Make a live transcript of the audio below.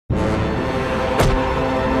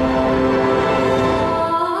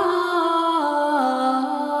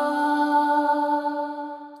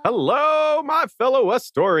Hello, my fellow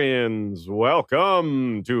Westorians.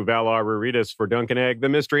 Welcome to Valar Rereadus for Dunk and Egg, the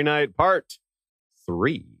Mystery Night, Part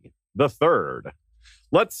 3, the third.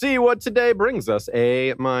 Let's see what today brings us,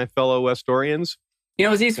 my fellow Westorians. You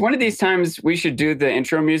know, Aziz, one of these times we should do the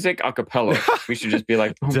intro music a cappella. We should just be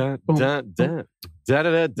like... da, da, da, da,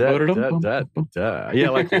 da, da, da, da, da. Yeah,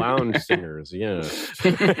 like lounge singers, yeah.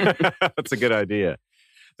 That's a good idea.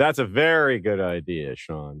 That's a very good idea,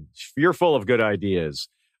 Sean. You're full of good ideas.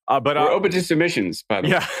 But we're open to submissions, by the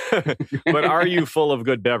way. Yeah. But are you full of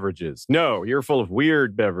good beverages? No, you're full of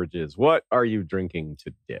weird beverages. What are you drinking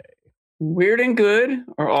today? Weird and good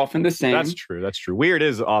are often the same. That's true. Weird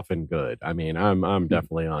is often good. I mean, I'm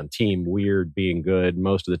definitely on team weird being good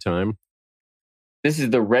most of the time. This is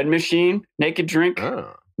the Red Machine Naked Drink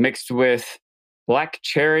mixed with black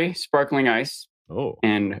cherry sparkling ice. Oh.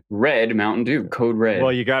 And red Mountain Dew, Code Red.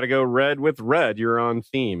 Well, you got to go red with red. You're on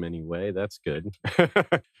theme anyway. That's good.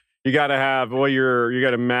 You got to have, you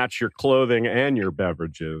got to match your clothing and your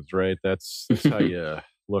beverages, right? That's how you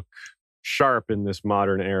look sharp in this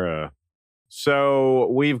modern era.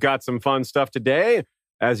 So we've got some fun stuff today.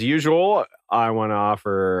 As usual, I want to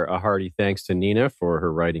offer a hearty thanks to Nina for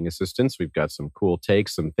her writing assistance. We've got some cool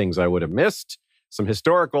takes, some things I would have missed. Some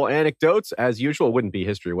historical anecdotes. As usual, it wouldn't be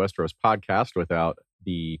History of Westeros podcast without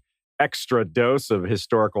the extra dose of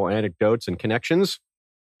historical anecdotes and connections.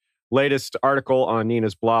 Latest article on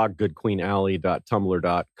Nina's blog,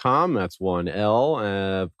 goodqueenalley.tumblr.com. That's one L,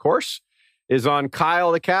 of course, is on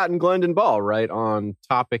Kyle the Cat and Glendon Ball, right on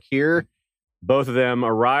topic here. Both of them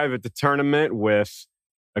arrive at the tournament with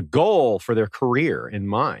a goal for their career in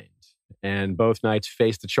mind. And both knights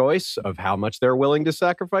face the choice of how much they're willing to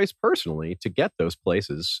sacrifice personally to get those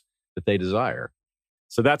places that they desire.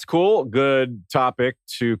 So that's cool. Good topic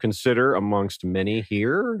to consider amongst many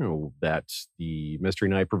here that the Mystery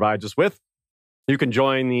Night provides us with. You can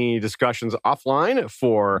join the discussions offline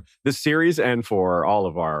for this series and for all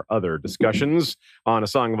of our other discussions on A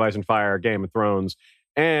Song of Ice and Fire, Game of Thrones,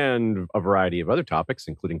 and a variety of other topics,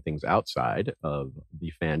 including things outside of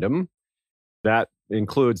the fandom. That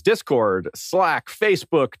includes Discord, Slack,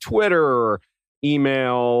 Facebook, Twitter,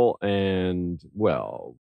 email, and,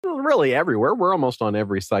 well, really everywhere. We're almost on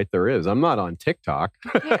every site there is. I'm not on TikTok.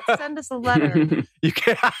 You can't send us a letter. You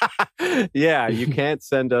can't. Yeah, you can't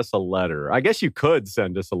send us a letter. I guess you could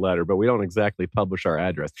send us a letter, but we don't exactly publish our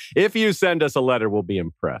address. If you send us a letter, we'll be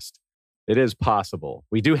impressed. It is possible.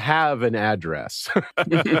 We do have an address.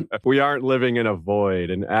 We aren't living in a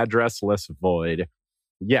void, an addressless void.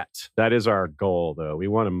 Yet. That is our goal, though. We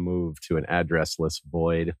want to move to an addressless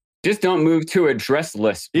void. Just don't move to a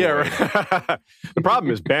dressless void. Yeah, right. The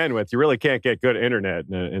problem is bandwidth. You really can't get good internet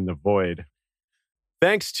in the void.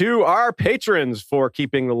 Thanks to our patrons for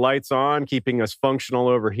keeping the lights on, keeping us functional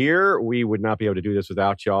over here. We would not be able to do this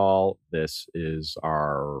without y'all. This is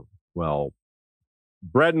our, well,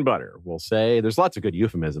 bread and butter, we'll say. There's lots of good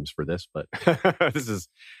euphemisms for this, but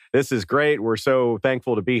this is great. We're so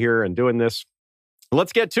thankful to be here and doing this.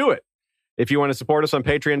 Let's get to it. If you want to support us on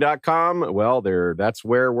patreon.com, well, that's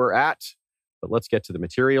where we're at. But let's get to the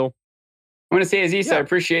material. I want to say, Aziz, I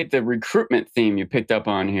appreciate the recruitment theme you picked up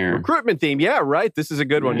on here. Recruitment theme, yeah, right. This is a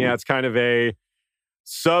good one. Yeah, it's kind of a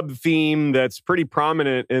sub-theme that's pretty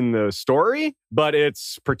prominent in the story, but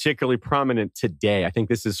it's particularly prominent today. I think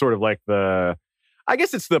this is sort of like I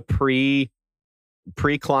guess it's the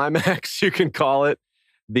pre-climax, you can call it.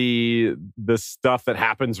 The stuff that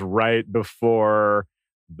happens right before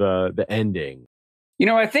the ending. You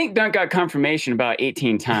know, I think Dunk got confirmation about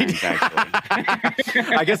 18 times,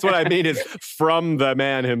 actually. I guess what I mean is from the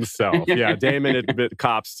man himself. Yeah, Damon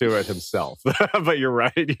cops to it himself. But you're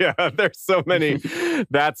right. Yeah, there's so many.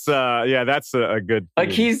 That's a good thing.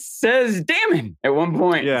 Like he says Damon at one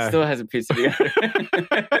point. Yeah. Still hasn't pieced it together.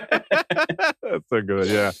 That's so good.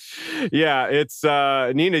 Yeah. Yeah, it's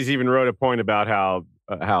Nina's even wrote a point about how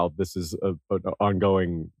this is an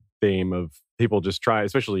ongoing theme of people just try,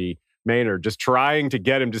 especially Maynard, just trying to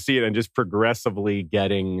get him to see it and just progressively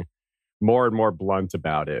getting more and more blunt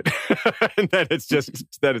about it. And that it's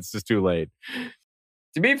just too late.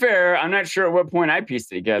 To be fair, I'm not sure at what point I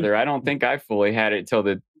pieced it together. I don't think I fully had it till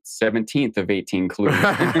the 17th of 18 clues.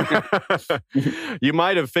 You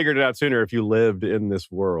might have figured it out sooner if you lived in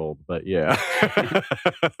this world, but yeah.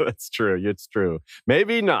 That's true. It's true.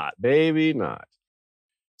 Maybe not.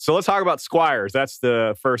 So let's talk about squires. That's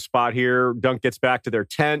the first spot here. Dunk gets back to their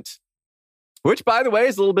tent, which, by the way,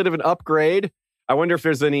 is a little bit of an upgrade. I wonder if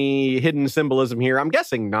there's any hidden symbolism here. I'm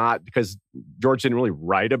guessing not, because George didn't really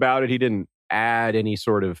write about it. He didn't add any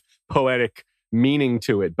sort of poetic meaning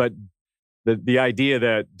to it. But the idea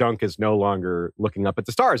that Dunk is no longer looking up at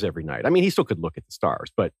the stars every night. I mean, he still could look at the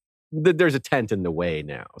stars, but there's a tent in the way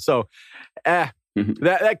now. So that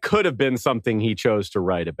could have been something he chose to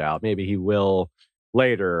write about. Maybe he will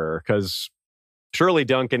later, because surely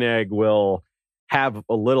Dunk and Egg will have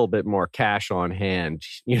a little bit more cash on hand,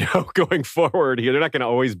 going forward. They're not going to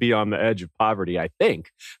always be on the edge of poverty, I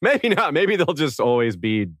think. Maybe not. Maybe they'll just always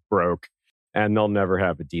be broke and they'll never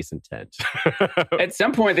have a decent tent. At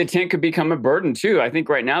some point, the tent could become a burden too. I think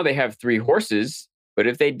right now they have 3 horses, but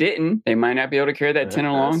if they didn't, they might not be able to carry that tent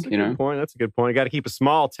along. That's a good point. That's a good point. You got to keep a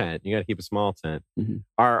small tent. Mm-hmm.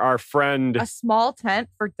 Our friend, A small tent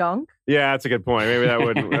for Dunk. yeah, that's a good point. Maybe that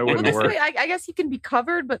wouldn't Well, this work. way, I guess he can be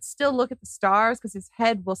covered, but still look at the stars because his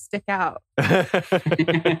head will stick out.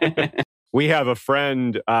 We have a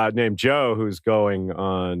friend named Joe who's going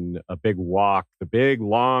on a big walk, the big,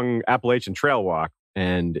 long Appalachian Trail walk.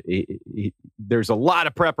 And there's a lot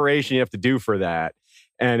of preparation you have to do for that.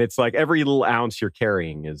 And it's like every little ounce you're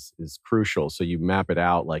carrying is crucial. So you map it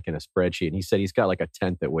out like in a spreadsheet. And he said he's got like a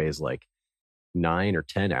tent that weighs like 9 or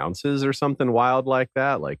 10 ounces or something wild like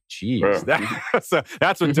that. Like, geez, so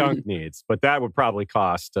that's what Dunk needs. But that would probably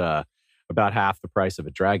cost about half the price of a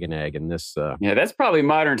dragon egg in this. Yeah, that's probably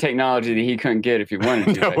modern technology that he couldn't get if he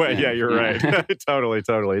wanted to. No way. Yeah, you're right. Totally.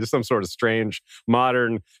 Just some sort of strange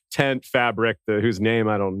modern tent fabric whose name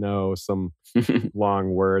I don't know. Some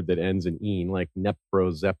long word that ends in "ine," like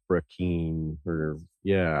neprozeprokine. Or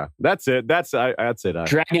that's it. That's it.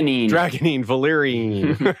 Dragonine.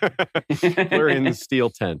 Valyrian. Valyrian steel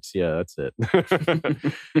tents. Yeah, that's it.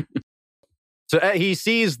 So he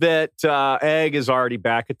sees that Egg is already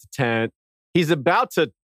back at the tent. He's about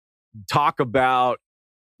to talk about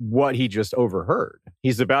what he just overheard.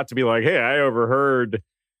 He's about to be like, hey, I overheard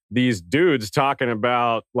these dudes talking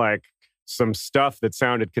about like some stuff that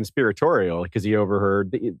sounded conspiratorial, because he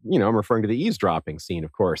overheard, I'm referring to the eavesdropping scene,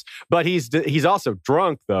 of course. But he's also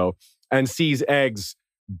drunk, though, and sees Egg's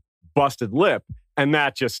busted lip. And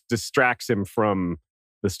that just distracts him from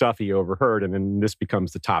the stuff he overheard, and then this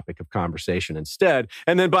becomes the topic of conversation instead.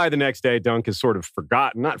 And then by the next day, Dunk is sort of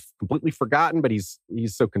forgotten, not completely forgotten, but he's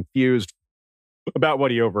so confused about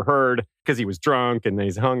what he overheard because he was drunk and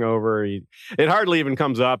he's hungover. It hardly even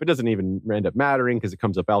comes up. It doesn't even end up mattering because it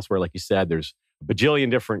comes up elsewhere. Like you said, there's a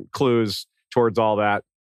bajillion different clues towards all that.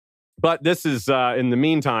 But this is, in the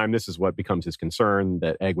meantime, this is what becomes his concern,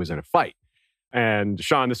 that Egg was in a fight. And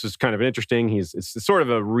Sean, this is kind of interesting. It's sort of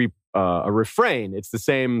a refrain. It's the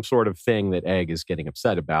same sort of thing that Egg is getting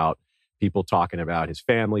upset about. People talking about his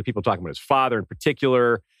family, people talking about his father in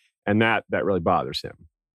particular, and that really bothers him.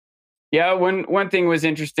 Yeah, one thing was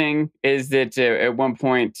interesting is that at one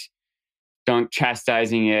point, Dunk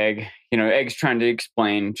chastising Egg. Egg's trying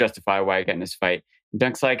to justify why he got in this fight. And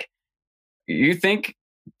Dunk's like, "You think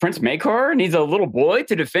Prince Maekar needs a little boy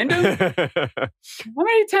to defend him? How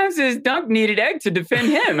many times has Dunk needed Egg to defend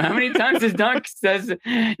him? How many times has Dunk says,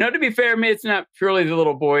 no, to be fair, it's not purely the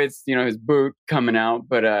little boy, it's, his boot coming out,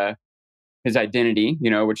 but his identity,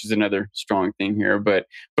 which is another strong thing here. But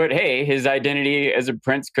hey, his identity as a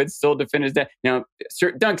prince could still defend his dad. Now,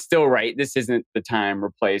 Dunk's still right. This isn't the time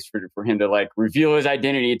or place for him to like reveal his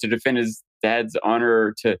identity to defend his dad's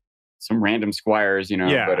honor to some random squires,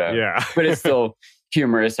 but it's still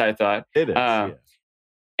humorous, I thought. It is.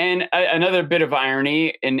 And another bit of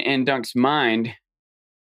irony in Dunk's mind,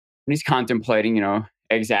 when he's contemplating,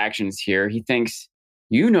 Egg's actions here, he thinks,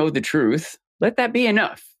 the truth. Let that be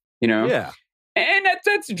enough, Yeah. And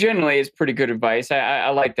that's generally is pretty good advice. I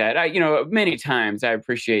like that. Many times I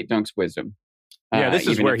appreciate Dunk's wisdom. Yeah, this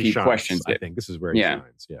is where he shines. Questions I think this is where he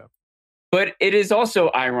shines. Yeah. But it is also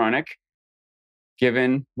ironic,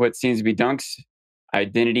 given what seems to be Dunk's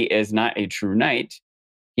identity as not a true knight.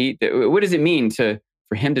 What does it mean for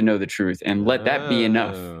him to know the truth and let that be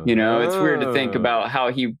enough? It's weird to think about how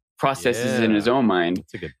he processes in his own mind.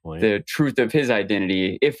 That's a good point. The truth of his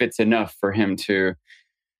identity, if it's enough for him to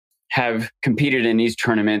have competed in these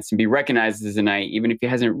tournaments and be recognized as a knight, even if he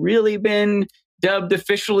hasn't really been dubbed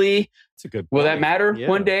officially. That's a good point. Will that matter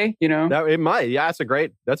one day? That it might. Yeah, that's a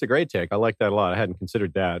great take. I like that a lot. I hadn't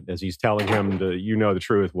considered that as he's telling him the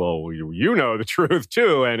truth. Well, you know the truth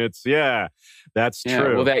too, and it's that's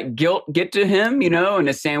true. Will that guilt get to him? In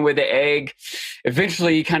the same way the Egg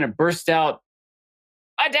eventually kind of burst out,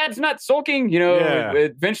 my dad's not sulking.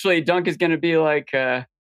 Eventually Dunk is going to be like,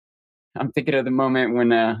 I'm thinking of the moment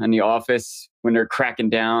when in The Office, when they're cracking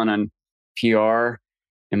down on PR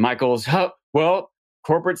and Michael's,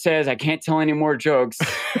 corporate says I can't tell any more jokes.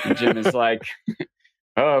 And Jim is like,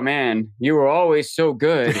 oh man, you were always so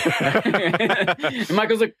good. And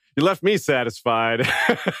Michael's like, you left me satisfied.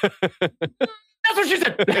 That's what she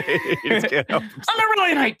said. He just can't help himself. I'm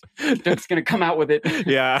a Relyonite. Dunk's going to come out with it.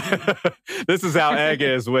 Yeah. This is how Egg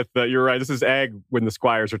is with you're right. This is Egg when the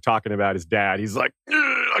Squires are talking about his dad. He's like,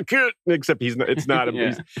 I can't. Except it's not.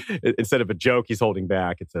 Yeah. Instead of a joke, he's holding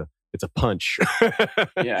back. It's a punch.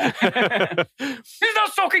 Yeah. He's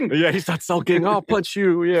not sulking. Yeah, he's not sulking. I'll punch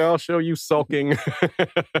you. Yeah, I'll show you sulking.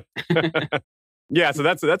 Yeah, so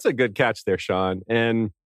that's a good catch there, Sean.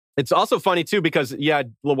 And it's also funny too because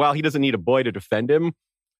while he doesn't need a boy to defend him,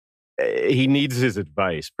 he needs his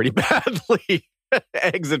advice pretty badly.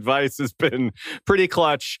 Egg's advice has been pretty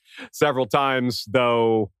clutch several times,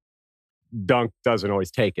 though Dunk doesn't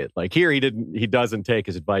always take it. Like here, he doesn't take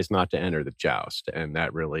his advice not to enter the joust. And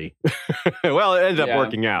that really, well, it ended up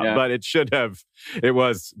working out, but it should have, Egg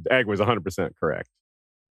was 100% correct.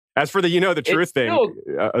 As for the truth thing,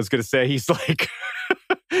 I was going to say, he's like,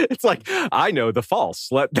 it's like, I know the false.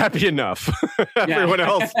 Let that be enough. Everyone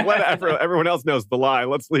else knows the lie.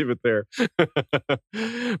 Let's leave it there.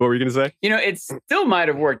 What were you going to say? It still might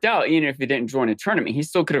have worked out, even if he didn't join a tournament. He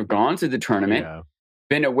still could have gone to the tournament,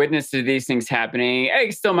 been a witness to these things happening.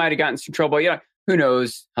 Egg still might have gotten some trouble. Who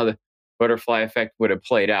knows how the butterfly effect would have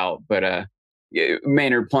played out. But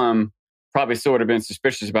Maynard Plum probably still would have been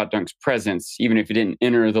suspicious about Dunk's presence, even if he didn't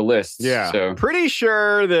enter the list. Yeah. So pretty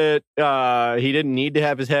sure that he didn't need to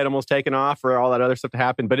have his head almost taken off for all that other stuff to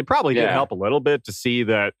happen. But it probably did help a little bit to see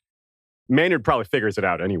that Maynard probably figures it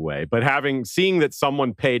out anyway. But seeing that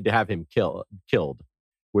someone paid to have him killed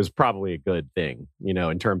was probably a good thing,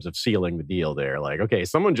 in terms of sealing the deal there. Like, okay,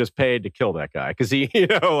 someone just paid to kill that guy. Because he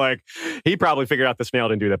probably figured out the snail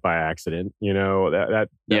didn't do that by accident. That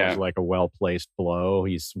was like a well-placed blow.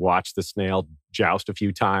 He's watched the snail joust a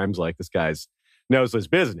few times. Like, this guy's knows his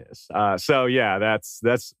business. So yeah, that's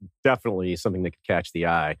definitely something that could catch the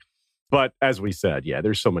eye. But as we said,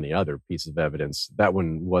 there's so many other pieces of evidence. That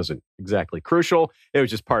one wasn't exactly crucial. It was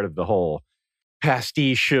just part of the whole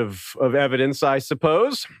pastiche of evidence, I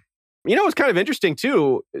suppose. It's kind of interesting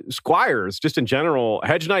too. Squires, just in general,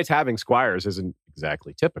 hedge knights having squires isn't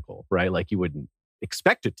exactly typical, right? Like you wouldn't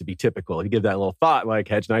expect it to be typical. You give that little thought, like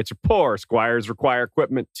hedge knights are poor, squires require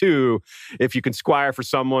equipment too. If you can squire for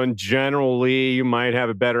someone, generally you might have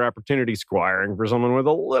a better opportunity squiring for someone with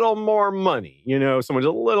a little more money. Someone's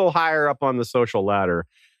a little higher up on the social ladder.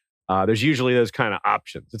 There's usually those kind of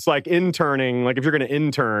options. It's like interning. Like if you're going to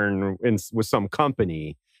intern with some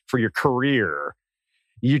company for your career,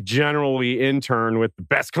 you generally intern with the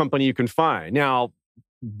best company you can find. Now,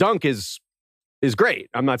 Dunk is great.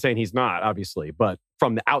 I'm not saying he's not, obviously, but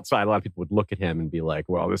from the outside, a lot of people would look at him and be like,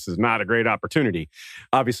 well, this is not a great opportunity.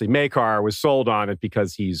 Obviously, Maekar was sold on it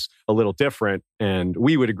because he's a little different, and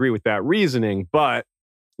we would agree with that reasoning. But,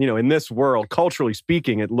 in this world, culturally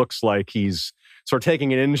speaking, it looks like he's sort of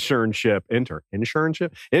taking an internship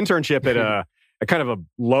at a kind of a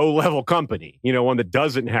low-level company, one that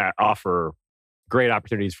doesn't offer great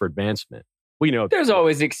opportunities for advancement. There's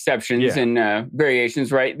always exceptions and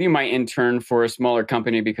variations, right? You might intern for a smaller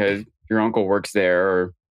company because your uncle works there,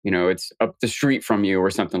 or it's up the street from you or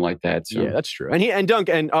something like that. So. Yeah, that's true. And Dunk,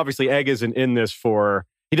 and obviously Egg isn't in this for.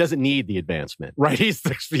 He doesn't need the advancement, right? He's a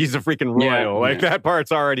freaking royal. That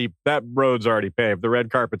road's already paved. The red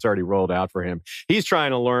carpet's already rolled out for him. He's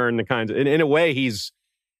trying to learn the kinds of, in a way,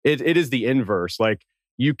 it is the inverse. Like,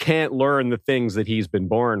 you can't learn the things that he's been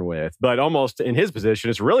born with, but almost in his position,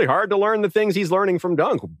 it's really hard to learn the things he's learning from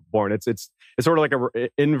Dunk born. It's sort of like a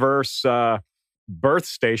inverse birth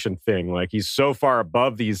station thing. Like, he's so far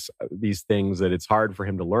above these things that it's hard for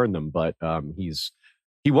him to learn them, but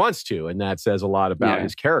he wants to, and that says a lot about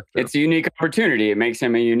his character. It's a unique opportunity. It makes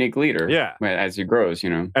him a unique leader. Yeah, as he grows,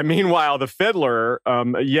 And meanwhile, the fiddler,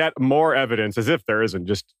 yet more evidence, as if there isn't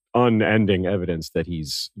just unending evidence that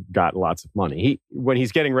he's got lots of money. When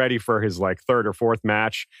he's getting ready for his third or fourth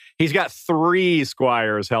match, he's got 3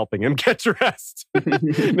 squires helping him get dressed.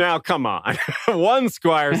 Now, come on, one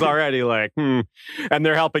squire's already and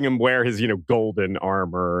they're helping him wear his golden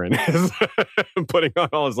armor and his putting on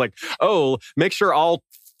all his make sure all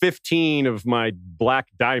 15 of my black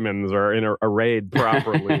diamonds are arrayed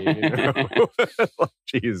properly.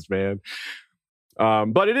 Jeez, man.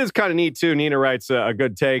 But it is kind of neat, too. Nina writes a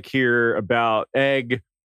good take here about Egg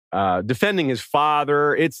defending his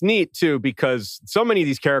father. It's neat, too, because so many of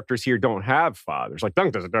these characters here don't have fathers. Like,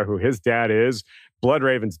 Dunk doesn't know who his dad is.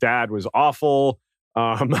 Bloodraven's dad was awful.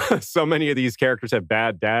 So many of these characters have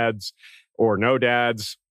bad dads or no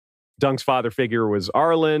dads. Dunk's father figure was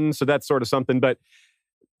Arlen, so that's sort of something. But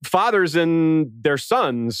fathers and their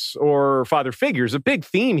sons, or father figures, a big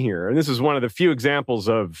theme here. And this is one of the few examples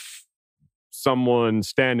of someone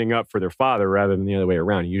standing up for their father rather than the other way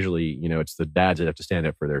around. Usually, it's the dads that have to stand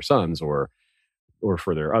up for their sons, or or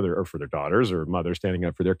for their daughters or mothers standing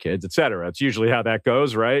up for their kids, etc. It's usually how that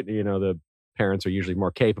goes, right? The parents are usually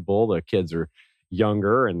more capable. The kids are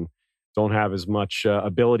younger and don't have as much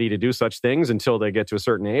ability to do such things until they get to a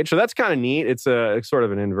certain age. So that's kind of neat. It's a sort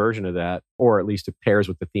of an inversion of that, or at least it pairs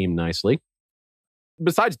with the theme nicely.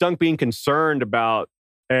 Besides Dunk being concerned about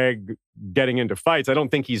Egg getting into fights, I don't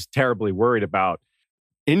think he's terribly worried about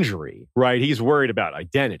injury, right? He's worried about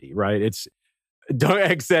identity, right?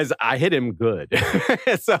 Egg says, I hit him good.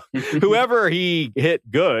 So whoever he hit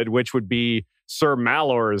good, which would be Sir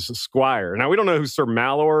Malor's squire. Now, we don't know who Sir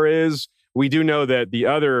Malor is. We do know that the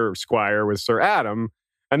other squire was Sir Adam,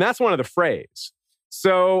 and that's one of the Freys.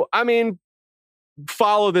 So,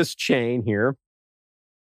 follow this chain here.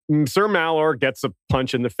 Sir Malor gets a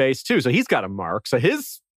punch in the face too, so he's got a mark. So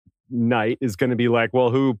his knight is going to be like,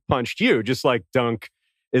 well, who punched you? Just like Dunk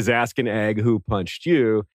is asking Egg, who punched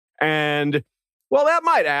you? And, well, that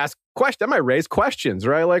might raise questions,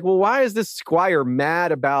 right? Like, well, why is this squire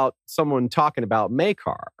mad about someone talking about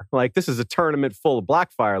Maekar? Like, this is a tournament full of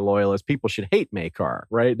Blackfire loyalists. People should hate Maekar,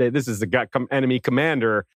 right? This is the enemy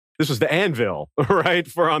commander. This was the anvil, right,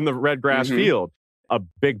 for on the red grass field. A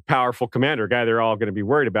big, powerful commander, a guy they're all going to be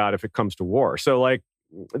worried about if it comes to war. So, like,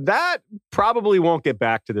 that probably won't get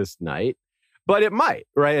back to this night, but it might,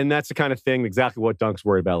 right? And that's the kind of thing, exactly what Dunk's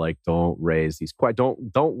worried about. Like, don't raise these questions.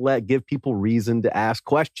 Don't give people reason to ask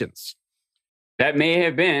questions. That may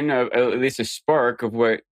have been at least a spark of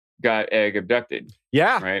what got Egg abducted.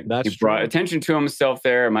 Yeah, right. That's he brought true. attention to himself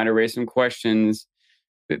there. It might have raised some questions.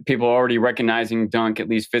 People already recognizing Dunk, at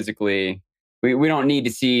least physically. We don't need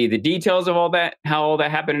to see the details of all that, how all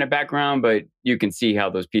that happened in the background, but you can see how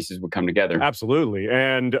those pieces would come together. Absolutely.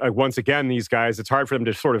 And once again, these guys, it's hard for them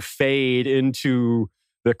to sort of fade into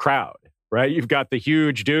the crowd, right? You've got the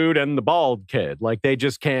huge dude and the bald kid. Like, they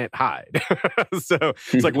just can't hide. So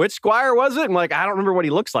it's like, which squire was it? I'm like, I don't remember what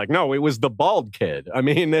he looks like. No, it was the bald kid.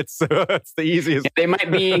 It's the easiest. They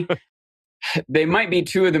might be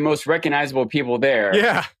two of the most recognizable people there.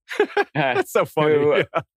 Yeah. That's so funny.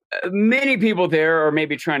 Many people there are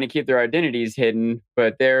maybe trying to keep their identities hidden,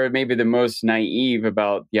 but they're maybe the most naive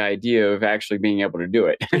about the idea of actually being able to do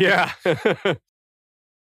it. Yeah.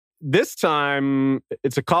 This time,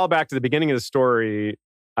 it's a callback to the beginning of the story,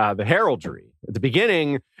 the heraldry. At the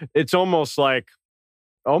beginning, it's almost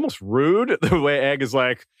rude, the way Egg is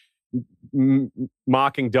like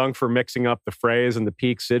mocking Dunk for mixing up the Freys and the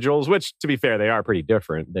peak sigils, which, to be fair, they are pretty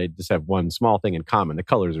different. They just have one small thing in common. The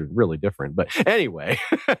colors are really different. But anyway,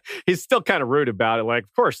 he's still kind of rude about it. Like,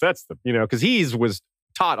 of course, that's because he was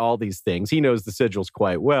taught all these things. He knows the sigils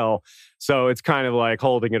quite well. So it's kind of like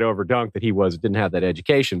holding it over Dunk that he didn't have that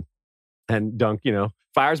education. And Dunk,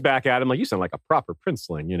 fires back at him like, you sound like a proper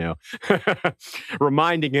princeling,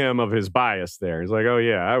 reminding him of his bias there. He's like, oh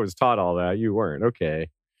yeah, I was taught all that. You weren't. Okay.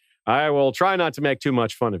 I will try not to make too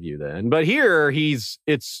much fun of you then. But here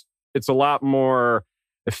it's a lot more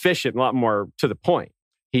efficient, a lot more to the point.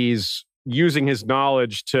 He's using his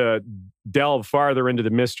knowledge to delve farther into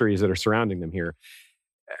the mysteries that are surrounding them here.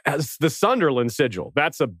 As the Sunderland sigil,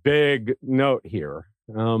 that's a big note here.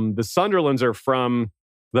 The Sunderlands are from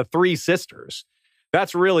the Three Sisters.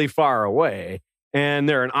 That's really far away. And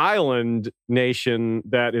they're an island nation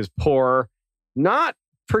that is poor, not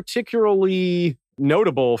particularly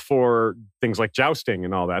notable for things like jousting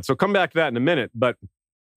and all that. So come back to that in a minute. But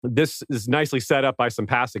this is nicely set up by some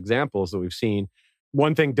past examples that we've seen.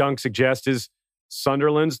 One thing Dunk suggests is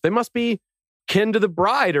Sunderlands, they must be kin to the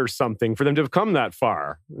bride or something for them to have come that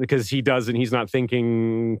far, because he's not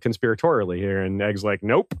thinking conspiratorially here. And Egg's like,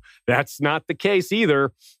 nope, that's not the case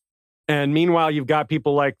either. And meanwhile, you've got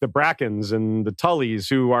people like the Brackens and the Tullys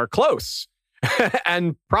who are close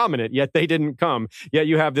and prominent, yet they didn't come. Yet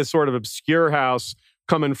you have this sort of obscure house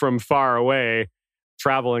coming from far away,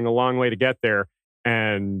 traveling a long way to get there.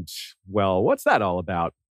 And, well, what's that all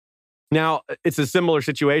about? Now, it's a similar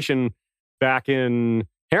situation back in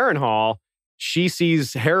Harrenhal. She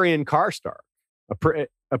sees Harrion Karstark,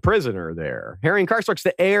 a prisoner there. Harrion Karstark's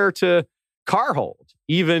the heir to Karhold.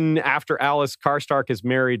 Even after Alice Karstark has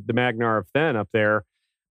married the Magnar of Fen up there,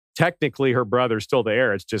 technically her brother's still the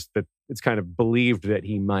heir. It's just that it's kind of believed that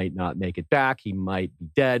he might not make it back. He might be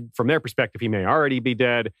dead. From their perspective, he may already be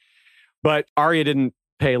dead. But Arya didn't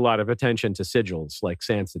pay a lot of attention to sigils like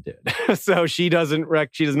Sansa did. So she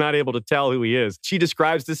is not able to tell who he is. She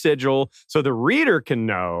describes the sigil so the reader can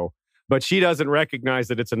know, but she doesn't recognize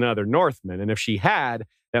that it's another Northman. And if she had,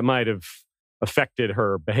 that might have affected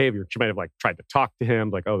her behavior. She might have tried to talk to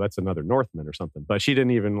him like, oh, that's another Northman or something. But she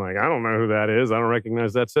didn't even I don't know who that is. I don't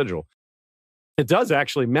recognize that sigil. It does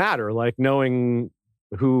actually matter, knowing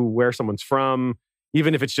where someone's from.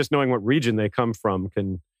 even if it's just knowing what region they come from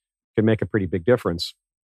can make a pretty big difference.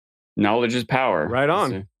 Knowledge is power. Right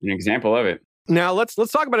on. An example of it. Now let's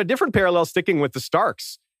talk about a different parallel sticking with the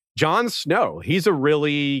Starks. Jon Snow, he's a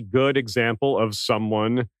really good example of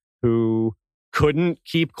someone who couldn't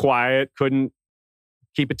keep quiet, couldn't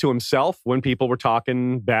keep it to himself when people were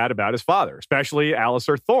talking bad about his father, especially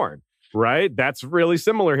Alliser Thorne, right? That's really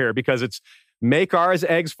similar here because it's Maekar is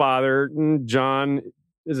Egg's father. Jon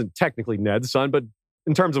isn't technically Ned's son, but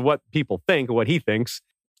in terms of what people think, what he thinks,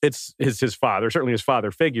 it's his father, certainly his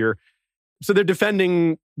father figure. So they're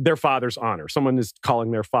defending their father's honor. Someone is calling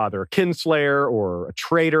their father a kinslayer or a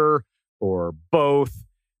traitor or both.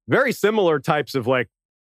 Very similar types of like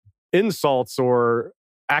insults or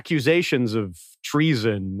accusations of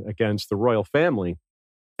treason against the royal family.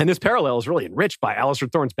 And this parallel is really enriched by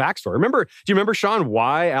Alliser Thorne's backstory. Do you remember, Sean,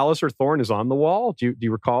 why Alliser Thorne is on the wall? Do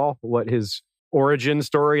you recall what his origin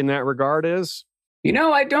story in that regard is?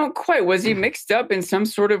 I don't quite. Was he mixed up in some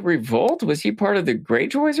sort of revolt? Was he part of the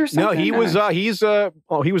Greyjoys or something? No, he was.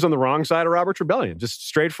 He was on the wrong side of Robert's Rebellion. Just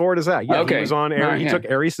straightforward as that. Yeah, okay. He was on. He took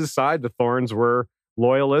Aerys' side. The Thorns were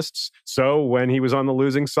loyalists. So when he was on the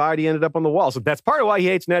losing side, he ended up on the wall. So that's part of why he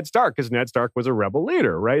hates Ned Stark, because Ned Stark was a rebel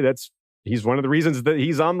leader, right? He's one of the reasons that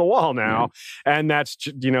he's on the wall now, and that's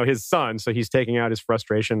his son. So he's taking out his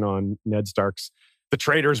frustration on Ned Stark's the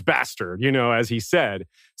traitor's bastard, as he said.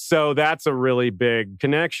 So that's a really big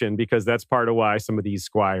connection because that's part of why some of these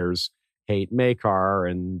squires hate Maekar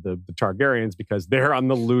and the Targaryens, because they're on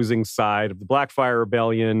the losing side of the Blackfire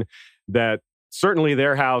Rebellion. That certainly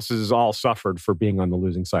their houses all suffered for being on the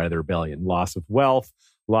losing side of the rebellion. Loss of wealth,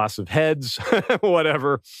 loss of heads,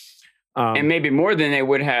 whatever. And maybe more than they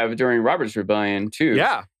would have during Robert's Rebellion, too.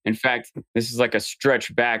 Yeah. In fact, this is like a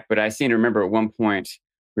stretch back, but I seem to remember at one point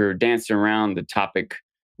we were dancing around the topic.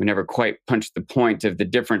 We never quite punched the point of the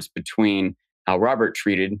difference between how Robert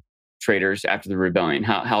treated traitors after the rebellion,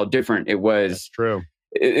 how different it was. That's true.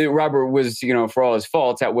 Robert was, for all his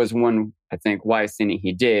faults, that was one, I think, wise thing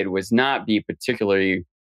he did was not be particularly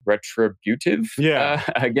retributive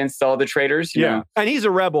against all the traitors. You know? And he's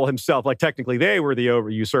a rebel himself. Like technically they were the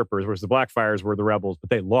usurpers, whereas the Blackfires were the rebels, but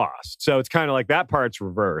they lost. So it's kind of like that part's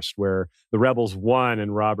reversed, where the rebels won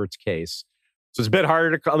in Robert's case. So it's a bit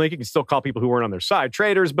harder to call. I mean, you can still call people who weren't on their side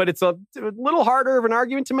traitors, but it's a little harder of an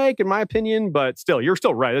argument to make, in my opinion. But still, you're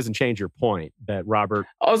still right. It doesn't change your point that Robert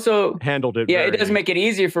also handled it. Yeah, it does make it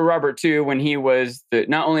easier for Robert too when he was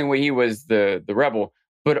not only when he was the rebel,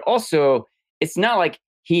 but also it's not like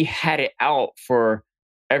he had it out for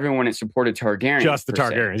everyone that supported Targaryen. Just the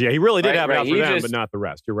Targaryens. Yeah, he really did have it out for them, but not the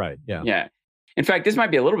rest. You're right. Yeah. Yeah. In fact, this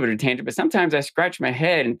might be a little bit of a tangent, but sometimes I scratch my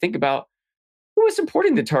head and think about who was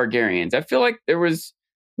supporting the Targaryens. I feel like there was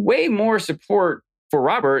way more support for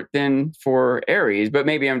Robert than for Aerys, but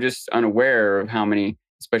maybe I'm just unaware of how many,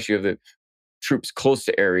 especially of the troops close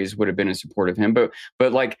to Aerys, would have been in support of him. But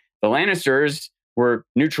like the Lannisters were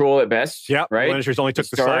neutral at best. Yep. Right. The Lannisters only took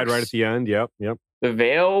the side right at the end. Yep. The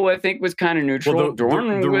Vale, I think, was kind of neutral. Well,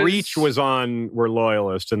 the Reach were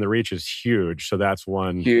loyalists, and the Reach is huge, so that's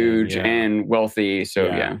one huge and wealthy. So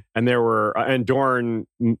yeah. And there were and Dorne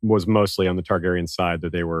was mostly on the Targaryen side,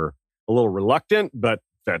 that they were a little reluctant, but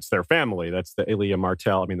that's their family. That's the Elia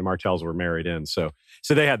Martell. I mean, the Martells were married in, so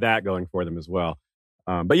they had that going for them as well.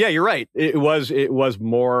 But yeah, you're right. It was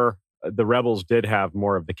more. The rebels did have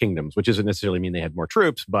more of the kingdoms, which doesn't necessarily mean they had more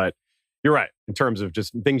troops, but you're right. In terms of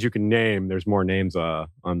just things you can name, there's more names on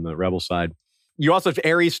the rebel side. You also have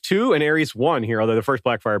Aerys 2 and Aerys 1 here, although the first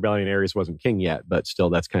Blackfire Rebellion, Aerys wasn't king yet, but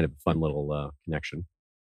still, that's kind of a fun little connection.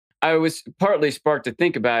 I was partly sparked to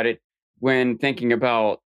think about it when thinking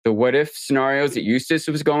about the what-if scenarios that Eustace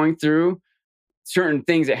was going through. Certain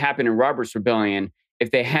things that happened in Robert's Rebellion,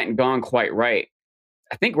 if they hadn't gone quite right,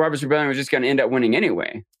 I think Robert's Rebellion was just going to end up winning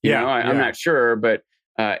anyway. I'm not sure, but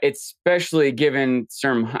especially given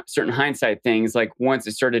certain hindsight things, like once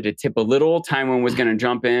it started to tip a little, Tywin was going to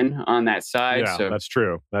jump in on that side. Yeah, that's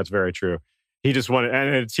true. That's very true. He just wanted,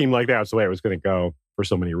 and it seemed like that's the way it was going to go for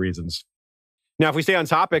so many reasons. Now, if we stay on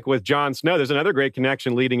topic with Jon Snow, there's another great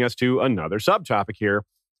connection leading us to another subtopic here.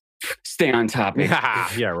 Stay on topic.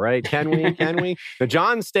 Yeah, right. Can we? Now,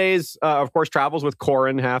 Jon stays, of course, travels with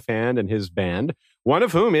Qhorin Halfhand and his band, one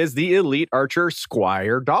of whom is the elite archer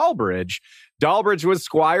Squire Dalbridge. Dalbridge was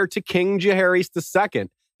squire to King Jaehaerys II.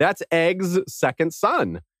 That's Egg's second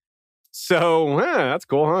son. So, that's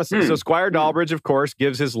cool, huh? So Squire Dalbridge, of course,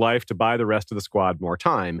 gives his life to buy the rest of the squad more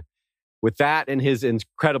time. With that and his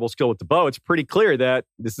incredible skill with the bow, it's pretty clear that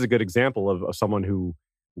this is a good example of someone who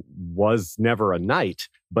was never a knight,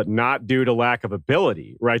 but not due to lack of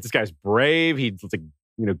ability, right? This guy's brave. He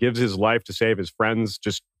gives his life to save his friends,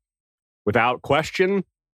 just without question.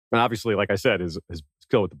 And obviously, like I said, his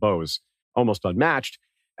skill with the bow is almost unmatched.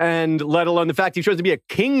 And let alone the fact he chose to be a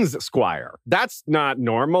king's squire. That's not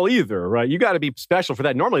normal either, right? You got to be special for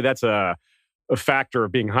that. Normally, that's a factor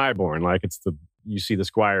of being highborn. Like you see the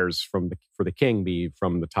squires for the king be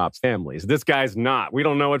from the top families. This guy's not. We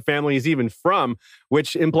don't know what family he's even from,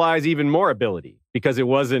 which implies even more ability because it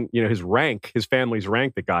wasn't, his rank, his family's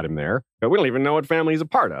rank that got him there. But we don't even know what family he's a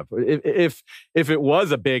part of. If it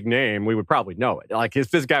was a big name, we would probably know it. Like if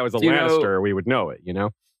this guy was a Lannister, we would know it,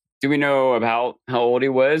 Do we know about how old he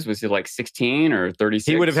was? Was he like 16 or 36?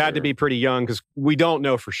 He would have had to be pretty young because we don't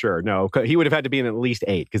know for sure. No, he would have had to be in at least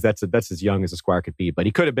 8 because that's as young as a squire could be. But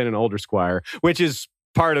he could have been an older squire, which is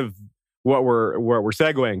part of what we're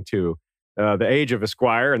segueing to, the age of a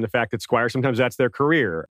squire and the fact that squires, sometimes that's their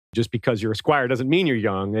career. Just because you're a squire doesn't mean you're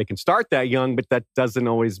young. They can start that young, but that doesn't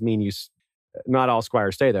always mean not all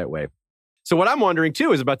squires stay that way. So what I'm wondering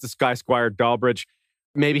too is about this guy, Squire Dalbridge.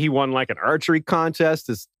 Maybe he won like an archery contest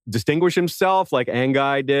to distinguish himself like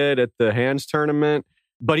Anguy did at the Hands tournament.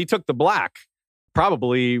 But he took the black,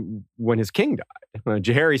 probably when his king died.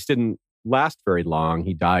 Jaehaerys didn't last very long.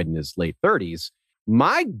 He died in his late 30s.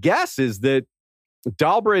 My guess is that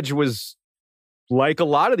Dalbridge was like a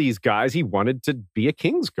lot of these guys. He wanted to be a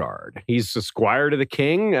Kingsguard. He's a squire to the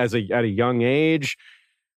king at a young age.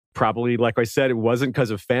 Probably, like I said, it wasn't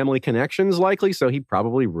because of family connections likely. So he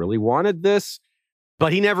probably really wanted this.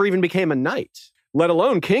 But he never even became a knight, let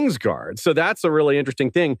alone Kingsguard. So that's a really interesting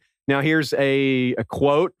thing. Now, here's a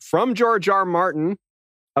quote from George R. Martin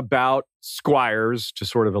about squires to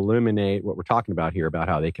sort of illuminate what we're talking about here, about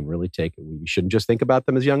how they can really we shouldn't just think about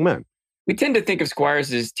them as young men. We tend to think of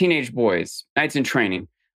squires as teenage boys, knights in training.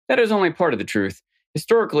 That is only part of the truth.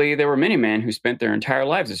 Historically, there were many men who spent their entire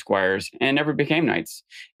lives as squires and never became knights.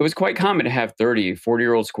 It was quite common to have 30,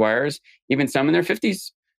 40-year-old squires, even some in their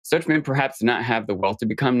 50s. Such men perhaps did not have the wealth to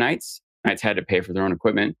become knights. Knights had to pay for their own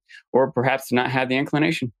equipment, or perhaps did not have the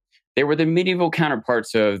inclination. They were the medieval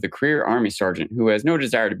counterparts of the career army sergeant who has no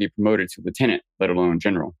desire to be promoted to lieutenant, let alone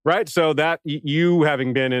general. Right. So that you,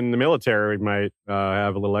 having been in the military, might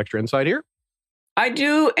have a little extra insight here. I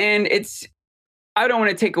do. And I don't want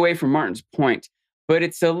to take away from Martin's point, but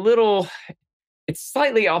it's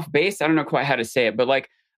slightly off base. I don't know quite how to say it, but like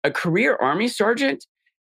a career army sergeant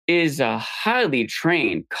is a highly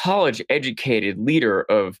trained, college-educated leader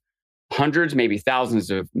of hundreds, maybe thousands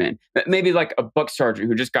of men. Maybe like a buck sergeant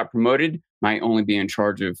who just got promoted might only be in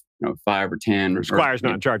charge of 5 or 10. Squire's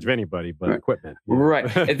not in charge of anybody but equipment.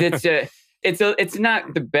 Right. It's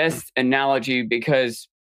not the best analogy because,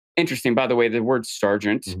 interesting, by the way, the word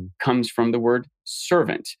sergeant comes from the word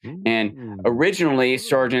servant. And originally,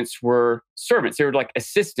 sergeants were servants. They were like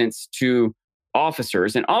assistants to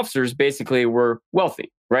officers, and officers basically were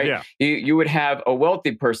wealthy. Right? Yeah. You would have a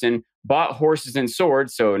wealthy person bought horses and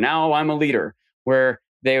swords, so now I'm a leader, where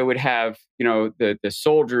they would have, the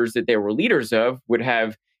soldiers that they were leaders of would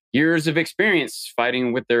have years of experience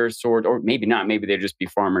fighting with their sword, or maybe not, maybe they'd just be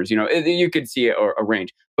farmers. You could see a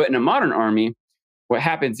range. But in a modern army, what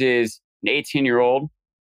happens is an 18-year-old,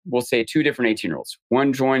 we'll say 2 different 18-year-olds.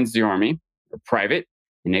 One joins the army, a private,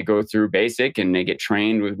 and they go through basic and they get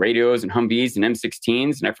trained with radios and Humvees and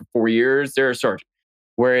M16s, and after 4 years, they're a sergeant.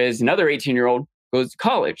 Whereas another 18-year-old goes to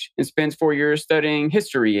college and spends 4 years studying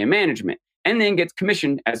history and management and then gets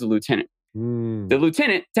commissioned as a lieutenant. The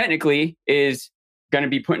lieutenant technically is going to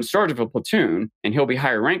be put in charge of a platoon and he'll be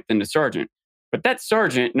higher ranked than the sergeant. But that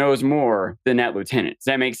sergeant knows more than that lieutenant. Does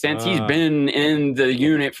that make sense? He's been in the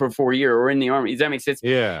unit for 4 years or in the army. Does that make sense?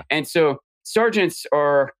 Yeah. And so sergeants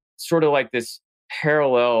are sort of like this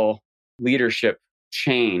parallel leadership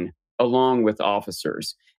chain along with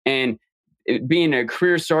officers. And being a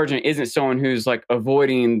career sergeant isn't someone who's like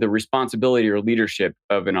avoiding the responsibility or leadership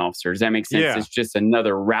of an officer. Does that make sense? Yeah. It's just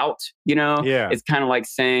another route, Yeah. It's kind of like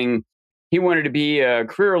saying he wanted to be a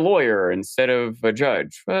career lawyer instead of a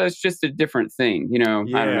judge. Well, it's just a different thing, I don't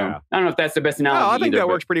know. I don't know if that's the best analogy. No, I think either, that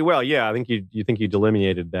works pretty well. Yeah, I think you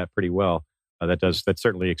delineated that pretty well. That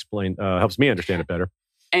certainly helps me understand it better.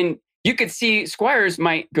 And you could see squires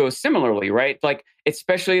might go similarly, right? Like,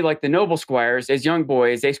 especially like the noble squires, as young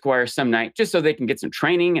boys, they squire some knight just so they can get some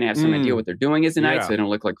training and have some idea what they're doing as a knight, so they don't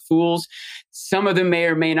look like fools. Some of them may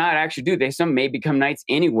or may not actually do. Some may become knights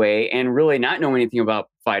anyway and really not know anything about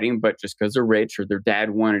fighting, but just because they're rich or their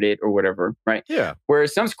dad wanted it or whatever, right? Yeah.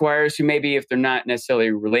 Whereas some squires who maybe, if they're not necessarily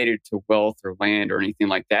related to wealth or land or anything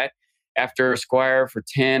like that, after a squire for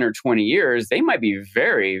 10 or 20 years, they might be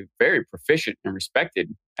very, very proficient and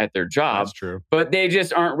respected at their job. That's true. But they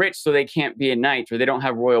just aren't rich, so they can't be a knight, or they don't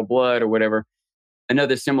have royal blood or whatever.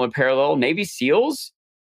 Another similar parallel, Navy SEALs.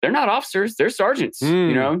 they're not officers, they're sergeants.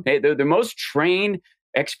 You know, they're the most trained,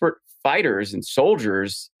 expert fighters and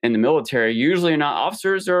soldiers in the military. Usually not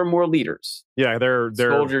officers or more leaders. Yeah, they're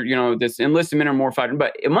soldier. You know, this enlisted men are more fighting,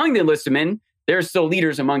 but among the enlisted men, there's still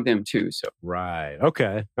leaders among them too. So right.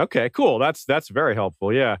 Okay. Cool. That's very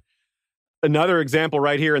helpful. Yeah. Another example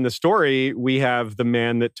right here in the story, we have the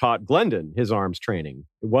man that taught Glendon his arms training.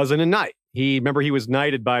 It wasn't a knight. He was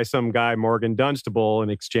knighted by some guy, Morgan Dunstable, in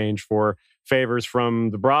exchange for favors from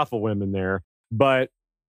the brothel women there. But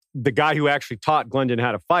the guy who actually taught Glendon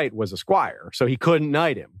how to fight was a squire, so he couldn't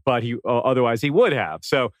knight him, but otherwise he would have.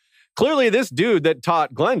 So clearly this dude that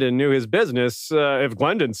taught Glendon knew his business. If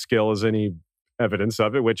Glendon's skill is any evidence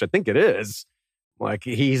of it, which I think it is, like,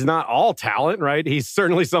 he's not all talent, right? He's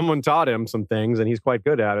certainly someone taught him some things and he's quite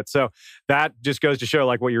good at it. So that just goes to show,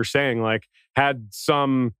 like what you're saying, like had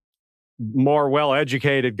some more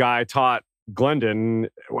well-educated guy taught Glendon,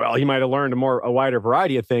 well, he might have learned a wider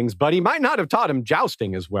variety of things, but he might not have taught him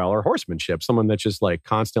jousting as well or horsemanship. Someone that's just like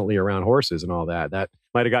constantly around horses and all that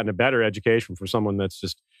might have gotten a better education from someone that's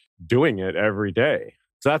just doing it every day.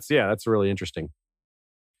 So that's really interesting.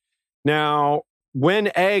 Now,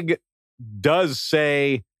 when Egg does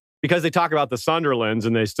say, because they talk about the Sunderlands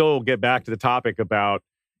and they still get back to the topic about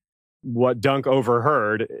what Dunk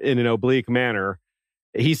overheard in an oblique manner,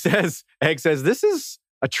 Egg says, "This is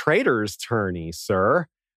a traitor's tourney, sir."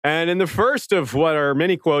 And in the first of what are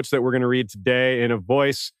many quotes that we're going to read today in a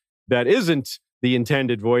voice that isn't the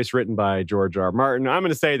intended voice written by George R. Martin, I'm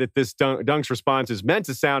going to say that this Dunk's response is meant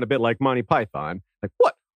to sound a bit like Monty Python. Like,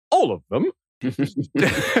 what? All of them?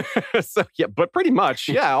 So, yeah, but pretty much,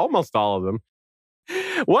 yeah, almost all of them.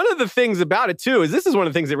 One of the things about it, too, is this is one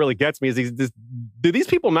of the things that really gets me, is do these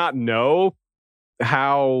people not know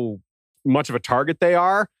how much of a target they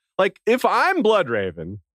are? Like, if I'm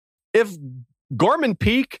Bloodraven, if Gorman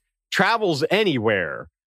Peak travels anywhere,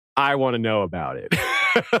 I want to know about it.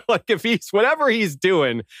 Like, if whatever he's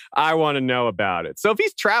doing, I want to know about it. So if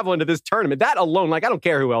he's traveling to this tournament, that alone, like, I don't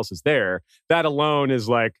care who else is there, that alone is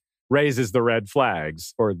like, raises the red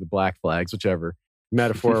flags or the black flags, whichever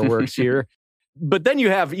metaphor works here. But then you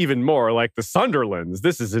have even more, like the Sunderlands.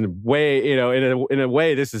 This is in a way, in a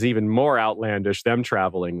way, this is even more outlandish, them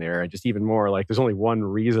traveling there. And just even more like there's only one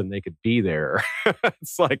reason they could be there.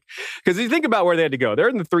 It's like, because you think about where they had to go. They're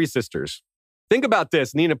in the Three Sisters. Think about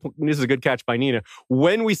this. Nina, this is a good catch by Nina.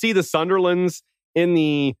 When we see the Sunderlands in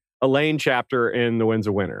the Elaine chapter in The Winds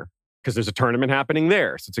of Winter, because there's a tournament happening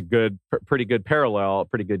there. So it's a pretty good parallel,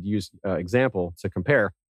 pretty good example to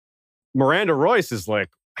compare. Miranda Royce is like,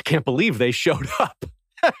 I can't believe they showed up.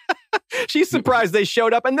 She's surprised they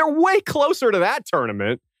showed up, and they're way closer to that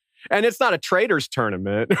tournament. And it's not a traders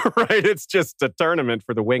tournament, right? It's just a tournament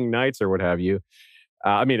for the Winged Knights or what have you.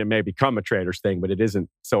 I mean, it may become a traders thing, but it isn't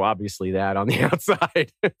so obviously that on the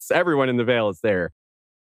outside. It's everyone in the Vale is there.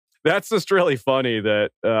 That's just really funny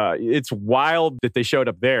that it's wild that they showed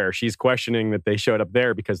up there. She's questioning that they showed up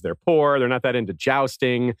there because they're poor. They're not that into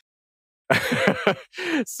jousting.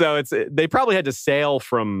 So they probably had to sail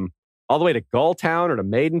from all the way to Gulltown or to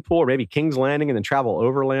Maidenpool or maybe King's Landing and then travel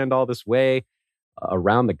overland all this way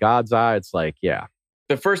around the God's Eye. It's like, yeah.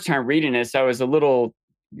 The first time reading this, I was a little,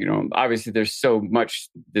 obviously there's so much,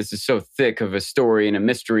 this is so thick of a story and a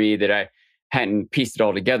mystery that I hadn't pieced it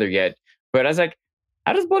all together yet. But I was like,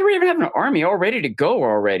 how does Bloodraven have an army all ready to go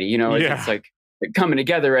already? It's like coming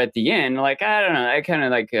together at the end. Like, I don't know. I kind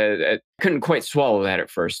of I couldn't quite swallow that at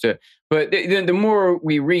first. But the more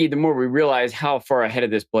we read, the more we realize how far ahead of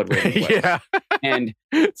this Bloodraven was. Yeah. And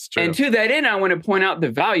it's true. And to that end, I want to point out the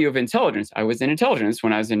value of intelligence. I was in intelligence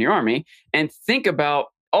when I was in the army. And think about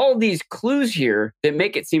all these clues here that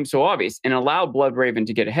make it seem so obvious and allow Bloodraven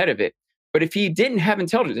to get ahead of it. But if he didn't have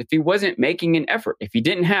intelligence, if he wasn't making an effort, if he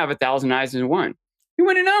didn't have 1,000 eyes in one, he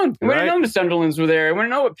wouldn't have known. He wouldn't have known the Sunderlands were there. He wouldn't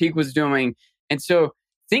know what Peak was doing. And so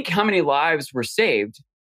think how many lives were saved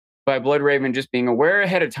by Bloodraven just being aware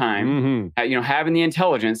ahead of time, having the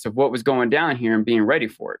intelligence of what was going down here and being ready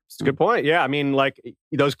for it. It's a good point. Yeah, I mean, like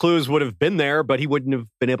those clues would have been there, but he wouldn't have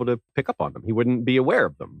been able to pick up on them. He wouldn't be aware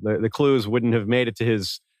of them. The clues wouldn't have made it to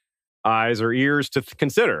his eyes or ears to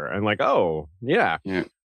consider. And like, oh, yeah.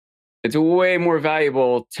 It's way more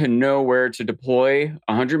valuable to know where to deploy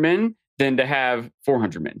 100 men than to have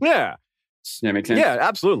 400 men. Yeah. Does that make sense? Yeah,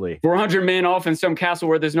 absolutely. 400 men off in some castle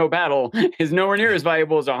where there's no battle is nowhere near as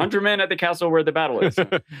valuable as 100 men at the castle where the battle is.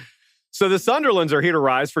 So the Sunderlands are here to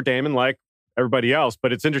rise for Daemon like everybody else,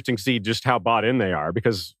 but it's interesting to see just how bought in they are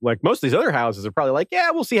because like most of these other houses are probably like, yeah,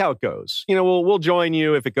 we'll see how it goes. We'll join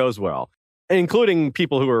you if it goes well. including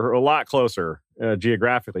people who are a lot closer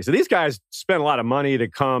geographically. So these guys spent a lot of money to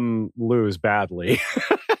come lose badly.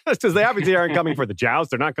 Because they obviously aren't coming for the joust.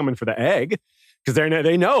 They're not coming for the egg. Because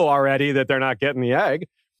they know already that they're not getting the egg.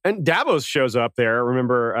 And Davos shows up there.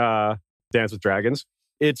 Remember Dance with Dragons?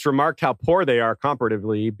 It's remarked how poor they are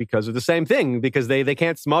comparatively because of the same thing. Because they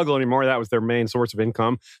can't smuggle anymore. That was their main source of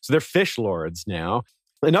income. So they're fish lords now.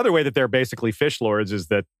 Another way that they're basically fish lords is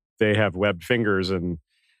that they have webbed fingers and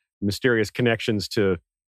mysterious connections to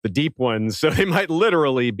the deep ones. So they might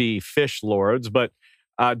literally be fish lords. But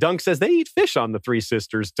Dunk says they eat fish on the Three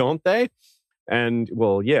Sisters, don't they? And,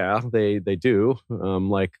 well, yeah, they do.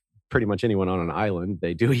 Like pretty much anyone on an island,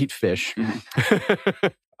 they do eat fish.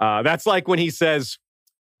 That's like when he says,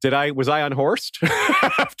 was I unhorsed?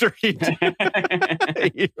 after he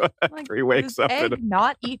wakes up. Egg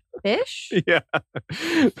not eat fish? Yeah.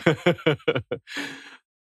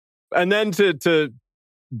 And then to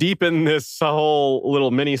deepen this whole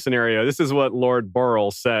little mini scenario, this is what Lord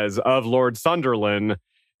Borrell says of Lord Sunderland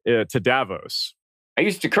to Davos. I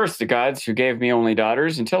used to curse the gods who gave me only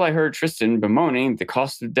daughters until I heard Tristan bemoaning the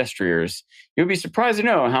cost of destriers. You'll be surprised to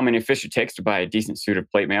know how many fish it takes to buy a decent suit of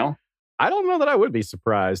plate mail. I don't know that I would be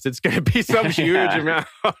surprised. It's going to be some huge amount.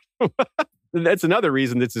 That's another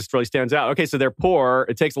reason that this really stands out. Okay, so they're poor.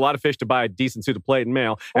 It takes a lot of fish to buy a decent suit of plate and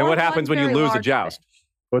mail. And what happens when you lose a joust? Fish.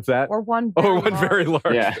 What's that? Or one very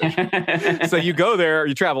large. Yeah. So you go there,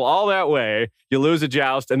 you travel all that way, you lose a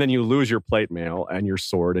joust, and then you lose your plate mail and your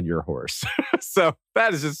sword and your horse. So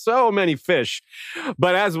that is just so many fish.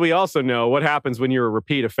 But as we also know, what happens when you're a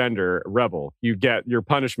repeat offender rebel? Your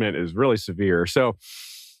punishment is really severe. So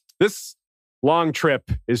this long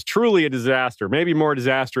trip is truly a disaster, maybe more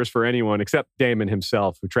disastrous for anyone except Daemon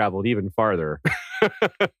himself, who traveled even farther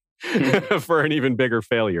for an even bigger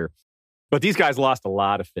failure. But these guys lost a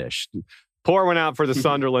lot of fish. Pour one out for the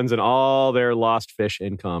Sunderlands and all their lost fish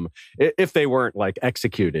income, if they weren't like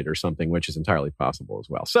executed or something, which is entirely possible as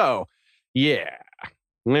well. So, yeah,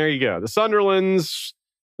 there you go. The Sunderlands,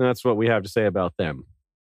 that's what we have to say about them.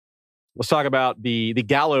 Let's talk about the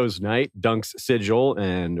gallows night, Dunk's sigil,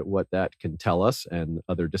 and what that can tell us, and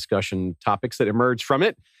other discussion topics that emerge from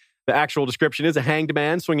it. The actual description is a hanged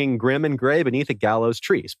man swinging grim and gray beneath a gallows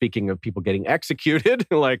tree. Speaking of people getting executed,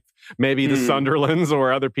 like maybe the Sunderlands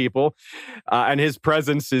or other people. And his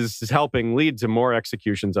presence is helping lead to more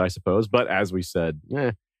executions, I suppose. But as we said,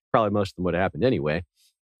 probably most of them would have happened anyway.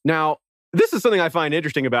 Now, this is something I find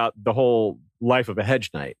interesting about the whole life of a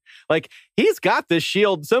hedge knight. Like, he's got this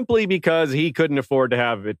shield simply because he couldn't afford to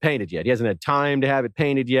have it painted yet. He hasn't had time to have it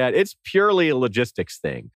painted yet. It's purely a logistics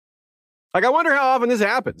thing. Like, I wonder how often this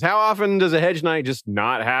happens. How often does a hedge knight just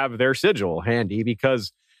not have their sigil handy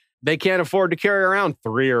because they can't afford to carry around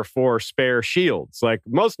 3 or 4 spare shields? Like,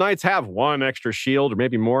 most knights have 1 extra shield or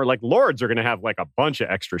maybe more. Like, lords are going to have like a bunch of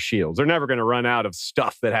extra shields. They're never going to run out of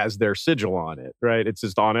stuff that has their sigil on it, right? It's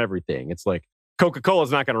just on everything. It's like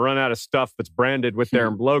Coca-Cola's not going to run out of stuff that's branded with their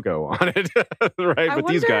logo on it, right? But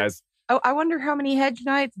these guys... I wonder how many hedge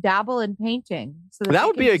knights dabble in painting. So that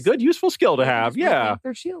would be a good, useful skill to have. Yeah.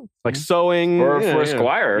 Their shield. Like sewing. Or for a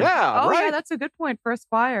squire. Yeah. Oh, yeah, that's a good point for a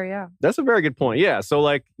squire. Yeah. That's a very good point. Yeah. So,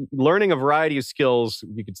 like, learning a variety of skills,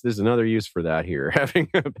 there's another use for that here, having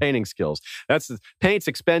painting skills. Paint's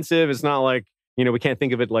expensive. It's not like, we can't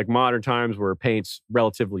think of it like modern times where paint's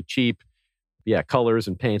relatively cheap. Yeah. Colors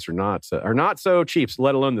and paints are not so cheap,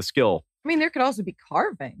 let alone the skill. I mean, there could also be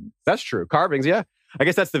carving. That's true. Carvings. Yeah. I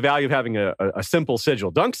guess that's the value of having a simple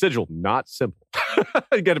sigil. Dunk's sigil, not simple.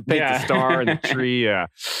 You got to paint the star and the tree. Yeah,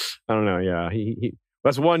 I don't know. Yeah, he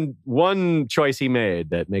that's one choice he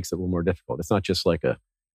made that makes it a little more difficult. It's not just like a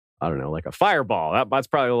fireball. That's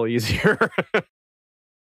probably a little easier.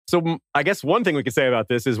 So I guess one thing we could say about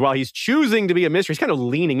this is while he's choosing to be a mystery, he's kind of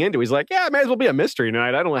leaning into it. He's like, yeah, I may as well be a mystery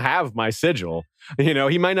knight. I don't have my sigil.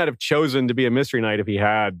 He might not have chosen to be a mystery knight if he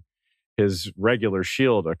had his regular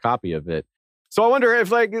shield, a copy of it. So I wonder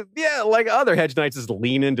if, like other hedge knights just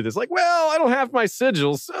lean into this, like, well, I don't have my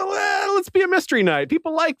sigil, so let's be a mystery knight.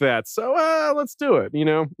 People like that, so let's do it,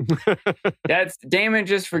 That's Daemon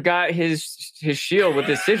just forgot his shield with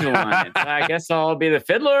his sigil on it. I guess I'll be the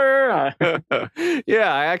fiddler.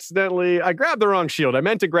 Yeah, I grabbed the wrong shield. I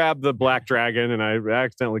meant to grab the black dragon, and I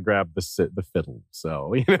accidentally grabbed the fiddle.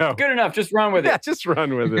 So, Good enough, just run with it. Yeah, just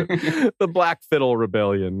run with it. The Black Fiddle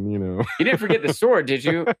Rebellion, You didn't forget the sword, did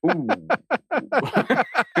you? Ooh.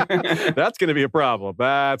 That's going to be a problem.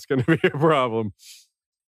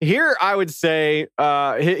 Here, I would say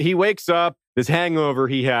he wakes up. This hangover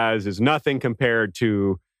he has is nothing compared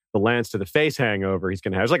to the lance to the face hangover he's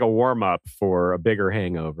going to have. It's like a warm up for a bigger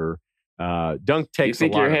hangover. Dunk takes. You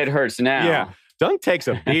think your head hurts now? Yeah. Dunk takes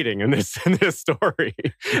a beating in this story.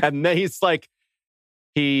 And then he's like,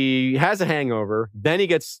 he has a hangover. Then he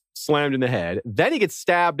gets slammed in the head. Then he gets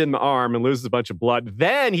stabbed in the arm and loses a bunch of blood.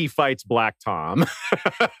 Then he fights Black Tom.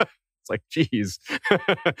 It's like, geez.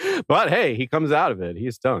 But hey, he comes out of it.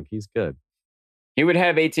 He's Dunk. He's good. He would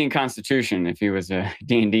have 18 constitution if he was a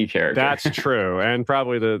D&D character. That's true. And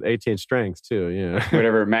probably the 18 strength too. Yeah.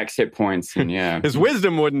 Whatever max hit points. And yeah. His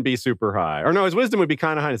wisdom wouldn't be super high. Or no, his wisdom would be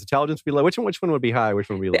kind of high. His intelligence would be low. Which one would be high? Which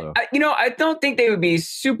one would be low? I don't think they would be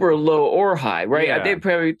super low or high, right? Yeah. They'd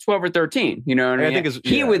probably 12 or 13. You know what I mean?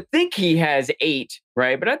 He would think he has 8,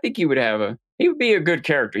 right? But I think he would be a good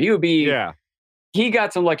character. He would be... Yeah. He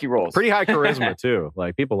got some lucky rolls. Pretty high charisma, too.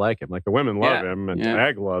 Like, people like him. Like, the women love him, and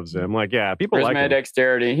Egg loves him. Like, yeah, people charisma, like him.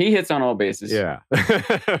 Dexterity. He hits on all bases. Yeah.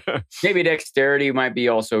 Maybe dexterity might be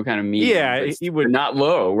also kind of medium. Yeah, he would... Not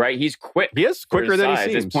low, right? He's quick. He is quicker than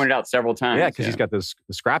he seems. It's pointed out several times. Yeah, because he's got the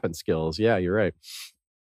scrapping skills. Yeah, you're right.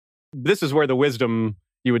 This is where the wisdom,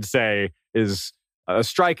 you would say, is a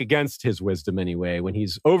strike against his wisdom anyway. When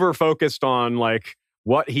he's over-focused on, like,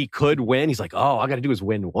 what he could win. He's like, oh, all I got to do is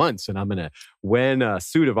win once, and I'm going to win a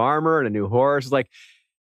suit of armor and a new horse. It's like,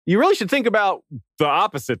 you really should think about the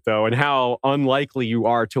opposite, though, and how unlikely you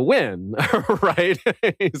are to win, right?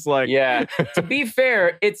 He's like... Yeah. To be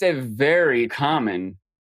fair, it's a very common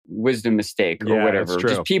wisdom mistake or whatever. That's true.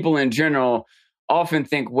 Just people in general often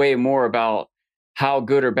think way more about how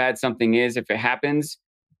good or bad something is if it happens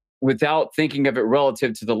without thinking of it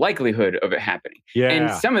relative to the likelihood of it happening. Yeah. And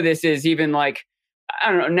some of this is even like, I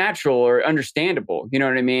don't know, natural or understandable. You know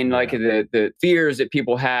what I mean? Yeah. Like the fears that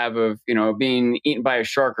people have of, being eaten by a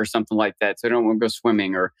shark or something like that. So they don't want to go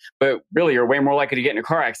swimming but really you're way more likely to get in a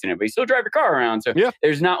car accident, but you still drive your car around. So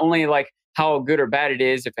there's not only like how good or bad it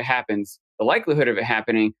is if it happens, the likelihood of it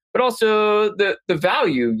happening, but also the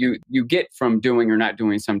value you get from doing or not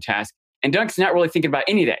doing some task. And Dunk's not really thinking about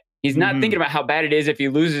any of that. He's not thinking about how bad it is if he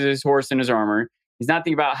loses his horse and his armor. He's not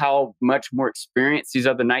thinking about how much more experience these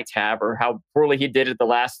other knights have or how poorly he did at the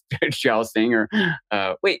last jousting or,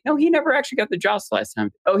 he never actually got the joust last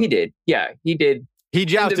time. Oh, he did. Yeah, he did. He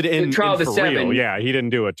jousted in Trial of the for real. Seven. Yeah, he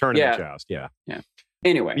didn't do a tournament joust. Yeah.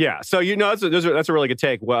 Anyway. Yeah, so that's a really good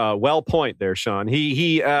take. Well point there, Sean.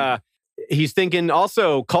 He's thinking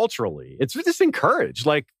also culturally. It's just encouraged.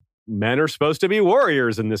 Like, men are supposed to be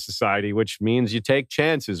warriors in this society, which means you take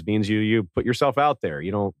chances, means you put yourself out there.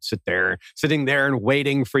 You don't sitting there and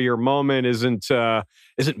waiting for your moment isn't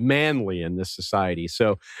manly in this society.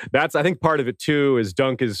 So that's, I think, part of it too, is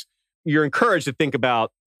you're encouraged to think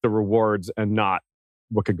about the rewards and not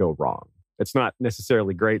what could go wrong. It's not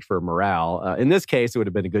necessarily great for morale. In this case, it would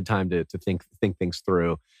have been a good time to think things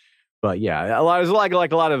through. But yeah, a lot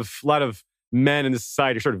of men in this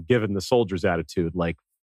society are sort of given the soldier's attitude, like,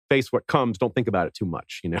 face what comes, don't think about it too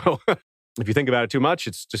much, If you think about it too much,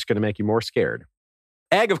 it's just going to make you more scared.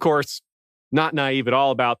 Egg, of course, not naive at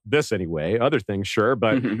all about this anyway. Other things, sure,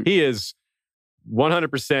 but he is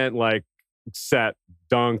 100% like, set,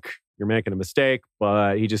 Dunk, you're making a mistake,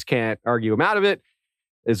 but he just can't argue him out of it.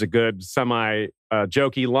 Is a good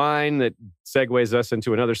semi-jokey line that segues us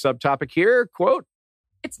into another subtopic here. Quote,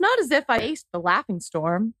 "It's not as if I aced the laughing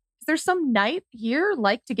storm. Is there some knight here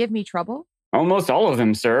like to give me trouble?" Almost all of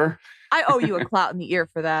them, sir. I owe you a clout in the ear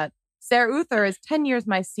for that. Ser Uther is 10 years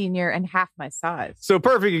my senior and half my size. So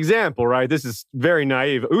perfect example, right? This is very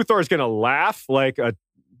naive. Uthor's going to laugh like a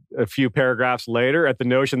few paragraphs later at the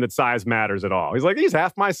notion that size matters at all. He's like, he's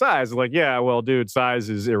half my size. Like, yeah, well, dude, size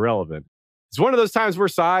is irrelevant. It's one of those times where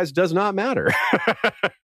size does not matter.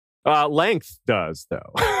 Length does,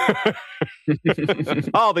 though.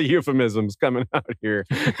 All the euphemisms coming out here.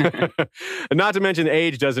 Not to mention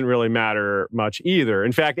age doesn't really matter much either.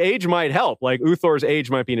 In fact, age might help. Like, Uthor's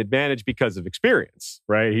age might be an advantage because of experience,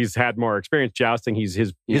 right? He's had more experience jousting.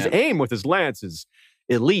 His aim with his lance is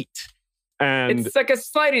elite. And it's like a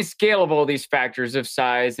sliding scale of all these factors of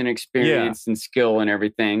size and experience and skill and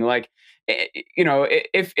everything. Like,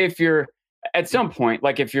 if you're at some point,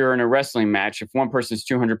 like if you're in a wrestling match, if one person's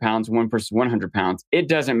 200 pounds, one person's 100 pounds, it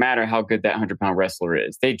doesn't matter how good that 100-pound wrestler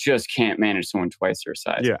is. They just can't manage someone twice their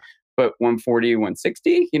size. Yeah. But 140,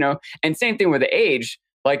 160, and same thing with the age.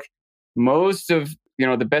 Like, most of,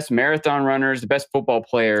 the best marathon runners, the best football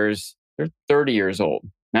players, they're 30 years old,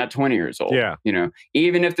 not 20 years old. Yeah.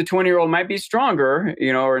 Even if the 20-year-old might be stronger,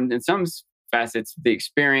 or in some facets, the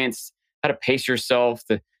experience, how to pace yourself,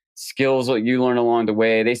 the skills that you learn along the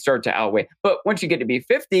way, they start to outweigh. But once you get to be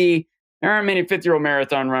 50, there aren't many 50-year-old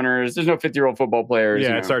marathon runners. There's no 50-year-old football players.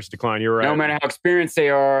 Yeah, it starts to decline. You're right. No matter how experienced they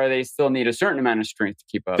are, they still need a certain amount of strength to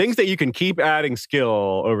keep up. Things that you can keep adding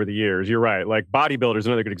skill over the years. You're right. Like bodybuilder is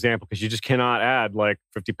another good example because you just cannot add like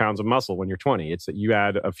 50 pounds of muscle when you're 20. It's that you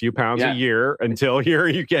add a few pounds a year until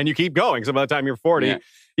you keep going. So by the time you're 40,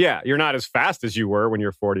 you're not as fast as you were when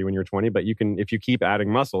you're 40, when you're 20, but you can, if you keep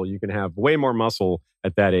adding muscle, you can have way more muscle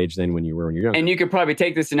at that age than when you were when you're younger. And you could probably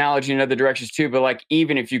take this analogy in other directions too, but like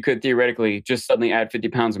even if you could theoretically just suddenly add 50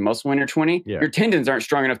 pounds of muscle when you're 20, your tendons aren't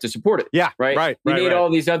strong enough to support it. Yeah, right. You need all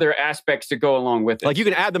these other aspects to go along with it. Like you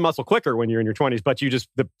can add the muscle quicker when you're in your 20s, but you just,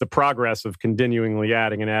 the progress of continually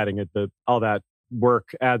adding and adding it, all that work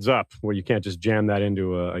adds up where you can't just jam that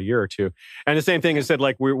into a year or two. And the same thing is said,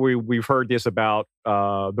 like we've heard this about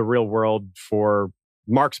the real world for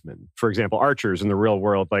marksmen, for example, archers in the real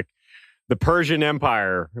world, like the Persian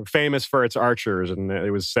Empire, famous for its archers. And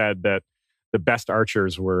it was said that the best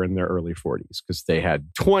archers were in their early 40s because they had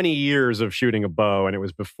 20 years of shooting a bow. And it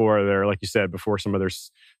was before like you said, before some of their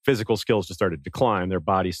physical skills just started to decline, their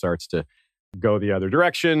body starts to go the other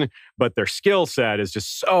direction, but their skill set is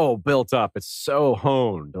just so built up. It's so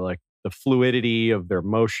honed, like the fluidity of their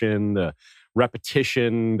motion, the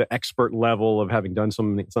repetition, the expert level of having done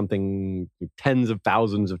something tens of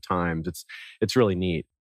thousands of times. It's really neat.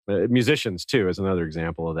 Musicians too is another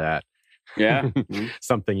example of that. Yeah.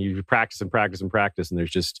 Something you practice and practice and practice, and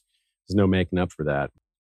there's no making up for that.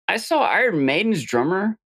 I saw Iron Maiden's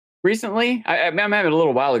drummer recently. I met him a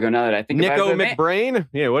little while ago now that I think Nico about it. McBrain?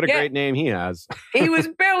 Yeah, what a great name he has. He was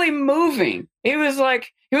barely moving. He was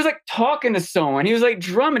like talking to someone. He was like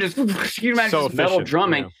drumming, just you imagine so just metal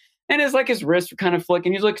drumming. Yeah. And it's like his wrists were kind of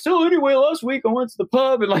flicking. He's like, so anyway, last week I went to the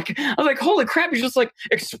pub and like I was like, holy crap, he's just like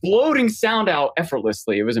exploding sound out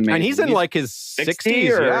effortlessly. It was amazing. And he's in like his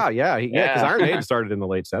 60s. Yeah. Because Iron Maiden started in the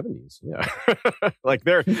late 70s. Yeah. Like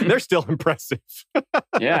they're still impressive.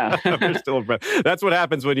 Yeah. They're still impressive. That's what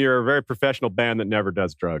happens when you're a very professional band that never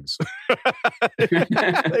does drugs.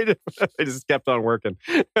 They just kept on working.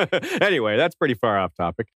 Anyway, that's pretty far off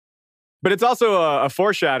topic. But it's also a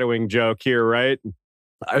foreshadowing joke here, right?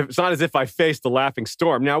 It's not as if I faced the laughing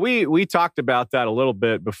storm. Now, we talked about that a little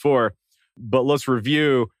bit before, but let's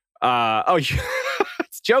review.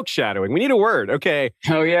 It's joke shadowing. We need a word. Okay.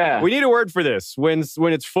 Oh, yeah. We need a word for this. When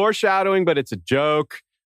it's foreshadowing, but it's a joke.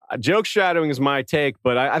 Joke shadowing is my take,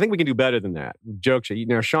 but I think we can do better than that. Joke shadowing.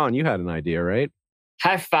 Now, Sean, you had an idea, right?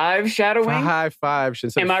 High five shadowing? High five.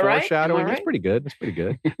 Am I right? Foreshadowing. That's pretty good. That's pretty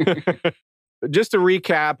good. Just to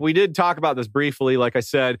recap, we did talk about this briefly. Like I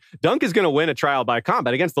said, Dunk is going to win a trial by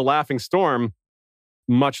combat against the Laughing Storm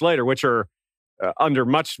much later, which are under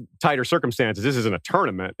much tighter circumstances. This isn't a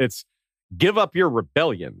tournament. It's give up your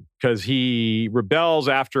rebellion because he rebels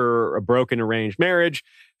after a broken arranged marriage.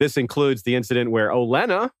 This includes the incident where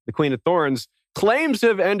Olenna, the Queen of Thorns, claims to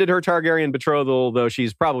have ended her Targaryen betrothal, though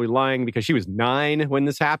she's probably lying because she was 9 when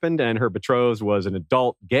this happened and her betrothed was an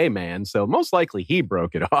adult gay man. So most likely he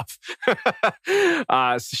broke it off.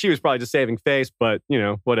 So she was probably just saving face, but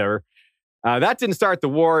whatever. That didn't start the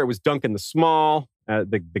war. It was Duncan the Small,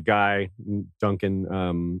 the guy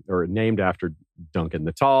Duncan, or named after Duncan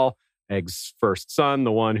the Tall, Egg's first son,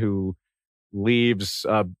 the one who leaves,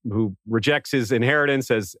 who rejects his inheritance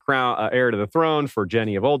as heir to the throne for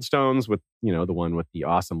Jenny of Oldstones, with the one with the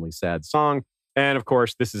awesomely sad song. And of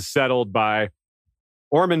course, this is settled by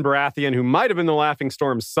Ormond Baratheon, who might have been the Laughing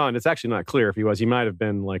Storm's son. It's actually not clear if he was. He might have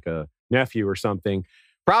been like a nephew or something.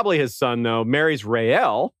 Probably his son, though, marries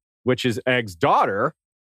Raelle, which is Egg's daughter.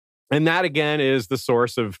 And that, again, is the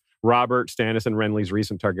source of Robert, Stannis, and Renly's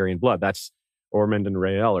recent Targaryen blood. That's Ormond and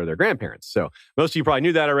Raelle are their grandparents. So most of you probably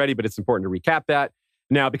knew that already, but it's important to recap that.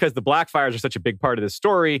 Now, because the Blackfyres are such a big part of this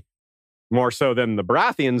story, more so than the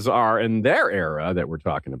Baratheons are in their era that we're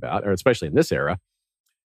talking about, or especially in this era,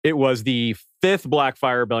 it was the 5th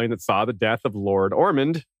Blackfyre rebellion that saw the death of Lord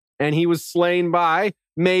Ormond, and he was slain by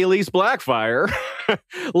Maelys Blackfyre,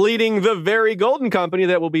 leading the very Golden Company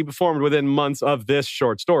that will be formed within months of this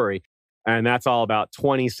short story. And that's all about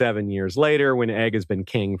 27 years later when Egg has been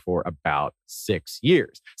king for about 6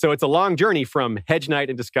 years. So it's a long journey from Hedge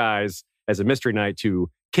Knight in disguise as a Mystery Knight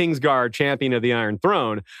to Kingsguard, champion of the Iron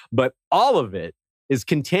Throne. But all of it is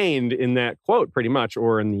contained in that quote pretty much,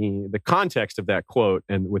 or in the context of that quote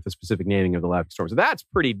and with the specific naming of the Laughing Storm. So that's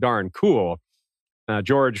pretty darn cool.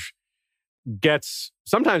 George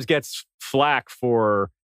sometimes gets flack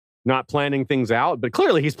for not planning things out, but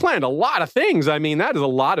clearly he's planned a lot of things. I mean, that is a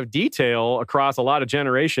lot of detail across a lot of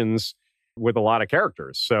generations with a lot of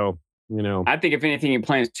characters. So, I think if anything, he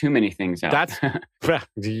plans too many things out.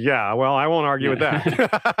 Yeah, well, I won't argue with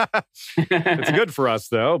that. It's good for us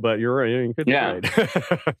though, but you're right. You could be right.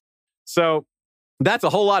 So that's a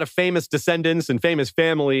whole lot of famous descendants and famous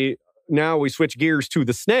family. Now we switch gears to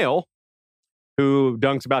the snail, who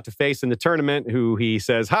Dunk's about to face in the tournament, who he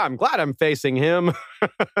says, I'm glad I'm facing him.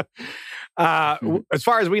 As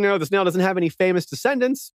far as we know, the snail doesn't have any famous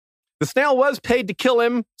descendants. The snail was paid to kill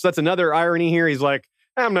him. So that's another irony here. He's like,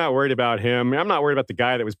 I'm not worried about him. I'm not worried about the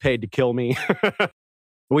guy that was paid to kill me.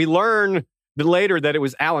 We learn later that it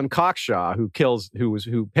was Alan Cockshaw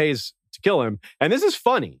who pays to kill him. And this is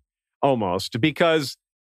funny almost, because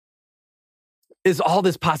is all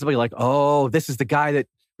this possibly like, oh, this is the guy that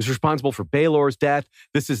was responsible for Baelor's death.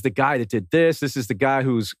 This is the guy that did this. This is the guy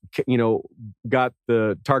who's, got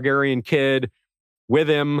the Targaryen kid with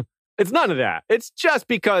him. It's none of that. It's just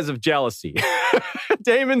because of jealousy.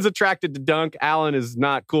 Daemon's attracted to Dunk. Alan is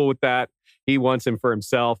not cool with that. He wants him for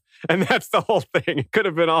himself. And that's the whole thing. It could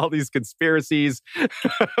have been all these conspiracies.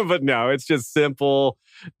 But no, it's just simple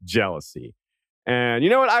jealousy. And you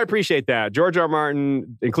know what? I appreciate that. George R. R.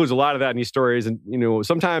 Martin includes a lot of that in these stories. And,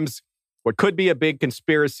 sometimes what could be a big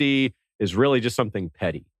conspiracy is really just something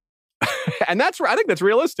petty. And I think that's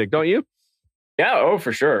realistic, don't you? Yeah, oh,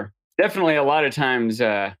 for sure. Definitely a lot of times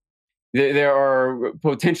there are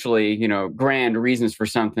potentially, grand reasons for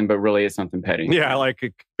something, but really it's something petty. Yeah, like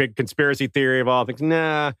a big conspiracy theory of all things.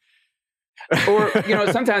 Nah. Or,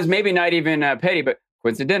 sometimes maybe not even petty, but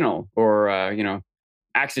coincidental or,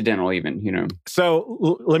 accidental even,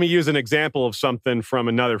 So let me use an example of something from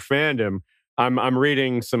another fandom. I'm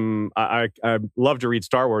reading some, I love to read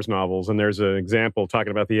Star Wars novels, and there's an example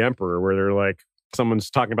talking about the Emperor where they're like, someone's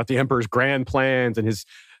talking about the Emperor's grand plans and his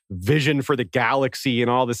vision for the galaxy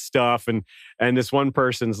and all this stuff. And this one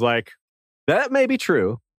person's like, that may be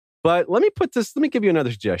true, but let me give you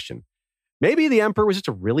another suggestion. Maybe the Emperor was just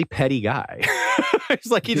a really petty guy.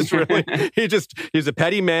 He's like, he's a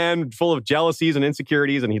petty man full of jealousies and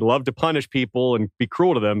insecurities, and he loved to punish people and be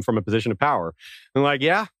cruel to them from a position of power. And like,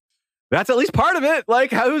 yeah, that's at least part of it.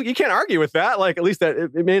 Like, you can't argue with that. Like, at least that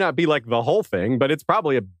it may not be like the whole thing, but it's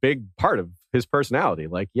probably a big part of his personality.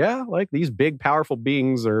 Like, yeah, like these big, powerful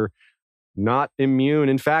beings are not immune.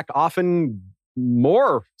 In fact, often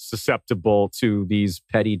more susceptible to these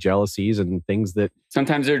petty jealousies and things that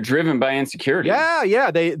sometimes they're driven by insecurity.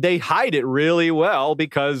 Yeah. They hide it really well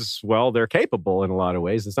because, well, they're capable in a lot of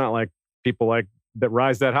ways. It's not like people like that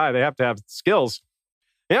rise that high. They have to have skills.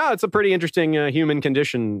 Yeah, it's a pretty interesting human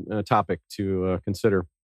condition topic to consider.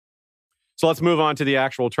 So let's move on to the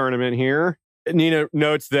actual tournament here. Nina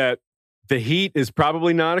notes that the heat is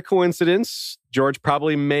probably not a coincidence. George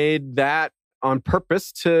probably made that on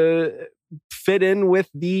purpose to fit in with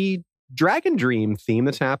the Dragon Dream theme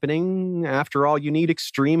that's happening. After all, you need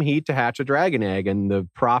extreme heat to hatch a dragon egg. And the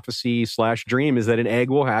prophecy / dream is that an egg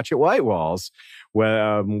will hatch at White Walls.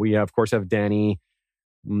 Well, we, of course, have Dany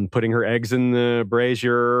putting her eggs in the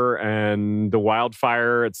brazier, and the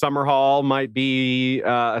wildfire at Summerhall might be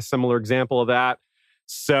a similar example of that.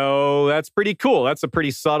 So that's pretty cool. That's a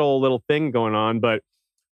pretty subtle little thing going on. But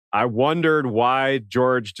I wondered why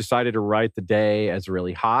George decided to write the day as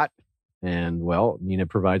really hot. And well, Nina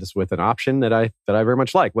provides us with an option that I very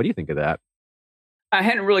much like. What do you think of that? I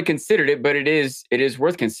hadn't really considered it, but it is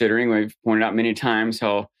worth considering. We've pointed out many times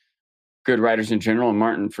how good writers in general, and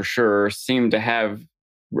Martin for sure, seem to have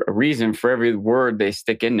a reason for every word they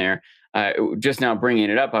stick in there. Just now bringing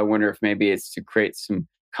it up, I wonder if maybe it's to create some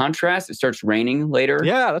contrast. It starts raining later.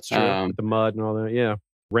 Yeah, that's true. With the mud and all that. Yeah.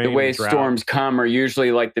 Rain, the way storms come are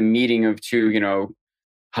usually like the meeting of two,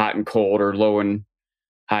 hot and cold or low and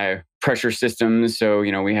high pressure systems. So,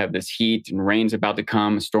 we have this heat and rain's about to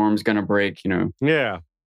come. A storm's going to break, Yeah.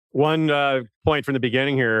 One point from the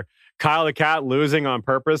beginning here. Kyle the Cat losing on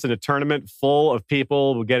purpose in a tournament full of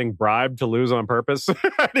people getting bribed to lose on purpose.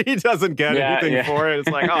 He doesn't get anything for it. It's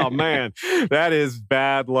like, oh man, that is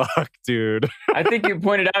bad luck, dude. I think you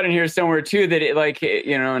pointed out in here somewhere too that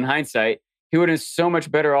in hindsight, he would have been so much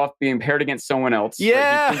better off being paired against someone else.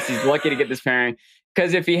 Yeah. Like, he thinks he's lucky to get this pairing.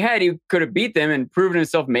 Because if he had, he could have beat them and proven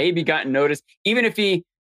himself, maybe gotten noticed. Even if he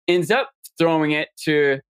ends up throwing it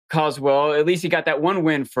to Coswell, at least he got that one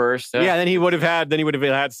win first. Yeah, then he would have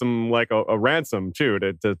had some like a ransom too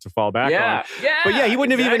to fall back on. Yeah, but yeah, he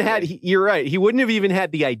wouldn't have even had. You're right. He wouldn't have even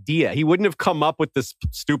had the idea. He wouldn't have come up with this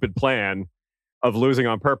stupid plan of losing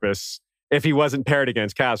on purpose if he wasn't paired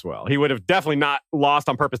against Caswell. He would have definitely not lost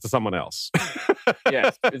on purpose to someone else.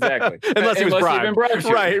 Yes, exactly. Unless he was bribed.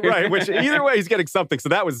 Right. Which either way, he's getting something. So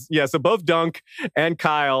that was, so both Dunk and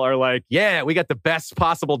Kyle are like, yeah, we got the best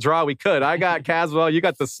possible draw we could. I got Caswell, you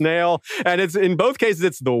got the snail. And it's in both cases,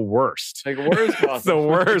 it's the worst. Like worst possible. It's the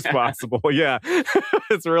worst possible. Yeah.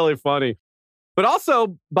 It's really funny. But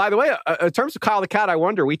also, by the way, in terms of Kyle the Cat, I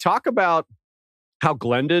wonder, we talk about how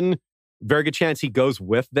Glendon Very good chance he goes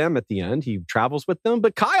with them at the end. He travels with them,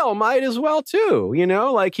 but Kyle might as well too.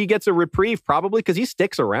 Like he gets a reprieve probably because he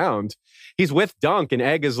sticks around. He's with Dunk, and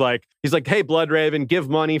Egg is like, he's like, hey, Bloodraven, give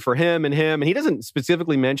money for him. And he doesn't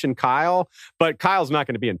specifically mention Kyle, but Kyle's not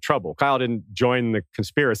going to be in trouble. Kyle didn't join the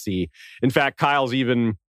conspiracy. In fact,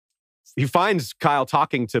 he finds Kyle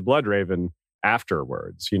talking to Bloodraven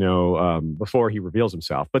afterwards, before he reveals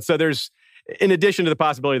himself. But so there's, in addition to the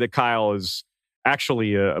possibility that Kyle is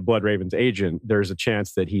actually a Bloodraven's agent, there's a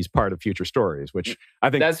chance that he's part of future stories, which I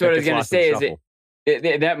think that's what I was going to say.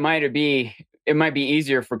 It might be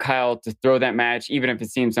easier for Kyle to throw that match, even if it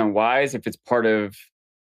seems unwise, if it's part of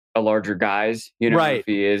a larger guise, right. If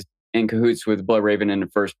he is in cahoots with Bloodraven in the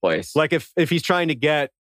first place. Like if he's trying to get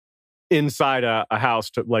inside a house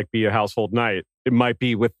to like be a household knight, it might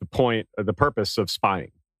be with the purpose of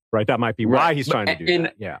spying, right? That might be why he's trying to do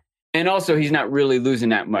that. Yeah. And also, he's not really losing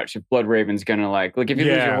that much. If Bloodraven's going to look, if you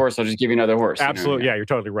lose your horse, I'll just give you another horse. Absolutely. Yeah, you're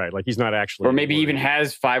totally right. Like, he's not actually... Or maybe even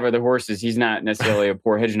has 5 other horses. He's not necessarily a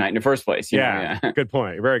poor hedge knight in the first place. Yeah, good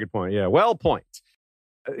point. Very good point. Yeah, well point.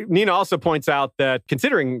 Nina also points out that,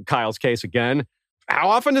 considering Kyle's case again, how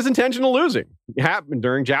often does intentional losing happen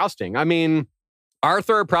during jousting? I mean,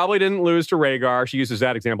 Arthur probably didn't lose to Rhaegar. She uses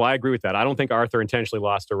that example. I agree with that. I don't think Arthur intentionally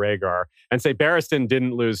lost to Rhaegar. And say Barristan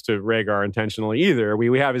didn't lose to Rhaegar intentionally either.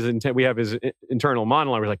 We have his internal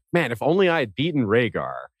monologue. We're like, man, if only I had beaten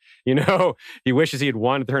Rhaegar. He wishes he had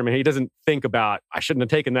won the tournament. He doesn't think about, I shouldn't have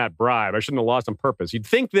taken that bribe. I shouldn't have lost on purpose. You'd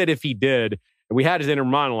think that if he did, and we had his inner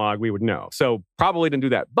monologue, we would know. So probably didn't do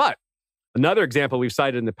that. But another example we've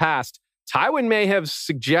cited in the past, Tywin may have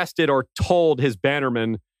suggested or told his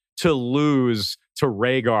bannermen to lose to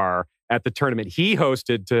Rhaegar at the tournament he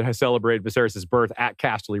hosted to celebrate Viserys' birth at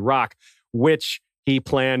Casterly Rock, which he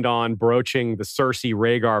planned on broaching the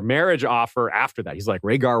Cersei-Rhaegar marriage offer after that. He's like,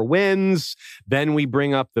 Rhaegar wins, then we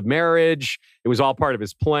bring up the marriage. It was all part of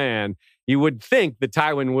his plan. You would think that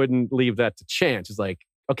Tywin wouldn't leave that to chance. It's like,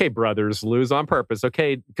 okay, brothers, lose on purpose.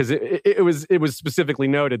 Okay, because it was specifically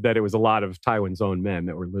noted that it was a lot of Tywin's own men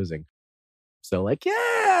that were losing. So like,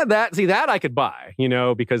 yeah, that I could buy,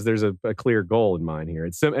 because there's a clear goal in mind here.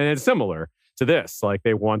 And it's similar to this. Like,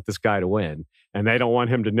 they want this guy to win and they don't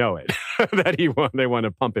want him to know it, that he won. They want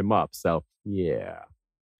to pump him up. So yeah.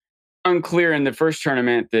 Unclear in the first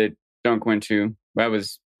tournament that Dunk went to. That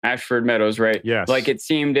was Ashford Meadows, right? Yes. Like, it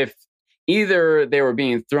seemed if either they were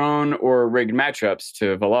being thrown or rigged matchups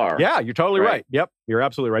to Valar. Yeah, you're totally right. Yep, you're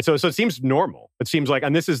absolutely right. So it seems normal. It seems like,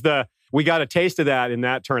 and this is we got a taste of that in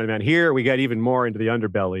that tournament. Here, we got even more into the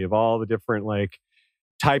underbelly of all the different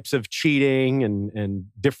types of cheating and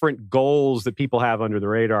different goals that people have under the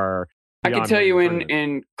radar. I can tell you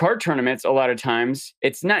in card tournaments, a lot of times,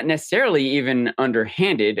 it's not necessarily even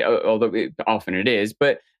underhanded, although often it is,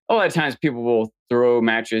 but a lot of times people will throw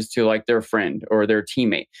matches to their friend or their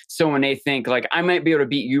teammate. So when they think I might be able to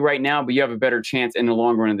beat you right now, but you have a better chance in the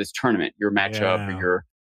long run of this tournament, your matchup or your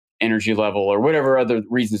energy level or whatever other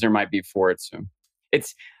reasons there might be for it. So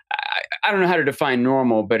I don't know how to define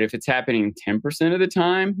normal, but if it's happening 10% of the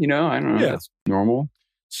time, I don't know, that's normal.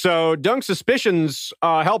 So Dunk's suspicions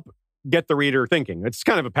help get the reader thinking. It's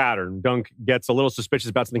kind of a pattern. Dunk gets a little suspicious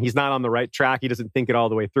about something. He's not on the right track. He doesn't think it all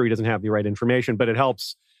the way through. He doesn't have the right information, but it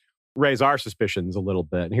helps raise our suspicions a little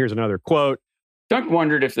bit. And here's another quote. Dunk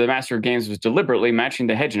wondered if the Master of Games was deliberately matching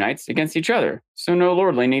the Hedge Knights against each other, so no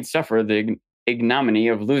lordly need suffer the ignominy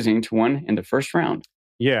of losing to one in the first round.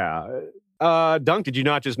 Yeah. Dunk, did you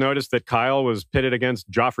not just notice that Kyle was pitted against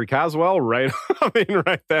Joffrey Caswell? Right.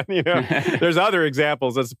 Right then, there's other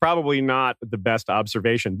examples. That's probably not the best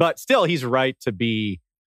observation, but still he's right to be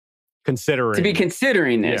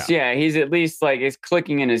considering this. Yeah. He's at least it's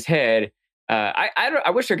clicking in his head.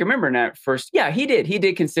 I wish I could remember in that first. Yeah, he did. He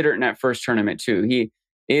did consider it in that first tournament too. He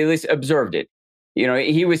at least observed it.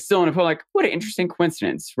 He was still in a point what an interesting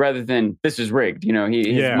coincidence rather than this is rigged.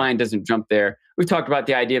 His mind doesn't jump there. We've talked about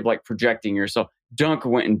the idea of projecting yourself. Dunk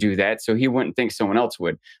wouldn't do that, so he wouldn't think someone else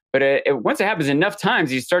would. But once it happens enough times,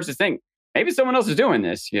 he starts to think maybe someone else is doing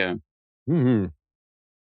this. Yeah. Mm-hmm.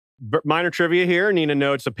 Minor trivia here. Nina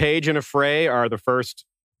notes a page and a Frey are the first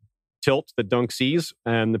tilt that Dunk sees,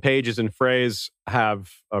 and the pages and Freys have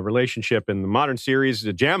a relationship in the modern series,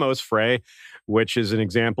 the Jamos Frey, which is an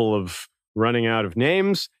example of running out of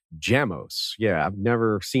names. Jamos. Yeah, I've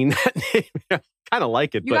never seen that name. Kind of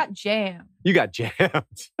like it. You got jammed. You got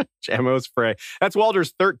jammed. Jamos Frey. That's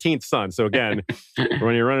Walder's 13th son. So again,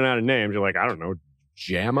 when you're running out of names, you're like, I don't know,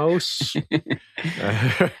 Jamos?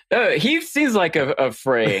 He seems like a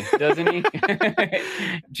Frey, doesn't he?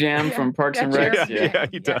 Jam from Parks and Rec. Yeah,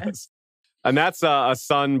 he does. And that's a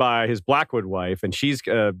son by his Blackwood wife, and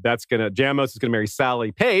Jamos is gonna marry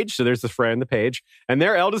Sally Page. So there's the Frey and the Page, and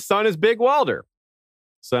their eldest son is Big Walder.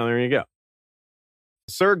 So there you go.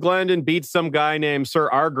 Sir Glendon beats some guy named Sir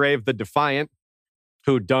Argrave the Defiant,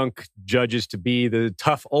 who Dunk judges to be the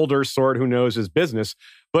tough older sort who knows his business,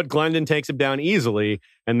 but Glendon takes him down easily,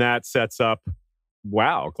 and that sets up,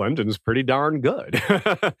 wow, Glendon's pretty darn good.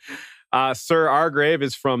 Sir Argrave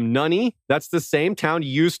is from Nunney. That's the same town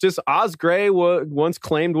Eustace Osgrey once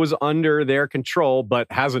claimed was under their control, but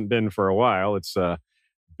hasn't been for a while. It's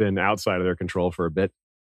been outside of their control for a bit.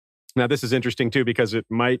 Now, this is interesting, too, because it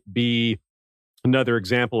might be another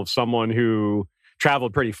example of someone who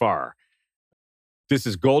traveled pretty far. This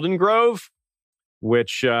is Golden Grove,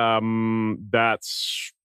 which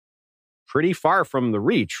that's pretty far from the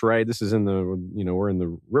Reach, right? This is we're in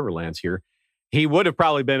the Riverlands here. He would have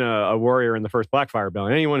probably been a warrior in the first Blackfire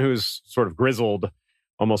Rebellion. Anyone who's sort of grizzled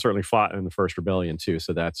almost certainly fought in the first rebellion too.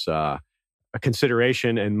 So that's a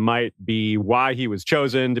consideration and might be why he was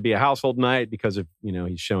chosen to be a household knight, because of,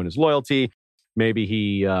 he's shown his loyalty. Maybe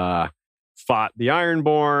he fought the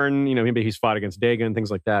Ironborn, maybe he's fought against Dagon, things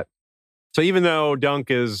like that. So even though Dunk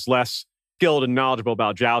is less skilled and knowledgeable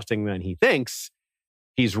about jousting than he thinks,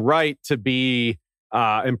 he's right to be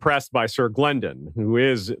impressed by Sir Glendon, who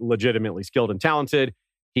is legitimately skilled and talented.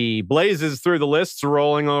 He blazes through the lists,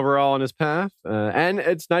 rolling overall on his path. And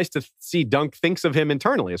it's nice to see Dunk thinks of him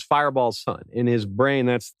internally as Fireball's son. In his brain,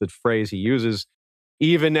 that's the phrase he uses,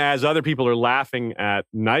 even as other people are laughing at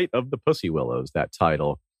Knight of the Pussy Willows, that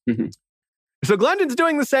title. Mm-hmm. So Glendon's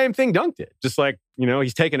doing the same thing Dunk did. Just like,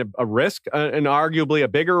 he's taking a risk, and arguably a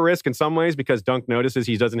bigger risk in some ways, because Dunk notices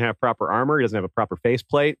he doesn't have proper armor. He doesn't have a proper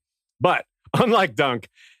faceplate. But unlike Dunk,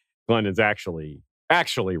 Glendon's actually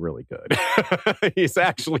really good. He's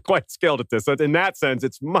actually quite skilled at this. So in that sense,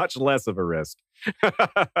 it's much less of a risk.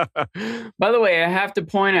 By the way, I have to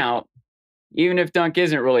point out, even if Dunk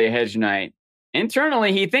isn't really a hedge knight,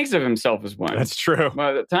 internally he thinks of himself as one. That's true.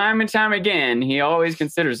 But time and time again, he always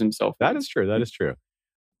considers himself one. That is true. That is true.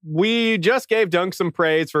 We just gave Dunk some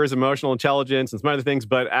praise for his emotional intelligence and some other things,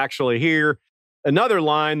 but actually here, another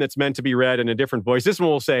line that's meant to be read in a different voice. This one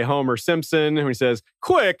will say Homer Simpson, who says,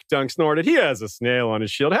 "Quick," Dunk snorted. "He has a snail on his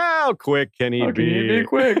shield. How quick can he be?" Can he be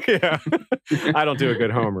quick? Yeah. I don't do a good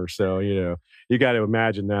Homer, so, you got to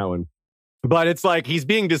imagine that one. But it's like he's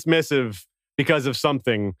being dismissive because of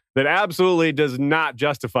something that absolutely does not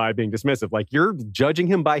justify being dismissive. Like, you're judging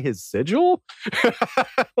him by his sigil?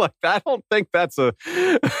 Like, I don't think that's a...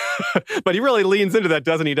 But he really leans into that,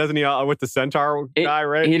 doesn't he? Doesn't he, with the centaur guy,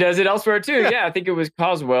 right? He does it elsewhere, too. Yeah, I think it was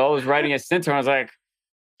Coswell was riding a centaur. I was like,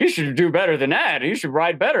 he should do better than that. He should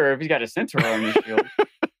ride better if he's got a centaur on his shield.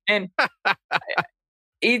 And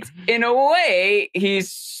it's, in a way,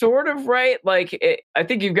 he's sort of right. Like, I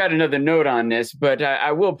think you've got another note on this, but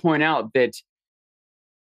I will point out that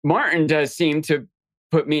Martin does seem to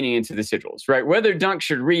put meaning into the sigils, right? Whether Dunk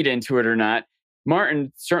should read into it or not,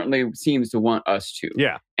 Martin certainly seems to want us to.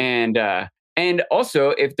 Yeah. And also,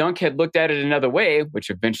 if Dunk had looked at it another way, which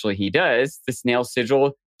eventually he does, the snail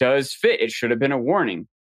sigil does fit. It should have been a warning.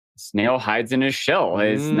 The snail hides in his shell.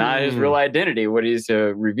 It's not his real identity, what he's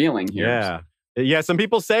revealing here. Yeah. Yeah, some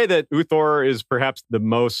people say that Uthor is perhaps the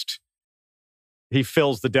most... He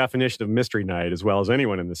fills the definition of Mystery Knight as well as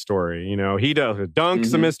anyone in the story. He does.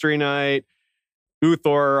 Dunk's a Mystery Knight.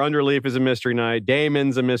 Uthor Underleaf is a Mystery Knight.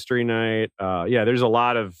 Damon's a Mystery Knight. There's a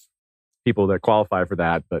lot of people that qualify for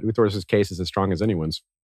that, but Uthor's case is as strong as anyone's.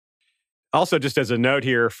 Also, just as a note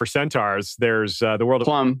here for centaurs, there's the world of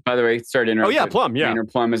Plum. By the way, sorry to interrupt. Oh yeah, Plum. Yeah,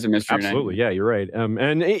 Plum is a Mystery Knight. Absolutely. Yeah, you're right.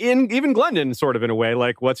 And even Glendon, sort of in a way,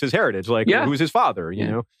 like what's his heritage? Like who's his father? You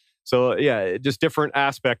know. So just different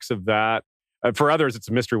aspects of that. For others, it's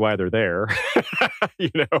a mystery why they're there.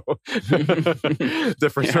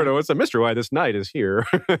 Different sort of, it's a mystery why this knight is here.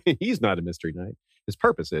 He's not a mystery knight. His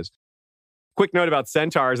purpose is. Quick note about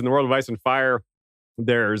centaurs in the world of Ice and Fire.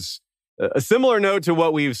 There's a similar note to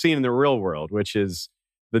what we've seen in the real world, which is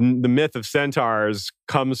the myth of centaurs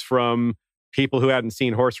comes from people who hadn't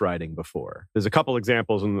seen horse riding before. There's a couple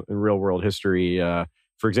examples in real world history.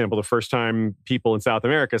 For example, the first time people in South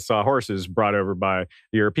America saw horses brought over by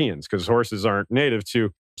the Europeans, because horses aren't native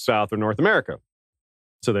to South or North America.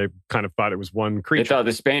 So they kind of thought it was one creature. They thought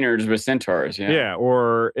the Spaniards were centaurs, Yeah,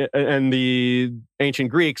 and the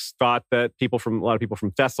ancient Greeks thought that a lot of people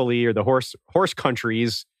from Thessaly or the horse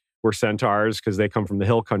countries were centaurs, because they come from the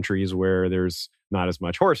hill countries where there's not as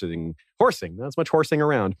much not as much horsing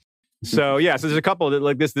around. So so there's a couple that,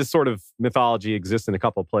 like this sort of mythology exists in a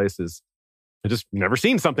couple of places. I've just never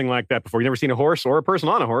seen something like that before. You've never seen a horse or a person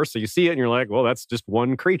on a horse. So you see it and you're like, well, that's just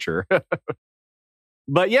one creature.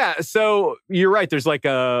 But yeah, so you're right. There's like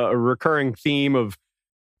a recurring theme of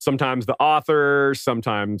sometimes the author,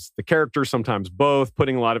 sometimes the character, sometimes both,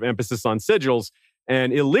 putting a lot of emphasis on sigils.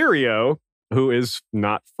 And Illyrio, who is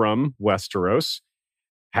not from Westeros,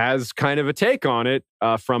 has kind of a take on it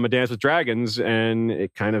from A Dance with Dragons, and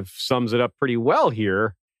it kind of sums it up pretty well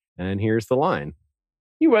here. And here's the line.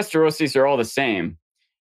 You Westerosis are all the same.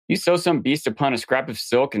 You sew some beast upon a scrap of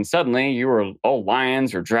silk, and suddenly you are all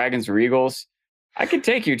lions or dragons or eagles. I could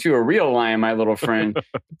take you to a real lion, my little friend.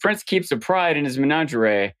 The prince keeps a pride in his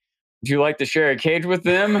menagerie. Would you like to share a cage with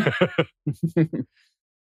them? The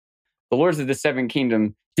Lords of the Seven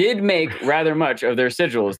Kingdom did make rather much of their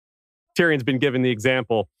sigils. Tyrion's been given the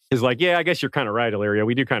example. He's like, yeah, I guess you're kind of right, Illyrio.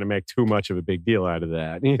 We do kind of make too much of a big deal out of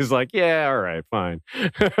that. And he's like, yeah, all right, fine.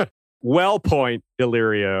 Well point,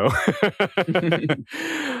 Illyrio.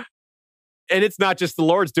 And it's not just the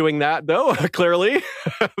Lords doing that, though, clearly,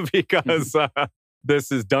 because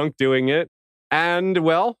this is Dunk doing it. And,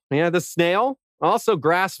 well, yeah, the snail also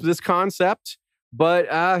grasps this concept,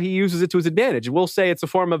 but he uses it to his advantage. We'll say it's a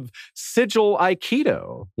form of sigil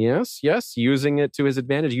aikido. Yes, using it to his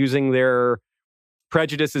advantage, using their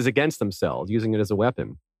prejudices against themselves, using it as a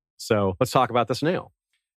weapon. So let's talk about the snail.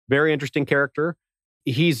 Very interesting character.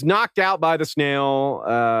 He's knocked out by the snail.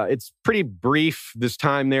 It's pretty brief this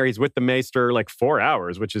time there. He's with the maester like 4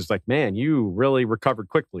 hours, which is like, man, you really recovered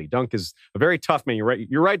quickly. Dunk is a very tough man.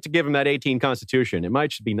 You're right to give him that 18 constitution.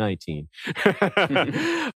 It should be 19.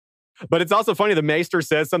 But it's also funny. The maester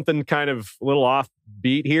says something kind of a little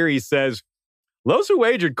offbeat here. He says, those who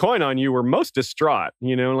wagered coin on you were most distraught.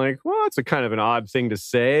 Like, well, it's a kind of an odd thing to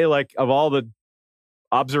say. Like, of all the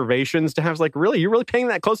observations to have, like, really, you're really paying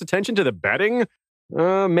that close attention to the betting?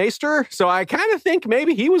 Maester. So I kind of think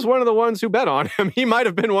maybe he was one of the ones who bet on him. He might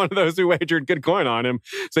have been one of those who wagered good coin on him.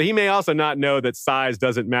 So he may also not know that size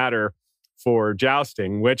doesn't matter for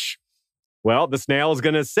jousting, which, well, the snail is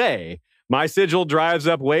going to say, my sigil drives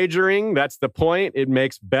up wagering. That's the point. It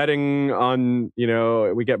makes betting on,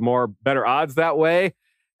 we get better odds that way.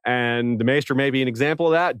 And the Maester may be an example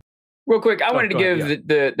of that. Real quick, I wanted to give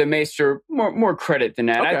the Maester more credit than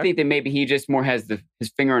that. Okay. I think that maybe he just more has his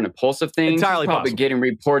finger on the pulse of things. Entirely He's probably possible. Getting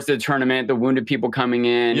reports of the tournament, the wounded people coming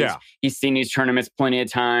in. Yeah. He's seen these tournaments plenty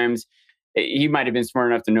of times. He might have been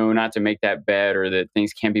smart enough to know not to make that bet or that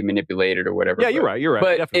things can be manipulated or whatever. Yeah, you're right.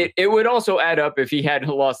 But it would also add up if he had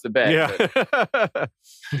lost the bet. Yeah.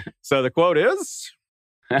 So the quote is,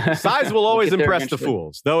 size will always impress the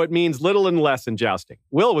fools, though it means little and less in jousting.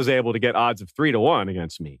 Will was able to get odds of 3-1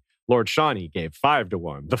 against me. Lord Shawnee gave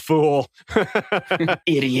 5-1. The fool.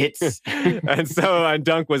 Idiots. And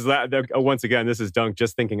Dunk was that. Once again, this is Dunk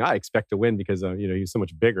just thinking, I expect to win because, he's so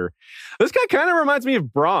much bigger. This guy kind of reminds me of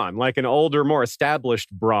Bronn, like an older, more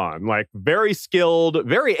established Bronn, like very skilled,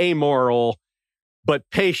 very amoral, but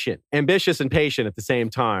patient, ambitious and patient at the same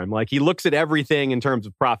time. Like he looks at everything in terms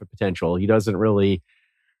of profit potential. He doesn't really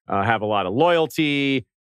have a lot of loyalty,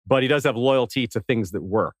 but he does have loyalty to things that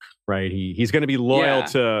work, right? He's going to be loyal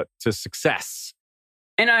to success.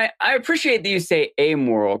 And I appreciate that you say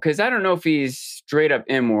amoral, because I don't know if he's straight up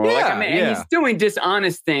immoral. And he's doing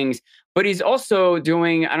dishonest things, but he's also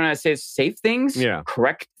doing, I don't know how to say, safe things,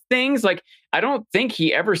 correct things. Like, I don't think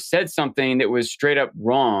he ever said something that was straight up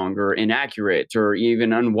wrong or inaccurate or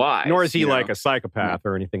even unwise. Nor is he like a psychopath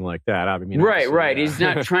or anything like that. I mean, right. He's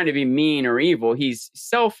not trying to be mean or evil. He's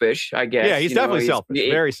selfish, I guess. Yeah, he's definitely selfish.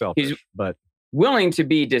 Very selfish. But willing to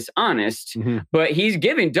be dishonest, but he's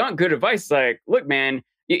giving Dunk good advice. Like, look, man,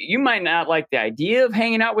 you might not like the idea of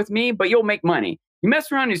hanging out with me, but you'll make money. You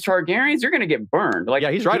mess around these Targaryens, you're going to get burned. Like,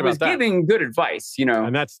 he's right about that. He's giving good advice,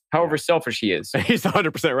 and that's however selfish he is. He's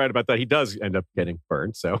 100% right about that. He does end up getting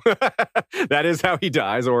burned, so that is how he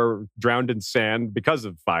dies, or drowned in sand because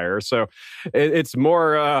of fire. So it's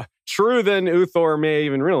more true than Uthor may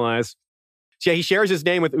even realize. So he shares his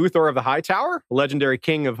name with Uthor of the Hightower, legendary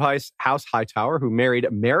king of House Hightower, who married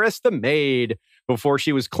Maris the Maid before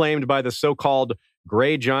she was claimed by the so-called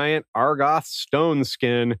Grey Giant Argoth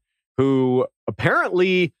Stoneskin, who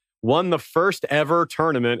apparently won the first ever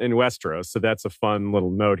tournament in Westeros. So that's a fun little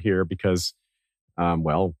note here because,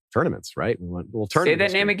 tournaments, right? We want little tournament. Say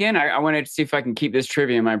that name again. I wanted to see if I can keep this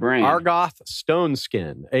trivia in my brain. Argoth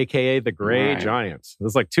Stoneskin, a.k.a. the Grey Giant.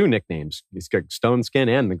 There's like two nicknames. He's got Stoneskin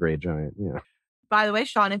and the Grey Giant. Yeah. By the way,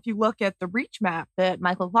 Sean, if you look at the Reach map that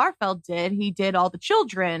Michael Klarfeld did, he did all the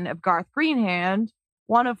children of Garth Greenhand,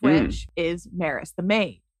 one of which is Maris the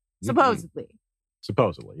Maid, supposedly.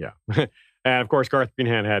 Supposedly, yeah. And of course, Garth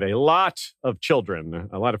Greenhand had a lot of children,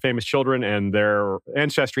 a lot of famous children, and their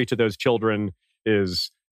ancestry to those children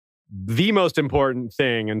is the most important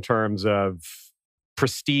thing in terms of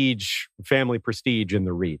prestige, family prestige in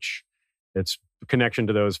the Reach. Its connection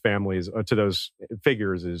to those families, to those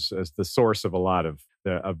figures, is the source of a lot of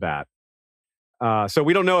that. So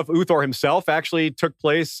we don't know if Uthor himself actually took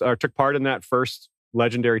part in that first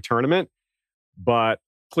legendary tournament, but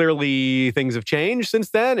clearly things have changed since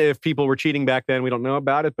then. If people were cheating back then, we don't know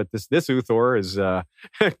about it. But this Uthor is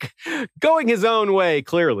going his own way,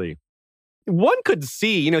 clearly. One could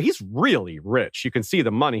see, he's really rich. You can see the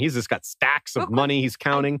money. He's just got stacks of money he's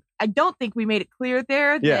counting. I don't think we made it clear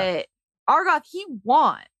there that Argoth, he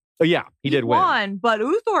won. Oh, yeah, he did win. But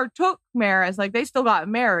Uthor took Maris. Like, they still got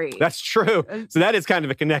married. That's true. So that is kind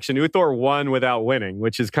of a connection. Uthor won without winning,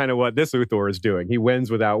 which is kind of what this Uthor is doing. He wins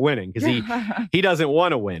without winning because he doesn't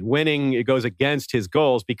want to win. Winning, it goes against his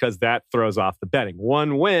goals because that throws off the betting.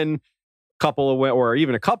 One win, or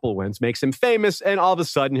even a couple of wins makes him famous, and all of a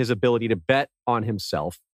sudden his ability to bet on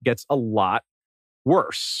himself gets a lot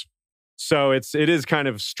worse. So it is kind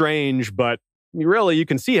of strange, but really you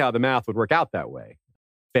can see how the math would work out that way.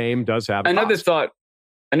 Fame does have another thought,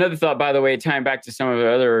 by the way, tying back to some of the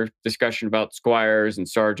other discussion about squires and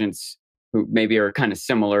sergeants who maybe are kind of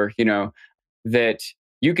similar, that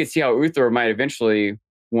you could see how Uthor might eventually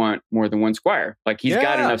want more than one squire. Like, he's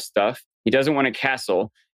got enough stuff. He doesn't want a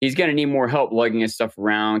castle. He's going to need more help lugging his stuff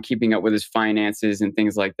around, keeping up with his finances and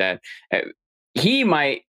things like that. He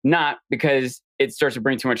might not, because it starts to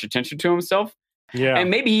bring too much attention to himself. Yeah. And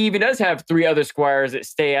maybe he even does have 3 other squires that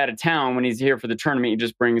stay out of town when he's here for the tournament. He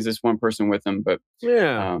just brings this one person with him. But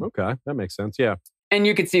okay, that makes sense. Yeah. And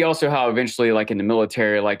you could see also how eventually, like in the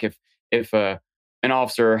military, like if an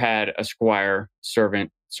officer had a squire,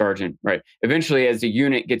 servant, sergeant, right? Eventually, as the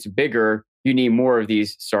unit gets bigger, you need more of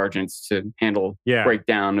these sergeants to handle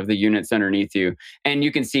breakdown of the units underneath you. And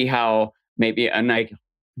you can see how maybe a knight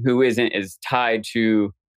who is tied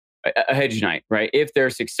to a hedge knight, right? If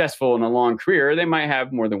they're successful in a long career, they might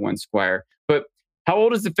have more than one squire. But how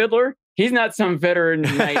old is the fiddler? He's not some veteran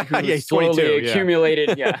knight who slowly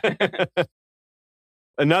accumulated. Yeah.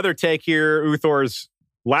 Another take here, Uthor's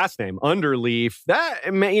last name, Underleaf. That,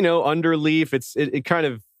 Underleaf, it kind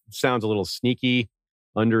of sounds a little sneaky.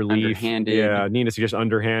 Underleaf. Underhanded. Yeah, Nina suggests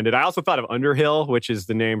underhanded. I also thought of Underhill, which is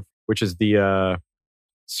the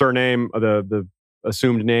surname, the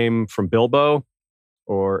assumed name from Bilbo,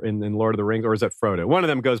 or in Lord of the Rings, or is that Frodo? One of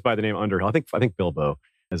them goes by the name Underhill. I think Bilbo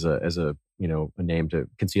as a name to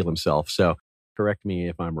conceal himself. So correct me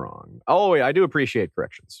if I'm wrong. Oh, yeah, I do appreciate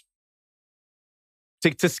corrections.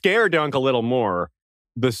 To scare Dunk a little more,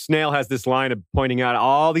 the snail has this line of pointing out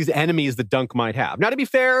all these enemies that Dunk might have. Now, to be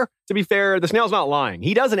fair, the snail's not lying.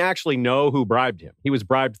 He doesn't actually know who bribed him. He was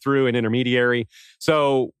bribed through an intermediary.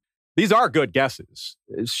 So these are good guesses.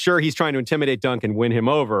 Sure, he's trying to intimidate Dunk and win him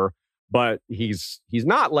over, but he's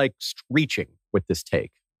not like reaching with this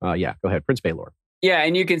take. Go ahead, Prince Baelor. Yeah,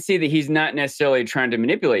 and you can see that he's not necessarily trying to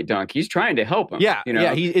manipulate Dunk. He's trying to help him. Yeah,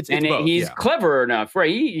 it's both, he's clever enough,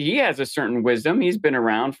 right? He has a certain wisdom. He's been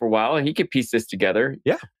around for a while, and he could piece this together.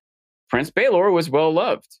 Yeah. Prince Baelor was well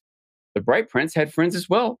loved. The Bright Prince had friends as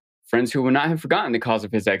well, friends who would not have forgotten the cause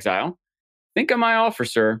of his exile. Think of my offer,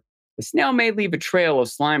 sir. The snail may leave a trail of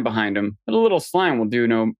slime behind him, but a little slime will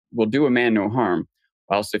do a man no harm.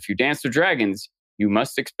 Whilst if you dance with dragons, you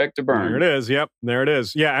must expect to burn. There it is. Yep. There it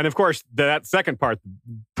is. Yeah. And of course, that second part,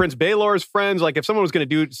 Prince Baelor's friends, like if someone was going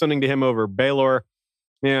to do something to him over Baelor,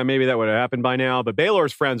 maybe that would have happened by now. But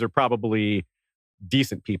Baelor's friends are probably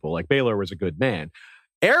decent people. Like Baelor was a good man.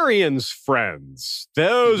 Arian's friends,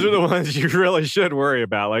 those are the ones you really should worry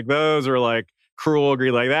about. Like those are like cruel,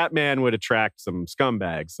 greedy. Like that man would attract some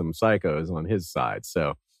scumbags, some psychos on his side.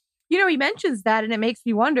 So. He mentions that, and it makes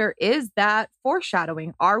me wonder, is that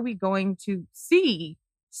foreshadowing? Are we going to see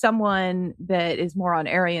someone that is more on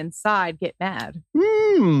Arian's side get mad?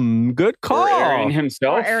 Good call. Or Arian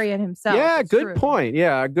himself. Yeah, good point.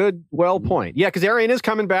 Yeah, point. Yeah, because Arian is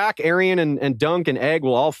coming back. Arian and Dunk and Egg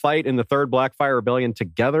will all fight in the third Blackfire Rebellion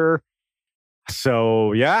together.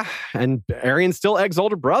 So, yeah, and Arian's still Egg's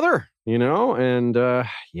older brother, and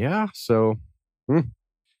so...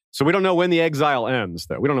 So we don't know when the exile ends,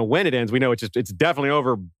 though. We don't know when it ends. We know it's definitely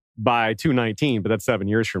over by 219, but that's 7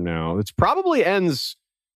 years from now. It probably ends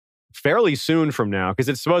fairly soon from now because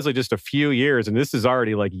it's supposedly just a few years, and this is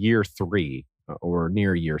already like year 3 or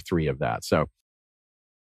near year 3 of that. So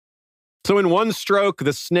in one stroke,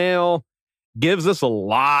 the snail gives us a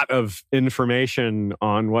lot of information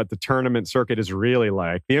on what the tournament circuit is really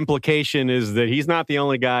like. The implication is that he's not the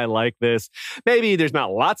only guy like this. Maybe there's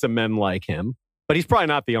not lots of men like him, but he's probably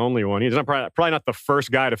not the only one. He's probably not the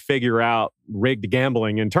first guy to figure out rigged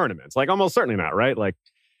gambling in tournaments. Like almost certainly not, right? Like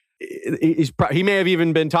he may have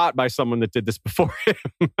even been taught by someone that did this before him.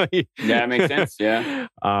 Yeah, that makes sense. Yeah.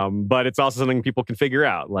 But it's also something people can figure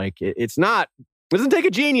out. Like, it doesn't take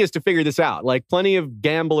a genius to figure this out. Like, plenty of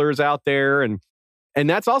gamblers out there, and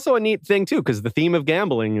that's also a neat thing too, because the theme of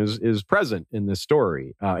gambling is present in this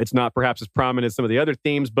story. It's not perhaps as prominent as some of the other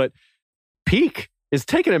themes, but Peak is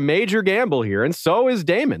taking a major gamble here, and so is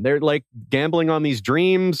Daemon. They're like gambling on these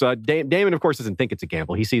dreams. Daemon, of course, doesn't think it's a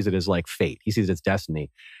gamble. He sees it as like fate. He sees it as destiny.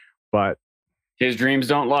 But his dreams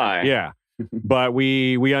don't lie. Yeah. But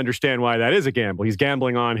we understand why that is a gamble. He's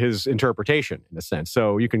gambling on his interpretation, in a sense.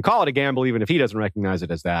 So you can call it a gamble even if he doesn't recognize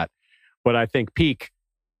it as that. But I think Peak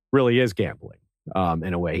really is gambling.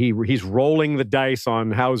 In a way, he's rolling the dice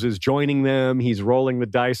on houses joining them. He's rolling the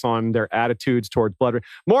dice on their attitudes towards Blood.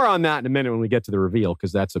 More on that in a minute when we get to the reveal,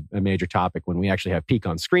 because that's a major topic when we actually have Peak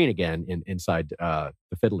on screen again inside the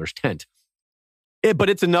Fiddler's tent. But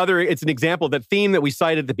it's an example of that theme that we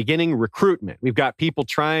cited at the beginning: recruitment. We've got people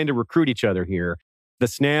trying to recruit each other here. The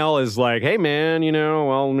snail is like, "Hey man,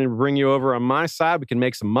 let me bring you over on my side. We can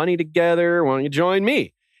make some money together. Why don't you join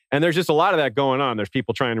me?" And there's just a lot of that going on. There's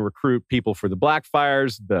people trying to recruit people for the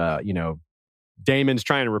Blackfires. Daemon's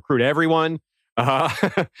trying to recruit everyone.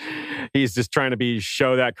 He's just trying to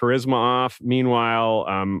show that charisma off.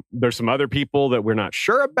 Meanwhile, there's some other people that we're not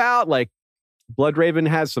sure about. Like, Bloodraven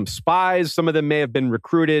has some spies. Some of them may have been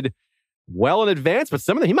recruited well in advance, but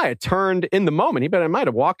some of them he might have turned in the moment. He might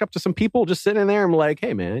have walked up to some people just sitting there and like,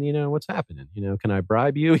 "Hey man, what's happening? Can I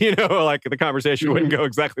bribe you?" Like, the conversation wouldn't go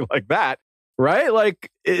exactly like that. Right?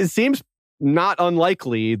 Like, it seems not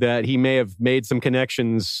unlikely that he may have made some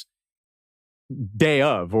connections day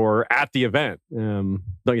of or at the event. Don't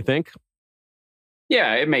you think?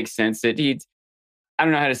 Yeah, it makes sense that I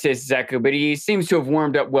don't know how to say this exactly, but he seems to have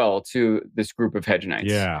warmed up well to this group of Hedge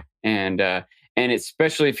Knights. Yeah. And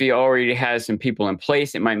especially if he already has some people in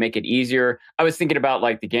place, it might make it easier. I was thinking about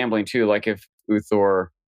like the gambling too, like if Uthor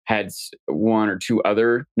had one or two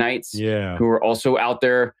other knights who were also out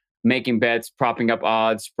there making bets, propping up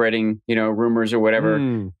odds, spreading, rumors or whatever,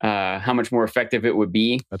 how much more effective it would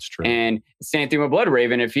be. That's true. And same thing with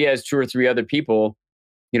Bloodraven. If he has two or three other people,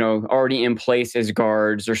 already in place as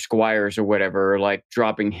guards or squires or whatever, like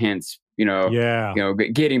dropping hints,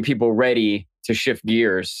 getting people ready to shift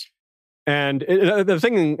gears. And the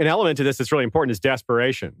thing, an element to this that's really important is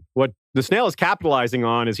desperation. What the snail is capitalizing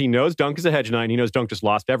on is he knows Dunk is a Hedge Knight, and he knows Dunk just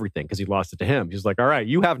lost everything because he lost it to him. He's like, all right,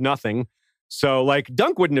 you have nothing. So, like,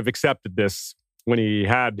 Dunk wouldn't have accepted this when he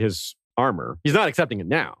had his armor. He's not accepting it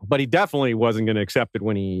now, but he definitely wasn't going to accept it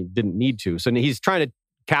when he didn't need to. So he's trying to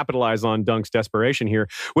capitalize on Dunk's desperation here,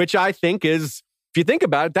 which I think is, if you think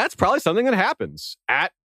about it, that's probably something that happens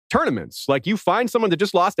at tournaments. Like, you find someone that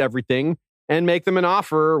just lost everything and make them an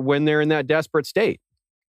offer when they're in that desperate state.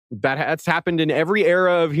 That's happened in every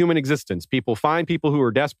era of human existence. People find people who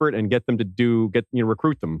are desperate and get them to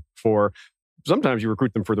recruit them for. Sometimes you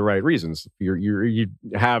recruit them for the right reasons. You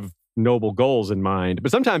have noble goals in mind,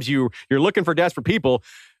 but sometimes you're looking for desperate people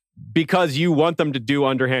because you want them to do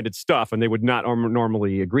underhanded stuff, and they would not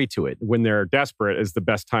normally agree to it. When they're desperate is the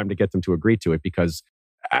best time to get them to agree to it, because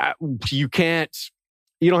you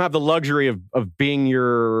don't have the luxury of being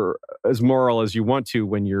as moral as you want to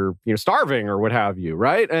when you're starving or what have you,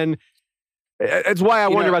 right? And it's why I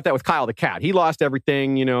wonder about that with Kyle the Cat. He lost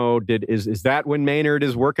everything, is that when Maynard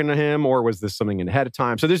is working on him, or was this something ahead of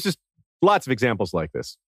time? So there's just lots of examples like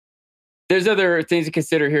this. There's other things to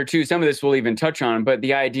consider here too. Some of this we'll even touch on, but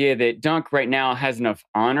the idea that Dunk right now has enough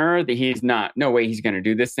honor that no way he's going to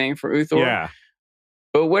do this thing for Uthor. Yeah.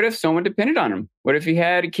 But what if someone depended on him? What if he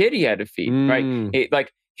had a kid he had to feed, right?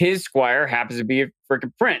 Like, his squire happens to be a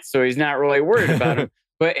freaking prince, so he's not really worried about him.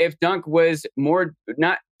 But if Dunk was more,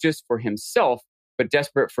 not just for himself, but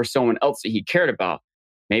desperate for someone else that he cared about,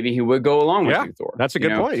 maybe he would go along with Uthor. That's a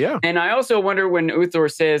good point, yeah. And I also wonder when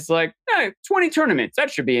Uthor says, like, 20 tournaments,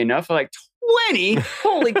 that should be enough. Like, 20?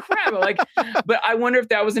 Holy crap. But I wonder if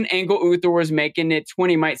that was an angle Uthor was making. It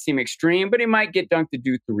 20 might seem extreme, but it might get Dunk to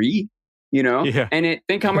do 3. Yeah. And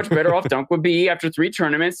think how much better off Dunk would be after 3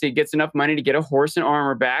 tournaments. He gets enough money to get a horse and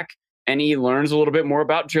armor back, and he learns a little bit more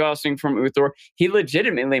about jousting from Uthor. He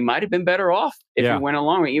legitimately might have been better off if he went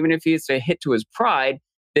along with it, even if it's a hit to his pride,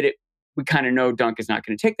 we kind of know Dunk is not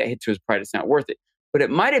going to take that hit to his pride. It's not worth it. But it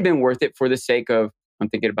might have been worth it for the sake of, I'm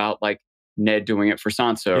thinking about like Ned doing it for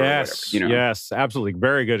Sansa. Yes, or whatever, yes, absolutely.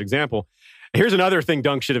 Very good example. Here's another thing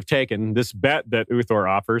Dunk should have taken, this bet that Uthor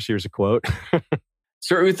offers. Here's a quote.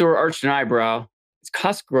 Sir Uthor arched an eyebrow.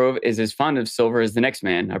 Cosgrove is as fond of silver as the next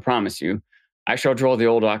man, I promise you. I shall draw the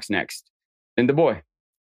old ox next. Then the boy.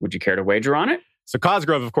 Would you care to wager on it? So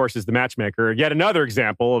Cosgrove, of course, is the matchmaker. Yet another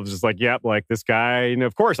example of just like, yep, like this guy,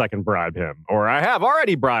 of course I can bribe him. Or I have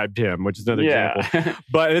already bribed him, which is another example.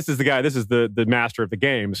 But this is the guy, this is the master of the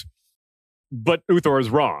games. But Uthor is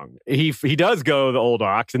wrong. He does go the old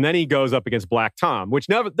ox, and then he goes up against Black Tom, which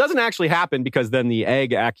doesn't actually happen because then the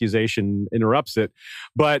egg accusation interrupts it.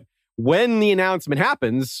 But when the announcement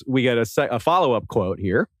happens, we get a follow-up quote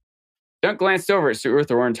here. Dunk glanced over at Sir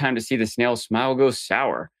Uthor in time to see the snail's smile go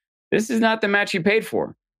sour. This is not the match he paid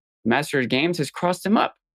for. The Master of Games has crossed him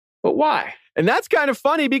up. But why? And that's kind of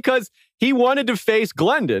funny because he wanted to face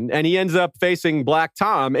Glendon and he ends up facing Black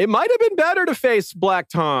Tom. It might have been better to face Black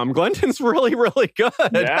Tom. Glendon's really, really good.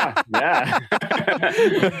 Yeah.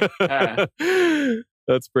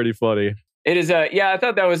 That's pretty funny. It is I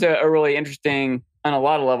thought that was a really interesting on a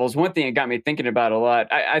lot of levels. One thing it got me thinking about a lot,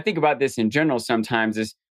 I think about this in general sometimes,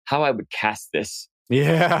 is how I would cast this.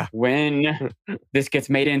 Yeah. When this gets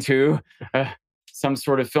made into some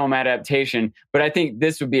sort of film adaptation. But I think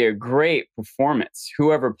this would be a great performance.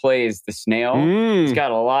 Whoever plays the snail, he's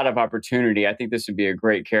got a lot of opportunity. I think this would be a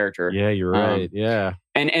great character. Yeah, you're right. Yeah.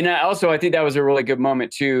 And also, I think that was a really good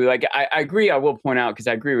moment too. Like, I agree. I will point out, because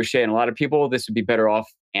I agree with Shay and a lot of people, this would be better off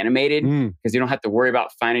animated because you don't have to worry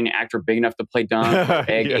about finding an actor big enough to play Dunk, or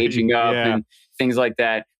Egg aging up and things like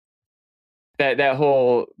that. That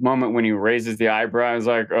whole moment when he raises the eyebrow is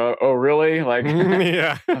like, oh, really? Like,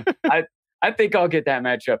 yeah. I think I'll get that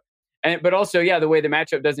matchup. But also, the way the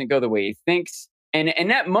matchup doesn't go the way he thinks. And in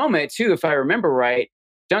that moment, too, if I remember right,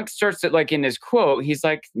 Dunk starts to, like in his quote, he's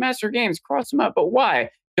like, Master Games, cross him up. But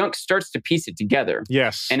why? Dunk starts to piece it together.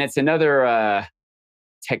 Yes. And it's another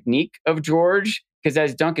technique of George, because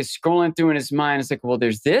as Dunk is scrolling through in his mind, it's like, well,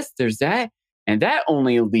 there's this, there's that, and that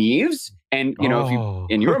only leaves. And, if you,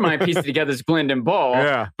 in your mind, piece it together as Glendon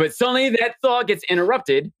Ball, but suddenly that thought gets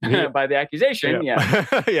interrupted by the accusation. Yeah,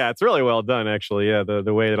 it's really well done, actually. Yeah,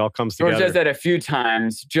 the way it all comes together. George does that a few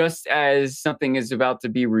times, just as something is about to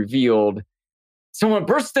be revealed. Someone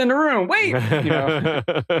bursts in the room. Wait,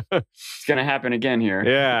 it's going to happen again here.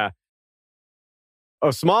 Yeah.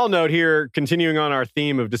 A small note here, continuing on our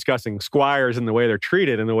theme of discussing squires and the way they're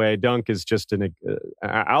treated and the way Dunk is just an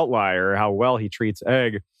outlier, how well he treats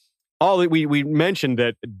Egg. We mentioned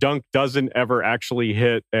that Dunk doesn't ever actually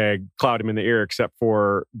hit Egg, cloud him in the ear, except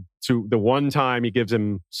for the one time he gives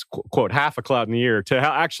him, quote, half a cloud in the ear to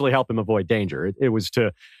actually help him avoid danger. It was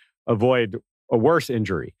to avoid a worse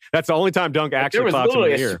injury. That's the only time Dunk actually clouds him in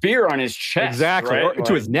the ear. There was literally a spear on his chest. Exactly. Right? Or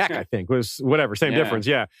to his neck, I think. Was whatever. Same difference.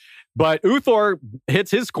 Yeah. But Uthor hits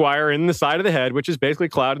his squire in the side of the head, which is basically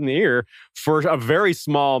cloud in the ear, for a very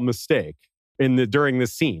small mistake during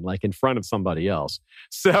this scene, like in front of somebody else.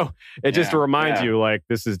 So it just reminds you, like,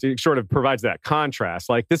 it sort of provides that contrast.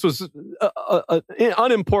 Like, this was an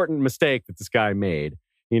unimportant mistake that this guy made.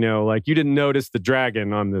 Like, you didn't notice the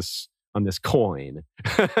dragon on this coin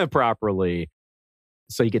properly.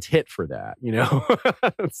 So he gets hit for that,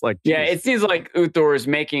 It's like, geez. Yeah, it seems like Uthor is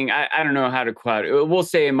making, I don't know how to quote it. We'll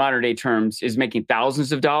say in modern day terms, is making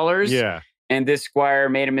thousands of dollars. Yeah. And this squire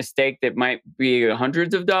made a mistake that might be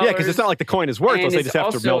hundreds of dollars. Yeah, because it's not like the coin is worthless. They just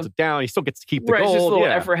have to melt it down. He still gets to keep the gold. Just a little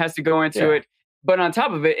effort has to go into it. But on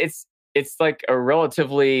top of it, it's like a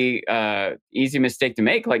relatively easy mistake to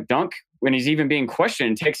make. Like Dunk, when he's even being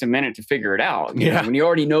questioned, takes a minute to figure it out. You know, when he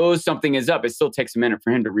already knows something is up, it still takes a minute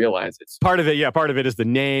for him to realize it. Part of it is the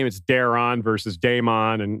name. It's Daron versus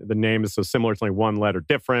Daemon, and the name is so similar. It's only one letter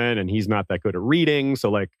different, and he's not that good at reading.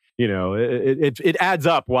 So, like, it adds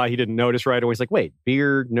up why he didn't notice right away. He's like, wait,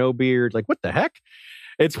 beard, no beard? Like, what the heck?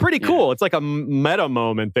 It's pretty cool. It's like a meta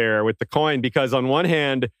moment there with the coin, because on one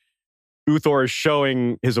hand, Uthor is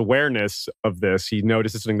showing his awareness of this. He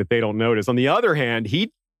notices something that they don't notice. On the other hand,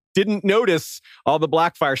 he didn't notice all the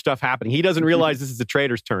Blackfire stuff happening. He doesn't realize this is a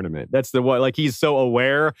traders tournament. That's like, he's so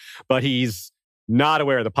aware, but he's not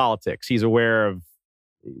aware of the politics. He's aware of,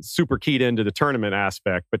 super keyed into the tournament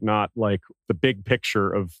aspect, but not like the big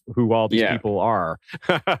picture of who all these people are.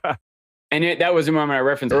 And that was a moment I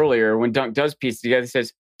referenced earlier when Dunk does piece it together. He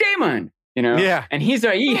says, Daemon! And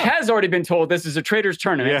he has already been told this is a traders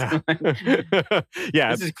tournament.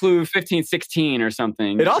 This is clue 15, 16 or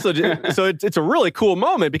something. It also, so it's a really cool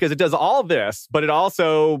moment because it does all this, but it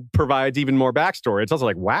also provides even more backstory. It's also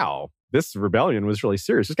like, wow, this rebellion was really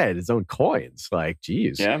serious. This guy had his own coins. Like,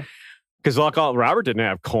 geez. Yeah. Because Robert didn't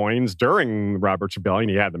have coins during Robert's rebellion.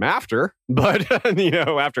 He had them after, but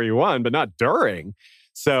after he won, but not during.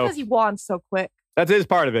 So because he won so quick. That is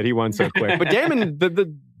part of it. He won so quick. But Daemon,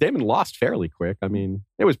 Daemon lost fairly quick. I mean,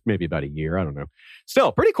 it was maybe about a year. I don't know.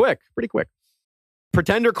 Still, pretty quick.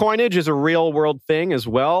 Pretender coinage is a real world thing as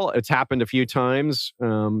well. It's happened a few times.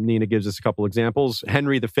 Nina gives us a couple examples.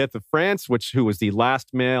 Henry V of France, who was the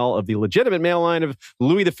last male of the legitimate male line of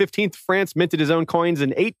Louis XV of France, minted his own coins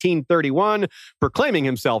in 1831, proclaiming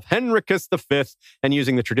himself Henricus V and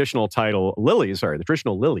using the traditional lilies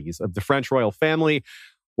of the French royal family,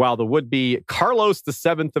 while the would-be Carlos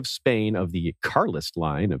VII of Spain of the Carlist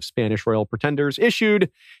line of Spanish royal pretenders issued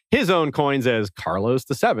his own coins as Carlos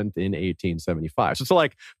VII in 1875. So it's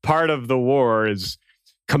like part of the war is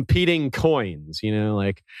competing coins,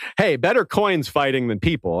 like, hey, better coins fighting than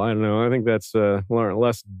people. I don't know. I think that's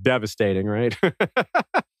less devastating, right?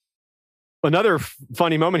 Another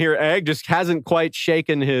funny moment here, Egg just hasn't quite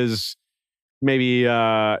shaken his maybe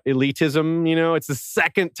elitism. It's the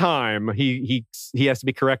second time he has to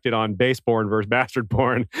be corrected on baseborn versus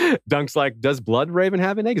bastardborn. Dunk's like, does Bloodraven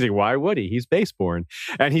have an egg? He's like, why would he? He's baseborn.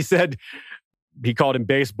 And he said he called him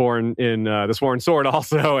baseborn in the Sworn Sword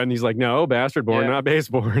also, and he's like, no, bastardborn, not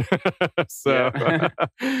baseborn. So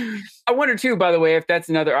I wonder too, by the way, if that's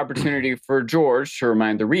another opportunity for George to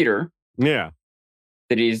remind the reader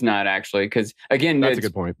that he's not actually, because again, that's a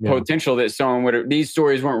good point. Potential that someone these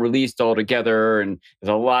stories weren't released all together, and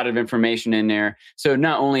there's a lot of information in there. So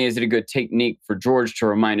not only is it a good technique for George to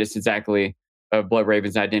remind us exactly of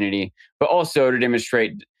Bloodraven's identity, but also to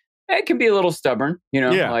demonstrate it can be a little stubborn,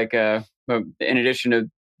 like in addition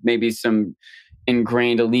to maybe some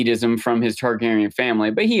ingrained elitism from his Targaryen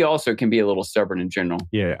family, but he also can be a little stubborn in general.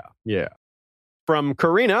 Yeah. From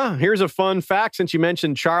Karina, here's a fun fact since you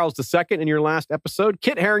mentioned Charles II in your last episode.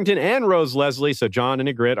 Kit Harington and Rose Leslie, so John and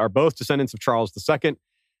Ygritte, are both descendants of Charles II.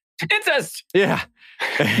 Incest! Yeah.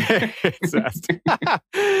 Incest.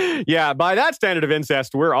 Yeah, by that standard of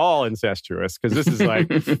incest, we're all incestuous because this is like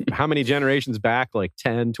how many generations back? Like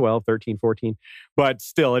 10, 12, 13, 14. But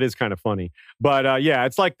still, it is kind of funny. But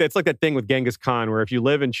it's like that thing with Genghis Khan where if you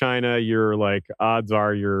live in China, you're like, odds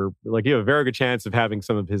are you have a very good chance of having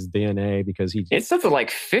some of his DNA because it's something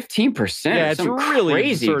like 15%. Yeah, it's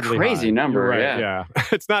really crazy number. Right, yeah.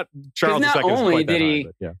 It's not Charles II. Not only did he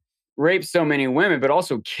raped so many women, but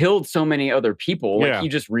also killed so many other people. Like he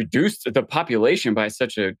just reduced the population by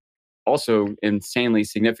such a also insanely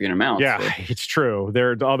significant amount. Yeah, it's true.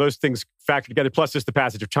 All those things factored together, plus just the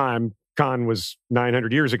passage of time. Khan was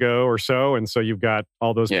 900 years ago or so, and so you've got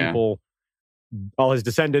all those people, all his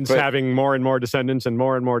descendants having more and more descendants and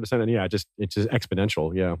more descendants. Yeah, it's just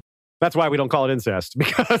exponential. Yeah. That's why we don't call it incest,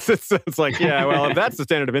 because it's like, if that's the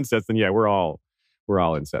standard of incest, then we're all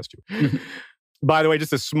incestuous. By the way,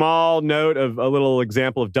 just a small note of a little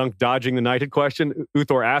example of Dunk dodging the knighthood question.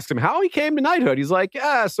 Uthor asked him how he came to knighthood. He's like,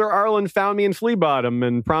 Sir Arlen found me in Flea Bottom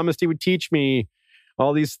and promised he would teach me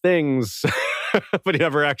all these things. But he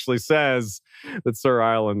never actually says that Sir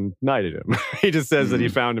Arlen knighted him. He just says that he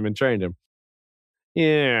found him and trained him.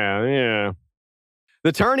 Yeah.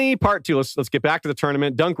 The tourney, part 2. Let's get back to the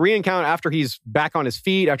tournament. Dunk re-encounter after he's back on his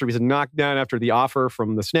feet, after he's knocked down after the offer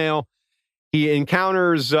from the snail. He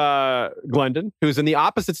encounters Glendon, who's in the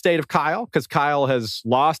opposite state of Kyle, because Kyle has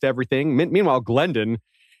lost everything. Meanwhile, Glendon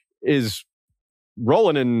is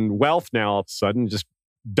rolling in wealth now all of a sudden, just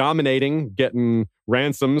dominating, getting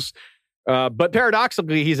ransoms. But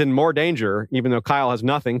paradoxically, he's in more danger, even though Kyle has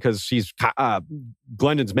nothing, because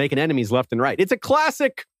Glendon's making enemies left and right. It's a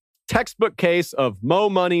classic textbook case of mo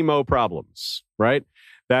money, mo problems, right?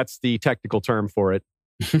 That's the technical term for it.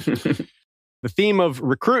 The theme of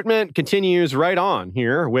recruitment continues right on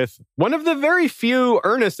here with one of the very few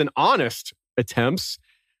earnest and honest attempts.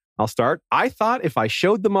 I'll start. I thought if I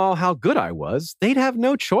showed them all how good I was, they'd have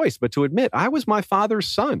no choice but to admit I was my father's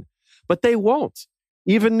son. But they won't.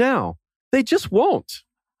 Even now. They just won't.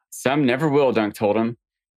 Some never will, Dunk told him.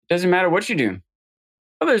 Doesn't matter what you do.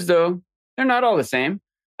 Others, though, they're not all the same.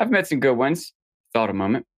 I've met some good ones. Thought a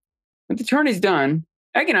moment. When the tourney's done,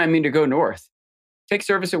 Egg and I mean to go north. Take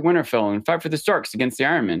service at Winterfell and fight for the Starks against the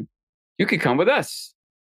Ironmen. You could come with us.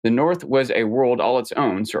 The North was a world all its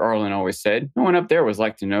own, Sir Arlen always said. No one up there was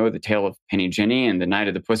like to know the tale of Penny Jenny and the Night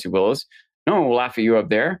of the Pussy Willows. No one will laugh at you up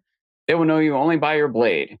there. They will know you only by your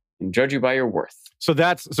blade and judge you by your worth. So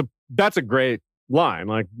that's a great line.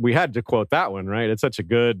 Like, we had to quote that one, right? It's such a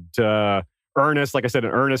good, earnest, like I said,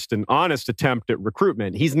 an earnest and honest attempt at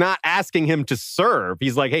recruitment. He's not asking him to serve.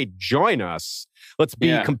 He's like, hey, join us. Let's be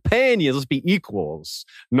companions. Let's be equals.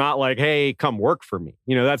 Not like, hey, come work for me.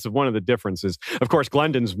 That's one of the differences. Of course,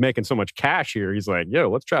 Glendon's making so much cash here. He's like, yo,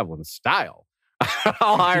 let's travel in style.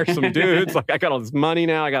 I'll hire some dudes. Like, I got all this money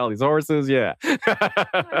now. I got all these horses. Yeah.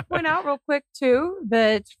 I point out real quick, too,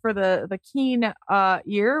 that for the keen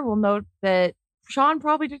ear, we'll note that Sean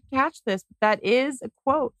probably didn't catch this, but that is a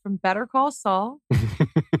quote from Better Call Saul.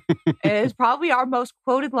 It is probably our most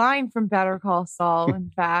quoted line from Better Call Saul,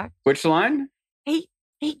 in fact. Which line? He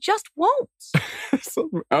just won't.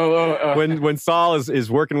 When Saul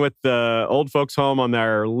is working with the old folks home on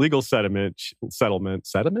their legal settlement. I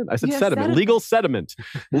said Yeah, settlement. Legal settlement.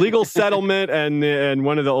 And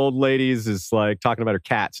one of the old ladies is like talking about her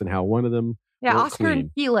cats and how one of them Yeah, won't Oscar clean.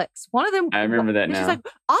 and Felix. One of them. I remember that and she's now. like,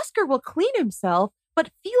 Oscar will clean himself,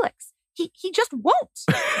 but Felix, he just won't.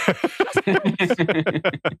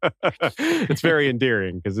 It's very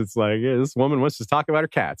endearing because it's like, yeah, this woman wants to talk about her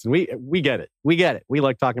cats, and we get it. We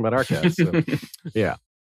like talking about our cats. So, yeah.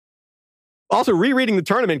 Also, rereading the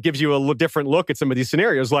tournament gives you a different look at some of these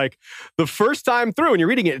scenarios. Like the first time through, when you're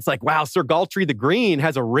reading it, it's like, wow, Sir Galtrey the Green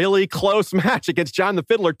has a really close match against John the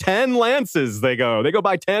Fiddler. 10 lances they go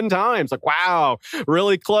by 10 times. Like, wow,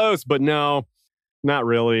 really close. But no, not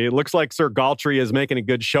really. It looks like Sir Galtrey is making a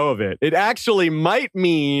good show of it. It actually might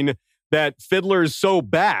mean that Fiddler's so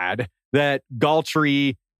bad that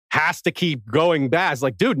Galtrey has to keep going bad. It's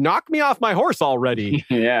like, dude, knock me off my horse already.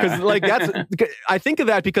 Yeah. Because like I think of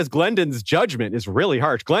that because Glendon's judgment is really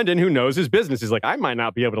harsh. Glendon, who knows his business, is like, I might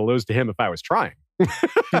not be able to lose to him if I was trying.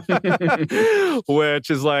 Which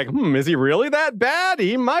is like, is he really that bad?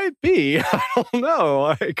 He might be. I don't know.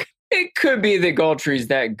 Like, It could be that Galtrey's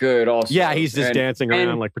that good also. yeah, he's just dancing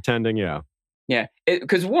around, like pretending. Yeah. Yeah.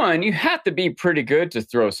 Because one, you have to be pretty good to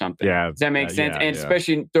throw something. Yeah. Does that make sense? yeah, And yeah.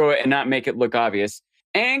 especially throw it and not make it look obvious.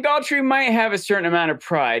 And Galtrey might have a certain amount of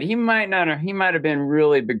pride. He might not have, he might have been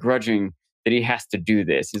really begrudging that he has to do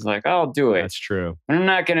this. He's like, I'll do it. That's true. I'm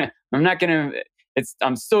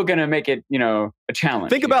still gonna make it, a challenge.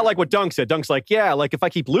 Think about like what Dunk said. Dunk's like, yeah, like if I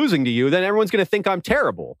keep losing to you, then everyone's going to think I'm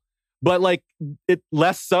terrible. But like it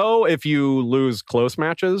less so if you lose close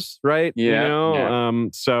matches, right? Yeah, You know?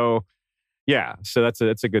 yeah. So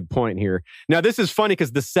that's a good point here. Now this is funny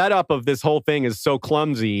because the setup of this whole thing is so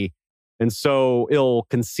clumsy and so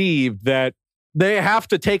ill-conceived that they have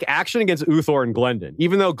to take action against Uthor and Glendon,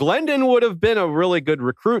 even though Glendon would have been a really good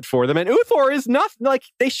recruit for them. And Uthor is not like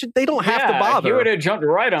they don't have to bother. He would have jumped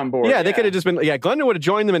right on board. Yeah, they could have just been, Glendon would have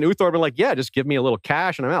joined them and Uthor would have been like, yeah, just give me a little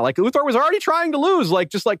cash and I'm out. Like Uthor was already trying to lose,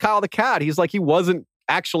 just like Kyle the Cat. He's like, he wasn't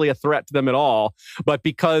actually a threat to them at all. But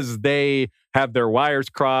because they have their wires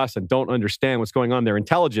crossed and don't understand what's going on, their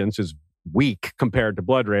intelligence is weak compared to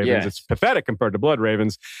Blood Ravens. Yes. It's pathetic compared to Blood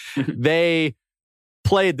Ravens. They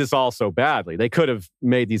played this all so badly. They could have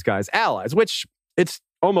made these guys allies, which it's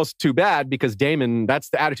almost too bad because Daemon, that's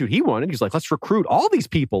the attitude he wanted. He's like, let's recruit all these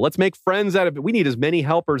people. Let's make friends out of it. We need as many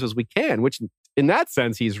helpers as we can, which in that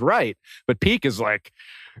sense, he's right. But Peake is like,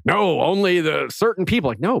 no, only the certain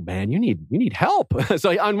people. Like, no, man, you need help.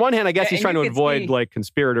 So on one hand, I guess he's trying to avoid like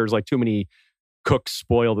conspirators, like too many cooks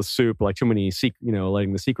spoil the soup, like too many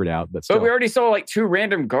letting the secret out. But still. But we already saw like 2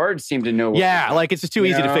 random guards seem to know. Like it's just too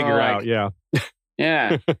easy to figure out. Yeah.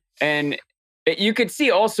 Yeah. And you could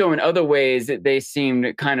see also in other ways that they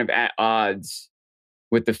seemed kind of at odds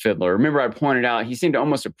with the Fiddler. Remember, I pointed out he seemed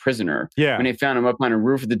almost a prisoner. Yeah. When they found him up on a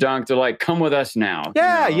roof of the Dunk, they're like, come with us now.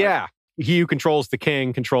 Yeah, yeah. He who controls the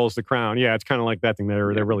king controls the crown. Yeah, it's kind of like that thing. They're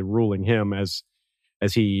really ruling him as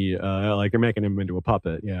he like they're making him into a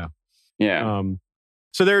puppet. Yeah. Yeah.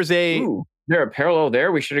 So there's Ooh, there a parallel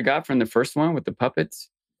there we should have got from the first one with the puppets?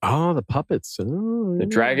 Oh, the puppets. Oh, The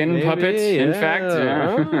dragon puppets, in fact.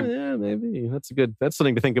 Yeah. Oh, yeah, maybe. That's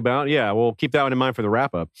something to think about. Yeah, we'll keep that one in mind for the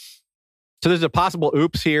wrap-up. So there's a possible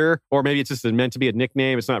oops here, or maybe it's just meant to be a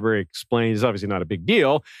nickname. It's not very explained. It's obviously not a big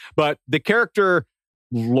deal. But the character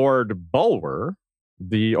Lord Bulwer,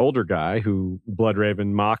 the older guy who Bloodraven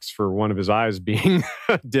mocks for one of his eyes being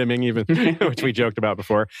dimming, even which we joked about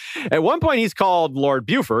before. At one point, he's called Lord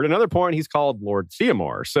Buford. Another point, he's called Lord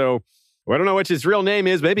Theomore. So I don't know what his real name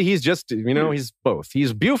is. Maybe he's just, he's both.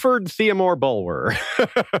 He's Buford Theomore Bulwer.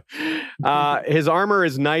 His armor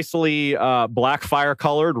is nicely black fire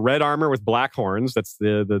colored, red armor with black horns. That's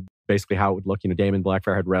the basically how it would look. Daemon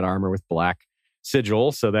Blackfire had red armor with black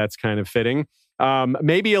sigil, so that's kind of fitting.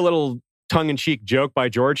 Maybe a little tongue-in-cheek joke by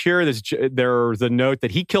George here. There's a note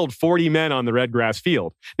that he killed 40 men on the red grass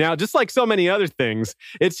field. Now, just like so many other things,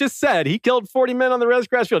 it's just said he killed 40 men on the red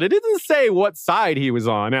grass field. It didn't say what side he was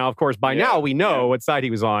on. Now, of course, by now we know what side he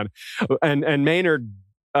was on. And Maynard,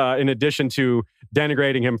 in addition to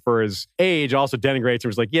denigrating him for his age, also denigrates him.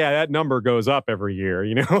 It's like, yeah, that number goes up every year,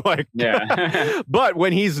 Yeah. But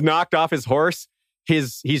when he's knocked off his horse,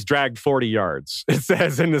 he's dragged 40 yards, it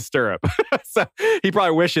says in the stirrup. So he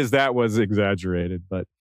probably wishes that was exaggerated. But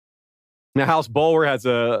now House Bulwer has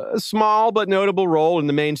a small but notable role in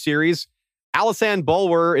the main series. Alysanne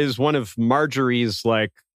Bulwer is one of Marjorie's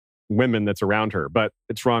women that's around her. But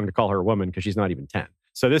it's wrong to call her a woman because she's not even 10.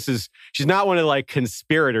 So she's not one of like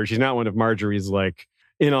conspirators. She's not one of Marjorie's like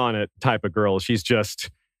in on it type of girls. She's just,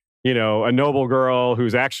 a noble girl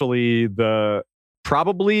who's actually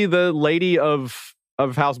probably the lady of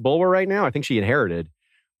House Bulwer right now. I think she inherited,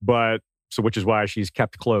 which is why she's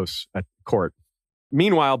kept close at court.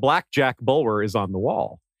 Meanwhile, Blackjack Bulwer is on the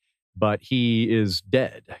wall, but he is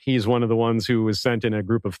dead. He's one of the ones who was sent in a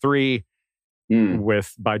group of 3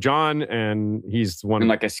 by John, and he's one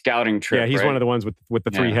like a scouting trip. Yeah, he's right? one of the ones with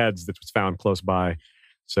the 3 heads that was found close by.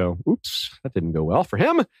 So, oops, that didn't go well for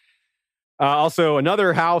him. Also,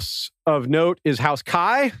 another house of note is House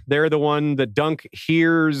Kai. They're the one that Dunk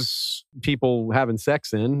hears people having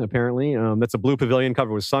sex in, apparently. That's a blue pavilion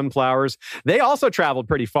covered with sunflowers. They also traveled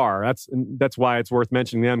pretty far. That's why it's worth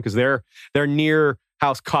mentioning them, because they're near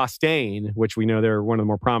House Costain, which we know they're one of the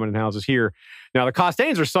more prominent houses here. Now, the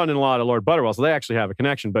Costains are son-in-law to Lord Butterwell, so they actually have a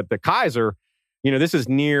connection. But the Kais are, this is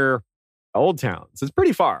near Old Town. So it's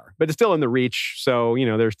pretty far, but it's still in the Reach. So,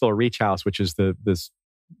 there's still a Reach house, which is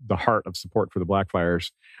the heart of support for the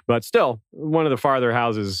Blackfriars. But still, one of the farther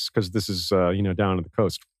houses, because this is, down on the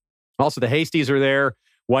coast. Also, the Hasties are there.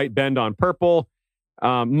 White Bend on Purple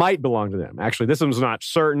might belong to them. Actually, this one's not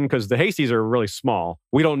certain because the Hasties are really small.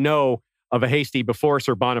 We don't know of a Hasty before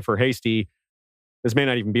Sir Bonifer Hasty. This may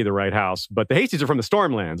not even be the right house, but the Hasties are from the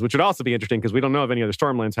Stormlands, which would also be interesting because we don't know of any other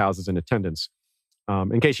Stormlands houses in attendance.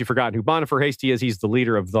 In case you've forgotten who Bonifer Hasty is, he's the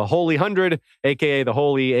leader of the Holy 100, aka the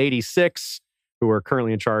Holy 86, who are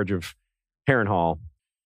currently in charge of Harrenhal.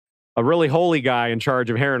 A really holy guy in charge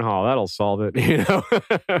of Harrenhal. That'll solve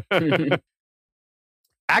it,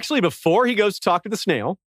 Actually, before he goes to talk to the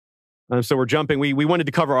snail, so we're jumping. We wanted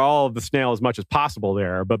to cover all of the snail as much as possible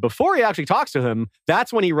there. But before he actually talks to him,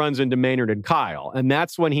 that's when he runs into Maynard and Kyle. And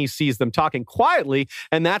that's when he sees them talking quietly.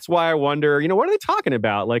 And that's why I wonder, what are they talking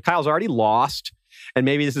about? Like, Kyle's already lost. And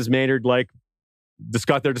maybe this is Maynard, like,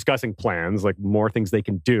 they're discussing plans, like more things they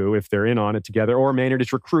can do if they're in on it together. Or Maynard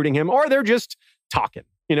is recruiting him. Or they're just talking.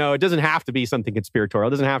 It doesn't have to be something conspiratorial.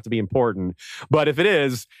 It doesn't have to be important. But if it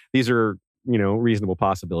is, these are, reasonable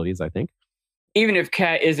possibilities, I think. Even if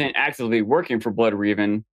Cat isn't actively working for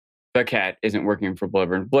Bloodraven, the Cat isn't working for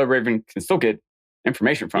Bloodraven. Bloodraven can still get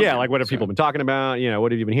information from him. Yeah, like what have people been talking about?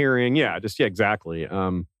 What have you been hearing? Yeah, exactly.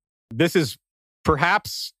 This is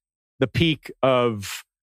perhaps the peak of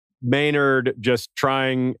Maynard just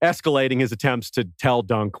escalating his attempts to tell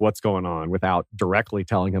Dunk what's going on without directly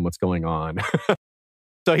telling him what's going on.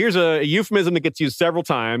 So here's a euphemism that gets used several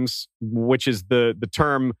times, which is the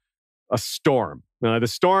term a storm. The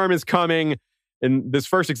storm is coming. And this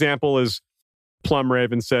first example is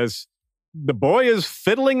Plumraven says, the boy is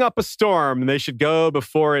fiddling up a storm and they should go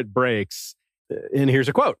before it breaks. And here's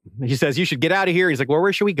a quote. He says, you should get out of here. He's like, well,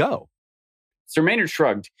 where should we go? Sir Maynard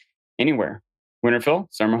shrugged. Anywhere. Winterfell,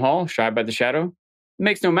 Summerhall, Shy by the Shadow. It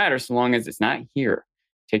makes no matter so long as it's not here.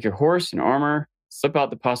 Take your horse and armor, slip out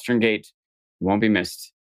the postern gate. You won't be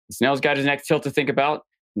missed. The snail's got his next tilt to think about.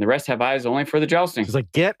 And the rest have eyes only for the jousting. He's like,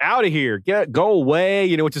 get out of here. Go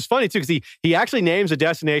away. Which is funny, too, because he actually names a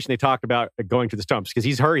destination they talked about going to the stumps, because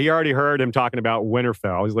he already heard him talking about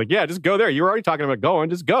Winterfell. He's like, yeah, just go there. You were already talking about going,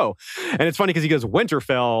 just go. And it's funny because he goes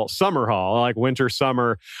Winterfell, Summerhall, like winter,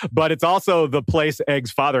 summer. But it's also the place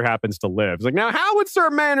Egg's father happens to live. He's like, now, how would Sir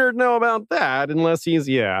Maynard know about that unless he's,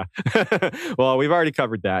 yeah. Well, we've already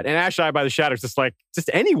covered that. And Asheye by the Shadow is just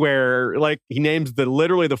anywhere. Like, he names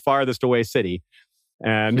literally the farthest away city.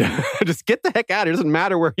 And just get the heck out. It doesn't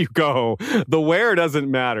matter where you go. The where doesn't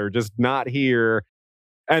matter. Just not here.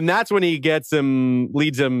 And that's when he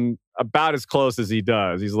leads him about as close as he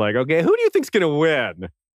does. He's like, okay, who do you think's going to win?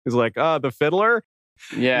 He's like, the fiddler?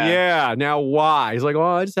 Yeah. Yeah. Now why? He's like, oh,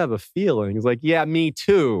 I just have a feeling. He's like, yeah, me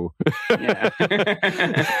too. Yeah.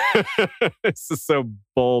 It's just so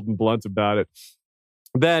bold and blunt about it.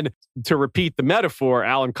 Then, to repeat the metaphor,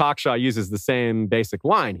 Alan Cockshaw uses the same basic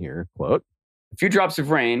line here. Quote, a few drops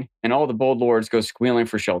of rain, and all the bold lords go squealing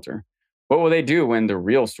for shelter. What will they do when the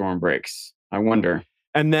real storm breaks? I wonder.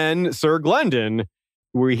 And then Sir Glendon,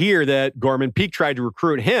 we hear that Gorman Peake tried to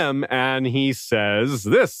recruit him, and he says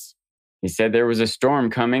this. He said there was a storm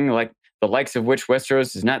coming, like the likes of which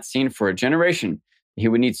Westeros has not seen for a generation. He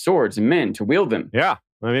would need swords and men to wield them. Yeah.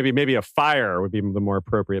 Well, maybe a fire would be the more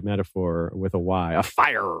appropriate metaphor with a Y. A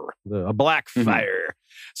fire. A black fire.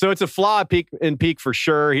 So it's a flaw in Peake for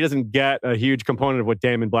sure. He doesn't get a huge component of what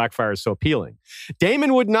Daemon Blackfyre is so appealing.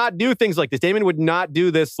 Daemon would not do things like this. Daemon would not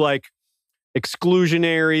do this like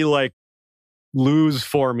exclusionary, like lose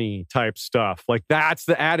for me type stuff. Like that's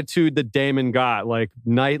the attitude that Daemon got, like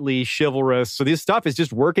knightly, chivalrous. So this stuff is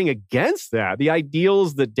just working against that. The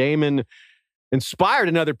ideals that Daemon inspired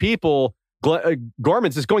in other people,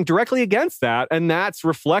 Gorman's is going directly against that. And that's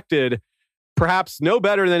reflected perhaps no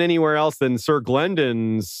better than anywhere else than Sir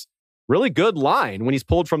Glendon's really good line when he's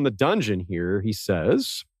pulled from the dungeon here. He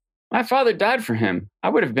says, "My father died for him. I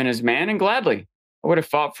would have been his man, and gladly. I would have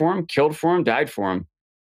fought for him, killed for him, died for him.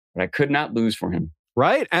 But I could not lose for him."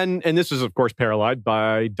 Right? And this is, of course, paralleled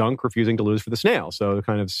by Dunk refusing to lose for the snail. So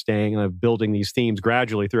kind of staying, building these themes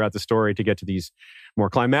gradually throughout the story to get to these more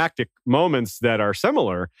climactic moments that are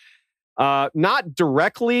similar. Not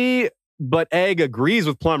directly, but Egg agrees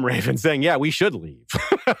with Plumraven, saying, yeah, we should leave.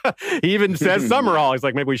 He even says Summerall. He's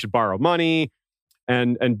like, maybe we should borrow money.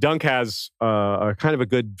 And Dunk has a kind of a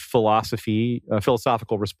good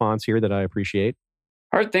philosophical response here that I appreciate.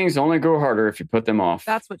 Hard things only go harder if you put them off.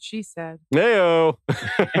 That's what she said. Heyo.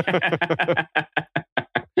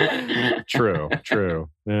 True.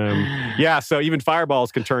 Yeah, so even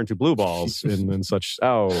fireballs can turn to blue balls and such.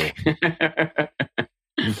 Oh.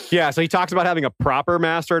 Yeah, so he talks about having a proper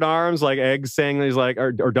Master at Arms, like Egg saying, he's like,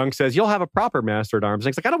 or Dunk says, you'll have a proper Master at Arms.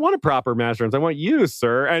 Egg's like, I don't want a proper Master at Arms. I want you,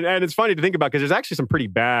 sir. And it's funny to think about because there's actually some pretty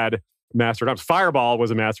bad Master at Arms. Fireball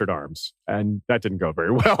was a Master at Arms, and that didn't go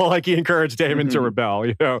very well. Like he encouraged Daemon to rebel.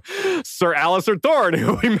 Sir Alistair Thorne,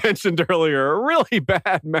 who we mentioned earlier, a really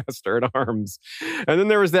bad Master at Arms. And then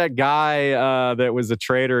there was that guy that was a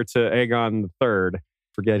traitor to Aegon III.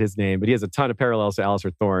 Forget his name, but he has a ton of parallels to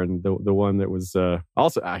Alistair Thorne, the one that was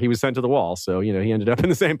also he was sent to the wall, so he ended up in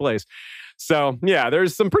the same place. So yeah,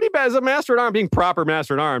 there's some pretty bad. As a Master at Arms, being proper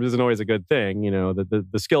Master at Arms isn't always a good thing.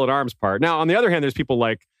 The skill at arms part. Now on the other hand, there's people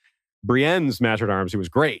like Brienne's Master at Arms, who was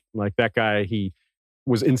great. Like that guy, he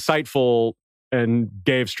was insightful and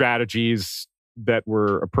gave strategies that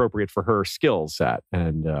were appropriate for her skill set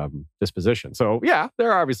and disposition. So yeah,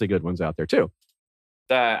 there are obviously good ones out there too.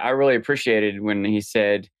 I really appreciated when he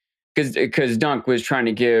said, because Dunk was trying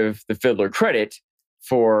to give the Fiddler credit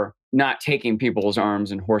for not taking people's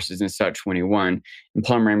arms and horses and such when he won. And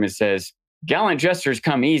Plumraven says, gallant gestures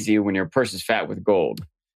come easy when your purse is fat with gold.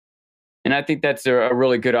 And I think that's a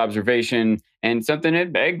really good observation and something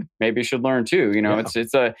that Egg maybe should learn too.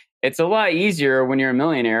 It's a lot easier when you're a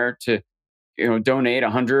millionaire to donate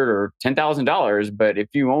 $100,000 or $10,000. But if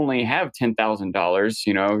you only have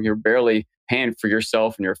 $10,000, you're barely paying for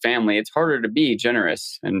yourself and your family. It's harder to be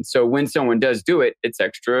generous. And so when someone does do it, it's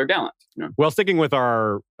extra gallant. Well, sticking with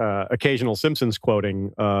our occasional Simpsons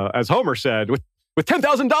quoting, as Homer said, with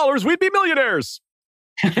 $10,000, we'd be millionaires.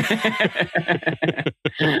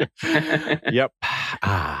 Yep.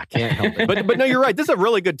 Can't help it. But no, you're right. This is a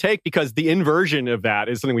really good take because the inversion of that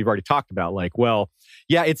is something we've already talked about. Like, well,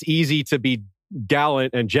 yeah, it's easy to be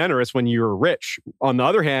gallant and generous when you're rich. On the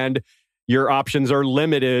other hand, your options are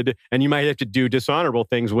limited and you might have to do dishonorable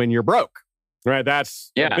things when you're broke. Right?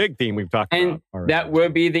 That's a big theme we've talked about already. That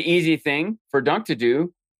would be the easy thing for Dunk to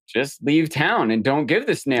do. Just leave town and don't give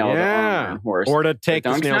the snail the armor and horse. Or to take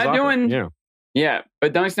the snail's offer. Yeah,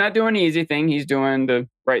 but Dunk's not doing the easy thing. He's doing the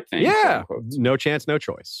right thing. Yeah, no chance, no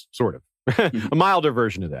choice, sort of. A milder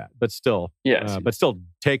version of that, but still, but still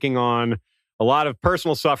taking on a lot of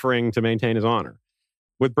personal suffering to maintain his honor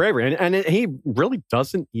with bravery. And he really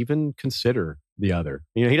doesn't even consider the other.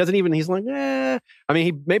 He doesn't even, he's like, I mean,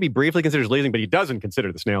 he maybe briefly considers leaving, but he doesn't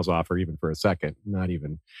consider the snail's offer even for a second.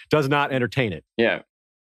 Does not entertain it. Yeah.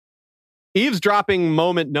 Eavesdropping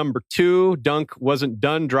moment number 2. Dunk wasn't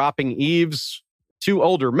done dropping eaves. 2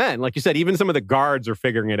 older men. Like you said, even some of the guards are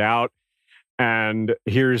figuring it out. And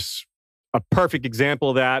here's a perfect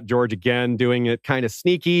example of that. George, again, doing it kind of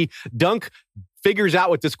sneaky. Dunk figures out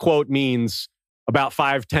what this quote means about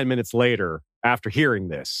 5-10 minutes later after hearing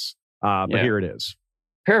this. But here it is.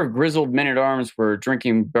 A pair of grizzled men-at-arms were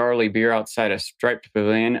drinking barley beer outside a striped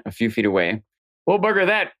pavilion a few feet away. Well, bugger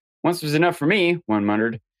that. Once was enough for me, one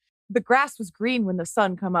muttered. The grass was green when the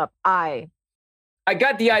sun come up. I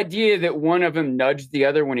got the idea that one of them nudged the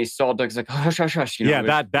other when he saw Dunk's like, hush, hush, hush.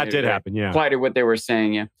 That did happen, Applied to what they were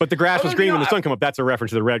saying, yeah. But the grass was green when the sun came up. That's a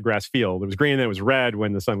reference to the red grass field. It was green and then it was red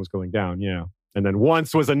when the sun was going down, yeah. And then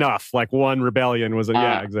once was enough. Like one rebellion was,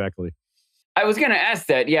 exactly. I was going to ask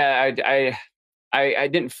that. Yeah, I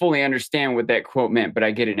didn't fully understand what that quote meant, but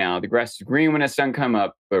I get it now. The grass is green when the sun come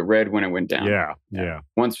up, but red when it went down. Yeah.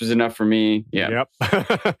 Once was enough for me. Yeah. Yep.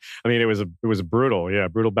 I mean, it was a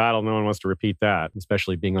brutal battle. No one wants to repeat that,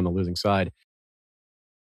 especially being on the losing side.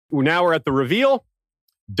 Now we're at the reveal.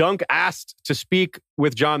 Dunk asked to speak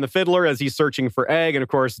with John the Fiddler as he's searching for Egg. And of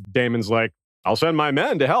course, Daemon's like, I'll send my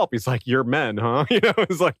men to help. He's like, your men, huh?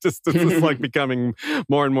 It's like, just like becoming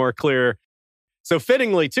more and more clear. So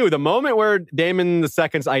fittingly, too, the moment where Daemon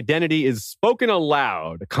II's identity is spoken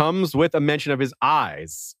aloud comes with a mention of his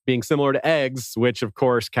eyes being similar to Egg's, which, of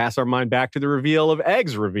course, casts our mind back to the reveal of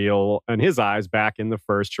Egg's reveal and his eyes back in the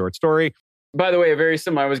first short story. By the way, very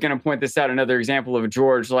similar. I was going to point this out. Another example of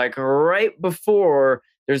George, like right before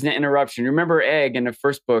there's an interruption. You remember Egg in the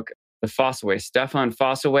first book, the Fossaway, Stefan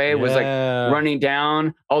Fossaway was like running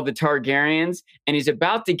down all the Targaryens, and he's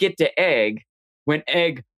about to get to Egg when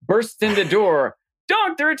Egg bursts in the door.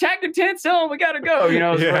 Dunk, they're attacking Tense Hill. We got to go. You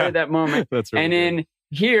know, it's right at that moment. That's really and then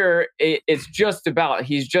here, it's just about,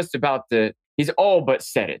 he's all but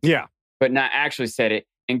said it. Yeah. But not actually said it.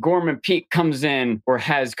 And Gorman Peake comes in, or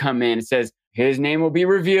has come in, and says, his name will be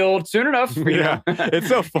revealed soon enough. You know? It's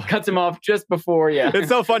so funny. Cuts him off just before, It's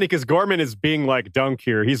so funny because Gorman is being like Dunk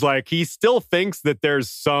here. He's like, he still thinks that there's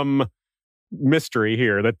some mystery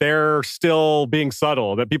here, that they're still being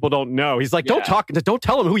subtle, that people don't know. He's like, don't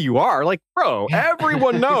tell them who you are. Like, bro,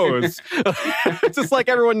 everyone knows. It's just like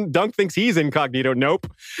Dunk thinks he's incognito. Nope.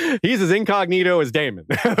 He's as incognito as Daemon.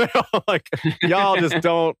 Like, y'all just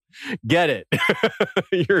don't get it.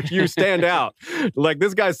 You stand out. Like,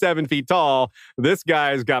 this guy's 7 feet tall. This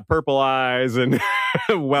guy's got purple eyes and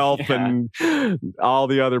wealth, and all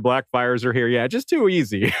the other Blackfires are here. Yeah, just too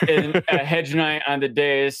easy. And a hedge knight on the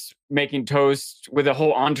dais, making toast with a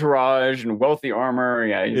whole entourage and wealthy armor.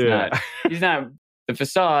 Yeah, he's not, the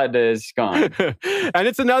facade is gone. And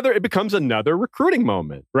it becomes another recruiting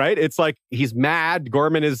moment, right? It's like, he's mad.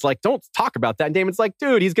 Gorman is like, don't talk about that. And Daemon's like,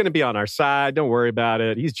 dude, he's going to be on our side. Don't worry about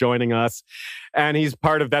it. He's joining us. And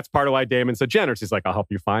that's part of why Daemon's so generous. He's like, I'll help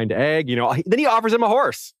you find Egg. You know, then he offers him a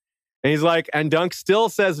horse. And he's like, and Dunk still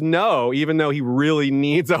says no, even though he really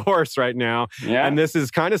needs a horse right now. Yeah. And this is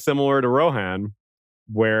kind of similar to Rohan,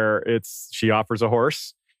 where she offers a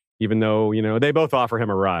horse, even though, you know, they both offer him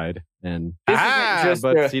a ride. And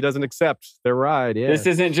he doesn't accept their ride. Yeah. This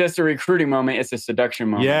isn't just a recruiting moment, it's a seduction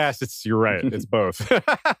moment. Yes, you're right. It's both.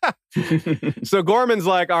 So Gorman's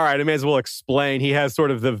like, all right, I may as well explain. He has sort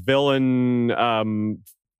of the villain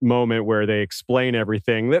moment where they explain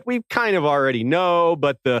everything that we kind of already know,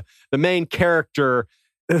 but the main character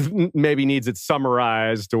maybe needs it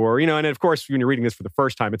summarized, or, you know, and of course, when you're reading this for the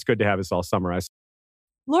first time, it's good to have this all summarized.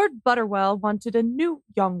 Lord Butterwell wanted a new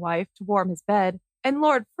young wife to warm his bed, and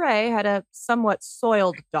Lord Frey had a somewhat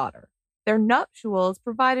soiled daughter. Their nuptials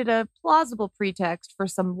provided a plausible pretext for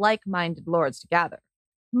some like-minded lords to gather.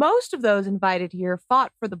 Most of those invited here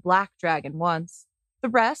fought for the Black Dragon once. The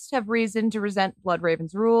rest have reason to resent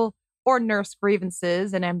Bloodraven's rule or nurse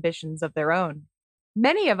grievances and ambitions of their own.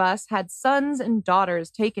 Many of us had sons and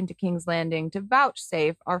daughters taken to King's Landing to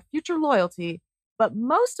vouchsafe our future loyalty, but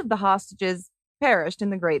most of the hostages perished in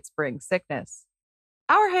the Great Spring sickness.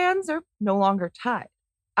 Our hands are no longer tied.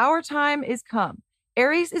 Our time is come.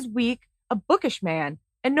 Aerys is weak, a bookish man,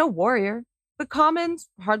 and no warrior. The commons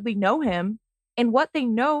hardly know him, and what they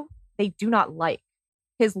know, they do not like.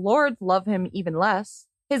 His lords love him even less.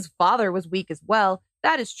 His father was weak as well,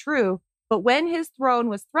 that is true, but when his throne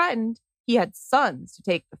was threatened, he had sons to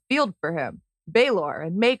take the field for him, Baelor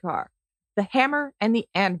and Maekar, the hammer and the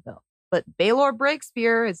anvil. But Baelor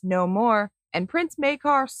Breakspear is no more, and Prince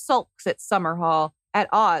Maekar sulks at Summerhall, at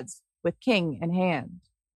odds with king and hand.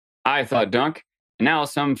 I thought, Dunk, and now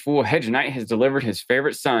some fool hedge knight has delivered his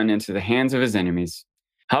favorite son into the hands of his enemies.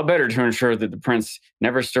 How better to ensure that the prince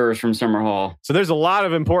never stirs from Summerhall? So there's a lot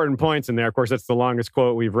of important points in there. Of course, that's the longest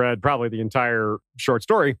quote we've read, probably the entire short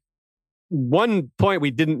story. One point we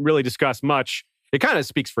didn't really discuss much, it kind of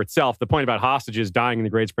speaks for itself. The point about hostages dying in the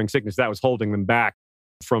Great Spring Sickness, that was holding them back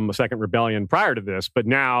from a second rebellion prior to this. But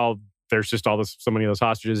now there's just so many of those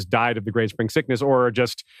hostages died of the Great Spring Sickness, or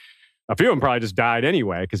just a few of them probably just died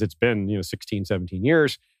anyway, because it's been, 16, 17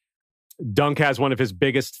 years. Dunk has one of his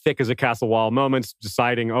biggest thick as a castle wall moments,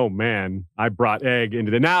 deciding, oh man, I brought Egg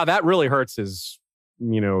into now that really hurts his,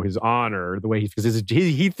 his honor, the way because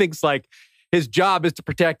he thinks like his job is to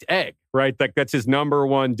protect Egg, right? Like that's his number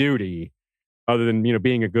one duty, other than,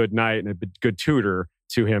 being a good knight and a good tutor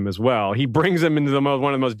to him as well. He brings him into one of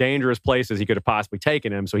the most dangerous places he could have possibly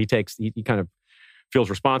taken him. So he kind of feels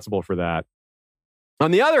responsible for that.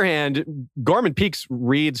 On the other hand, Gorman Peake's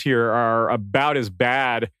reads here are about as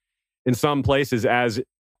bad in some places as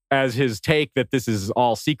his take that this is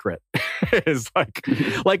all secret. Is like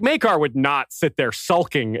Maekar would not sit there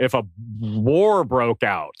sulking if a war broke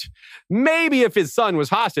out. Maybe if his son was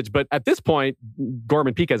hostage, but at this point,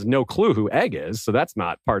 Gorman Peake has no clue who Egg is, so that's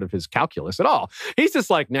not part of his calculus at all. He's just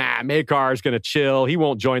like, nah, Maekar's going to chill. He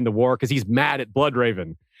won't join the war because he's mad at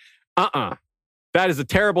Bloodraven. That is a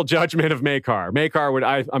terrible judgment of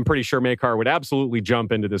Maekar. I'm pretty sure Maekar would absolutely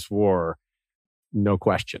jump into this war no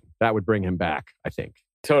question. That would bring him back, I think.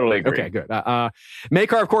 Totally agree. Okay, good.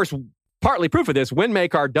 Maekar, of course, partly proof of this, when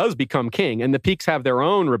Maekar does become king and the Peaks have their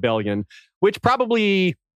own rebellion, which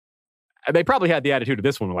they probably had the attitude of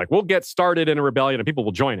this one, like, we'll get started in a rebellion and people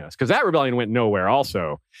will join us, because that rebellion went nowhere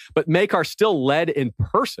also. But Maekar still led in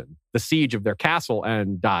person the siege of their castle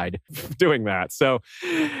and died doing that. So,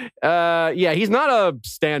 he's not a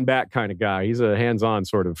stand back kind of guy. He's a hands-on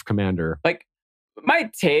sort of commander. Like,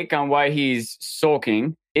 my take on why he's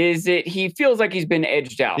sulking is that he feels like he's been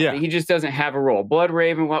edged out. Yeah. He just doesn't have a role.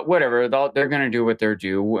 Bloodraven, whatever, they're going to do what they're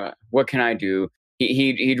due. What can I do?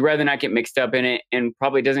 He'd rather not get mixed up in it, and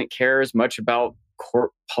probably doesn't care as much about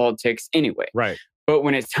court politics anyway. Right. But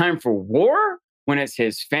when it's time for war, when it's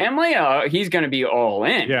his family, he's going to be all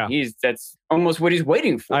in. Yeah. That's almost what he's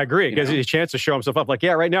waiting for. I agree. It gives you a chance to show himself up. Like,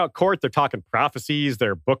 right now at court, they're talking prophecies,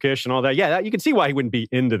 they're bookish and all that. Yeah, you can see why he wouldn't be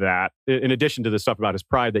into that, in addition to the stuff about his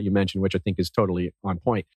pride that you mentioned, which I think is totally on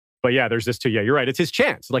point. But yeah, there's this too. Yeah, you're right. It's his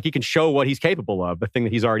chance. Like, he can show what he's capable of, the thing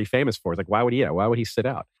that he's already famous for. It's like, why would he sit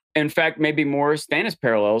out? In fact, maybe more Stannis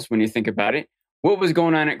parallels when you think about it. What was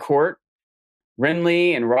going on at court?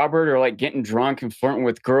 Renly and Robert are like getting drunk and flirting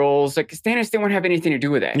with girls. Like, Stannis didn't want to have anything to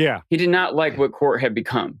do with that. Yeah. He did not like what court had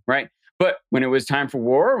become, right? But when it was time for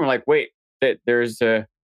war, we're like, wait, there's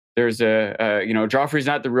Joffrey's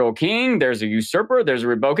not the real king. There's a usurper. There's a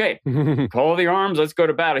rebel. Okay, call the arms. Let's go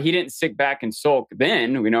to battle. He didn't sit back and sulk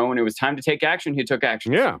then. When it was time to take action, he took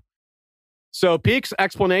action. Yeah. So Peake's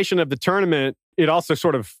explanation of the tournament, it also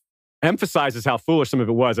sort of emphasizes how foolish some of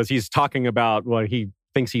it was, as he's talking about, well, he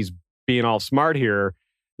thinks he's being all smart here,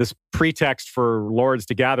 this pretext for lords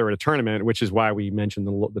to gather at a tournament, which is why we mentioned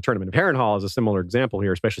the tournament of Harrenhal as a similar example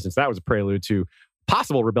here, especially since that was a prelude to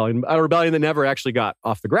possible rebellion, a rebellion that never actually got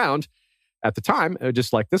off the ground at the time,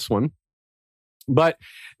 just like this one. But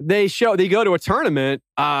they go to a tournament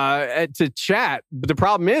to chat. But the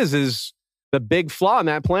problem is the big flaw in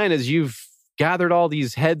that plan is you've gathered all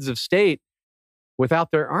these heads of state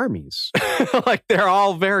without their armies. Like, they're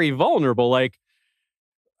all very vulnerable. Like,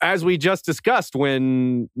 as we just discussed,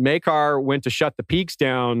 when Maekar went to shut the Peaks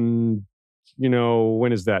down,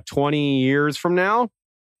 when is that? 20 years from now?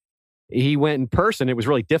 He went in person. It was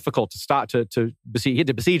really difficult to besiege. He had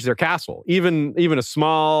to besiege their castle. Even a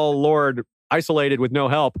small lord isolated with no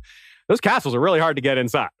help, those castles are really hard to get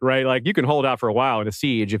inside, right? Like, you can hold out for a while in a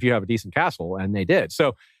siege if you have a decent castle, and they did.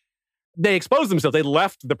 So they exposed themselves. They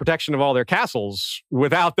left the protection of all their castles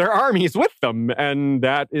without their armies with them. And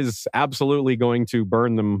that is absolutely going to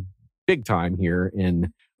burn them big time here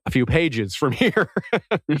in a few pages from here.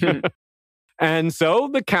 And so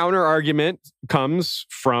the counter argument comes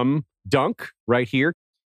from Dunk right here.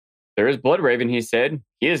 There is Bloodraven, he said.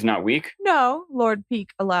 He is not weak. No, Lord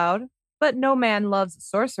Peake allowed. But no man loves a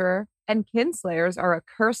sorcerer, and kinslayers are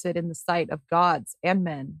accursed in the sight of gods and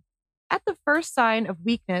men. At the first sign of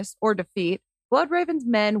weakness or defeat, Bloodraven's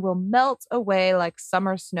men will melt away like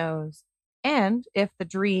summer snows. And if the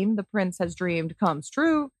dream the prince has dreamed comes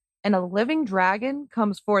true, and a living dragon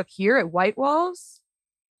comes forth here at White Walls...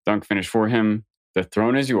 Dunk finished for him. The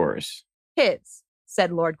throne is yours. His,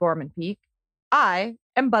 said Lord Gorman Peake. I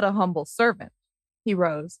am but a humble servant. He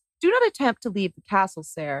rose. Do not attempt to leave the castle,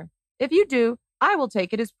 sire. If you do, I will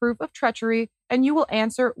take it as proof of treachery, and you will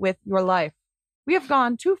answer with your life. We have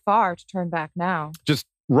gone too far to turn back now. Just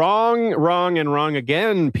wrong, and wrong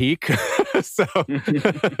again, Peake. So,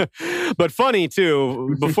 but funny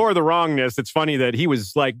too, before the wrongness, it's funny that he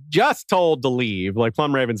was like just told to leave. Like,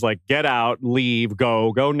 Plumraven's like, get out, leave,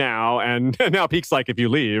 go now. And now Peake's like, if you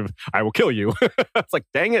leave, I will kill you. It's like,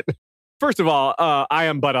 dang it. First of all, I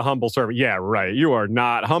am but a humble servant. Yeah, right. You are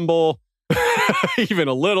not humble, even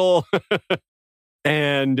a little.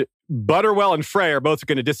 And Butterwell and Frey are both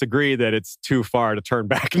going to disagree that it's too far to turn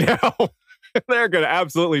back now. They're going to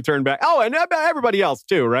absolutely turn back. Oh, and everybody else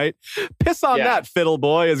too, right? Piss on that, fiddle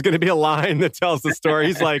boy, is going to be a line that tells the story.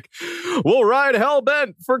 He's like, we'll ride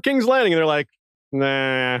hell-bent for King's Landing. And they're like,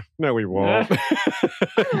 nah, no, we won't. By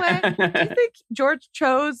the way, do you think George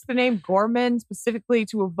chose the name Gorman specifically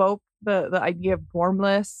to evoke the idea of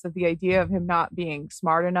Gormless, the idea of him not being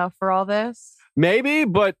smart enough for all this? Maybe,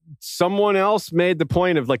 but someone else made the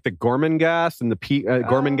point of like the Gormenghast and the Peake,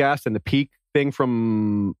 Gormenghast and the Peake thing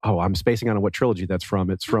from, I'm spacing on what trilogy that's from.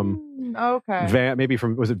 It's from maybe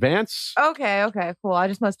from, was it Vance? Okay, cool. I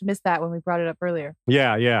just must have missed that when we brought it up earlier.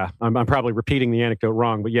 Yeah. I'm probably repeating the anecdote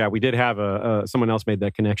wrong, but yeah, we did have someone else made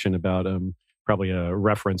that connection about probably a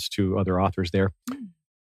reference to other authors there.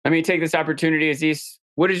 Let me take this opportunity, Aziz.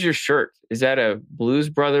 What is your shirt? Is that a Blues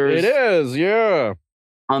Brothers? It is, yeah.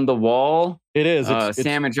 On the wall? It is.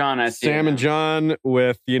 Sam and John, I see. Sam and John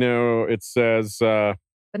with, it says,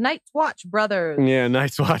 The Night's Watch brothers. Yeah,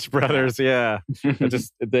 Night's Watch brothers. Yeah,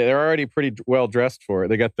 they're already pretty well dressed for it.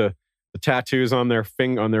 They got the tattoos on their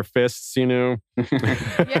fists. Yeah,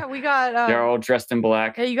 we got. They're all dressed in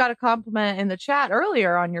black. You got a compliment in the chat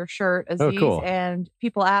earlier on your shirt, Aziz. Oh, cool. And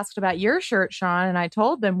people asked about your shirt, Sean, and I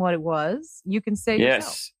told them what it was. You can say yourself.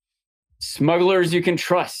 Yes. Smugglers you can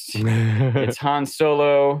trust. It's Han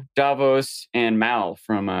Solo, Davos, and Mal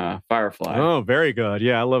from Firefly. Oh, very good.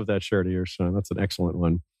 Yeah, I love that shirt of yours, son. That's an excellent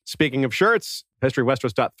one. Speaking of shirts,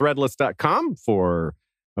 historywesteros.threadless.com for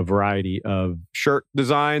a variety of shirt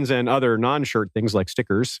designs and other non-shirt things like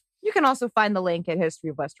stickers. You can also find the link at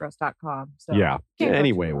historyofwesteros.com. So Yeah,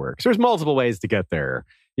 any way works. There's multiple ways to get there.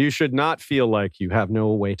 You should not feel like you have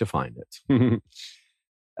no way to find it.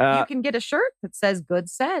 You can get a shirt that says "Good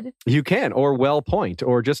said." You can, or Well Point,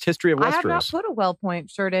 or just History of Westeros. I have not put a Well Point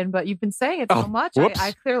shirt in, but you've been saying it so much.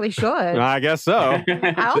 I clearly should. I guess so.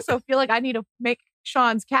 I also feel like I need to make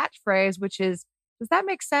Sean's catchphrase, which is, does that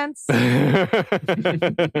make sense?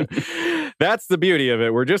 That's the beauty of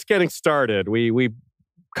it. We're just getting started. We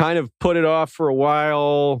kind of put it off for a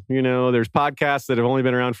while. There's podcasts that have only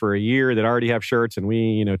been around for a year that already have shirts, and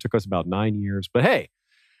we, took us about 9 years. But hey,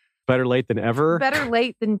 better late than ever. Better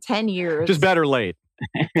late than 10 years. Just better late.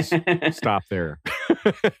 Stop there.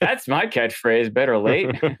 That's my catchphrase, better late.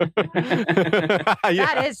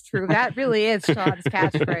 That is true. That really is Sean's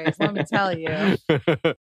catchphrase, let me tell you.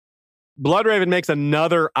 Bloodraven makes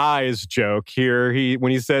another eyes joke here.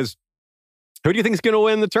 When he says, who do you think is going to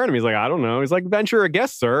win the tournament? He's like, I don't know. He's like, venture a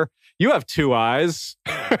guess, sir. You have 2 eyes.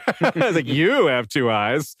 I was like, you have 2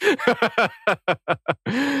 eyes.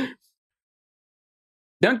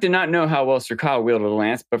 Dunk did not know how well Sir Kyle wielded the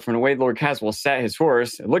lance, but from the way Lord Caswell sat his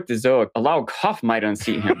horse, it looked as though a loud cough might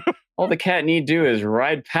unseat him. All the cat need do is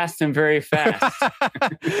ride past him very fast.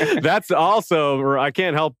 That's also, I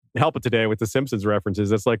can't help it today with the Simpsons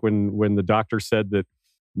references. That's like when the doctor said that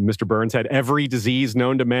Mr. Burns had every disease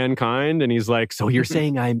known to mankind. And he's like, so you're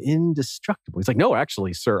saying I'm indestructible? He's like, no,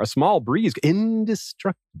 actually, sir, a small breeze,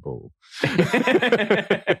 indestructible.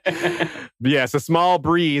 Yes, a small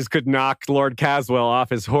breeze could knock Lord Caswell off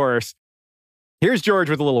his horse. Here's George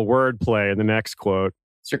with a little wordplay in the next quote.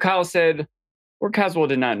 Sir Kyle said, Lord Caswell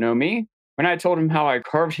did not know me. When I told him how I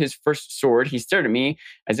carved his first sword, he stared at me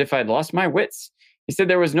as if I'd lost my wits. He said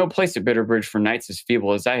there was no place at Bitterbridge for knights as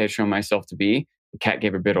feeble as I had shown myself to be. The cat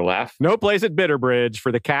gave a bitter laugh. No place at Bitterbridge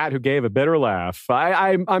for the cat who gave a bitter laugh.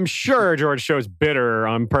 I'm sure George shows bitter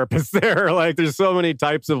on purpose there. Like, there's so many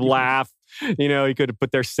types of laugh. He could have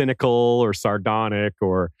put there cynical or sardonic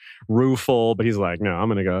or rueful, but he's like, no, I'm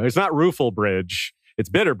going to go. It's not rueful bridge. It's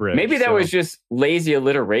Bitterbridge. Maybe that was just lazy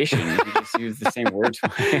alliteration. You just use the same word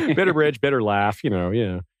twice. Bitterbridge, bitter laugh,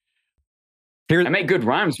 yeah. I make good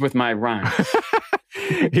rhymes with my rhymes.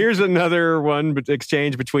 Here's another one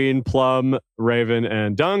exchange between Plum, Raven,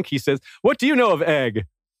 and Dunk. He says, what do you know of egg?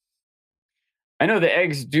 I know the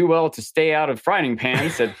eggs do well to stay out of frying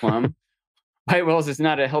pans, said Plum. White Wells is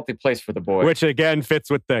not a healthy place for the boy. Which again fits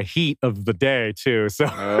with the heat of the day too.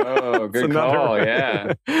 So good call,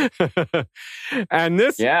 yeah. And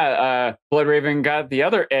this Bloodraven got the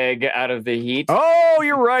other egg out of the heat. Oh,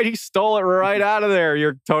 you're right. He stole it right out of there.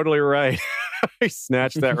 You're totally right. He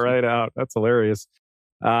snatched that right out. That's hilarious.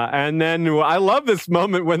 And then I love this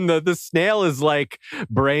moment when the snail is like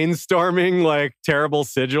brainstorming like terrible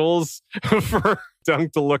sigils for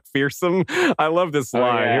Dunk to look fearsome. I love this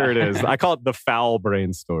line. Yeah. Here it is. I call it the foul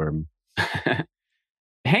brainstorm.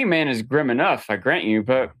 Hangman is grim enough, I grant you,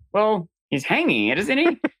 but, well, he's hanging, isn't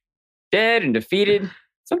he? Dead and defeated.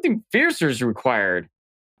 Something fiercer is required.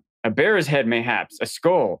 A bear's head, mayhaps, a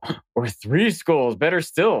skull, or 3 skulls, better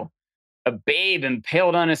still. A babe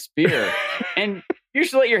impaled on a spear. And you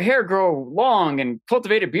should let your hair grow long and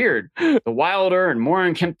cultivate a beard. The wilder and more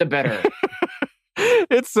unkempt, the better.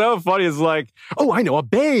 It's so funny. It's like, oh, I know, a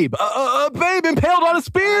babe. A babe impaled on a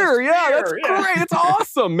spear. Yeah, that's great. It's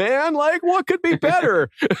awesome, man. Like, what could be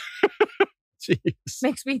better? Jeez.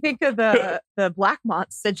 Makes me think of the Blackmont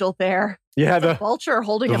sigil there. Yeah, the vulture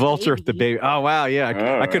holding the a vulture baby. with the baby. Oh, wow.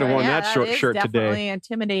 Yeah, I could have worn that short shirt today. Definitely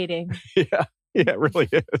intimidating. Yeah. Yeah, it really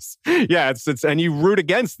is. Yeah, it's and you root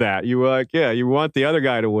against that. You you want the other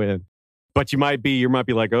guy to win. But you might be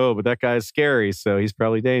like, oh, but that guy's scary, so he's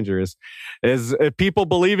probably dangerous. Is people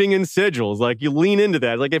believing in sigils, like you lean into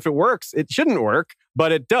that. Like if it works, it shouldn't work,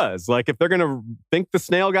 but it does. Like if they're gonna think the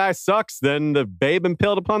snail guy sucks, then the babe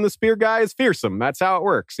impaled upon the spear guy is fearsome. That's how it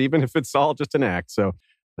works, even if it's all just an act. So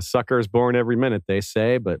a sucker is born every minute, they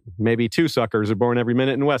say, but maybe 2 suckers are born every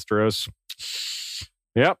minute in Westeros.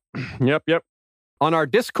 Yep. On our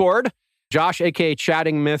Discord, Josh, a.k.a.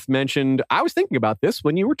 Chatting Myth, mentioned, I was thinking about this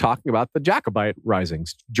when you were talking about the Jacobite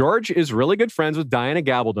risings. George is really good friends with Diana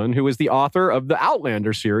Gabaldon, who is the author of the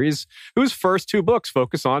Outlander series, whose first 2 books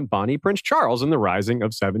focus on Bonnie Prince Charles and the rising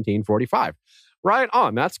of 1745. Right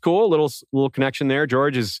on. That's cool. Little connection there.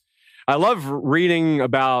 George is... I love reading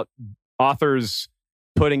about authors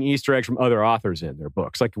putting Easter eggs from other authors in their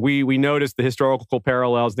books. Like we noticed the historical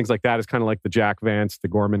parallels, things like that is kind of like the Jack Vance, the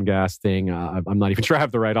Gormenghast thing. I'm not even sure I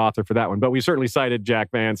have the right author for that one, but we certainly cited Jack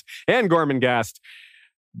Vance and Gormenghast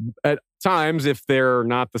at times if they're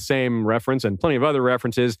not the same reference, and plenty of other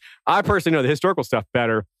references. I personally know the historical stuff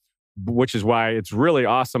better, which is why it's really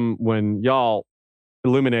awesome when y'all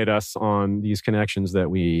illuminate us on these connections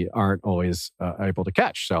that we aren't always able to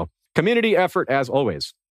catch. So community effort as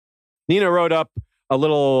always. Nina wrote up a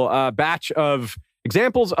little batch of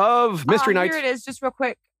examples of Mystery Nights. Here it is, just real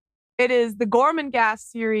quick. It is the Gormenghast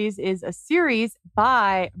series is a series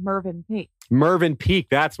by Mervyn Peake. Mervyn Peake,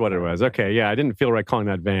 that's what it was. Okay, yeah, I didn't feel right calling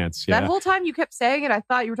that Vance. Yeah. That whole time you kept saying it, I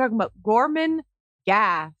thought you were talking about Gorman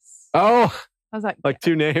Gas. Oh, I was like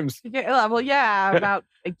 2 names. Yeah, well, yeah, about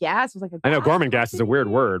a gas. It was like a I know gas Gormenghast is a weird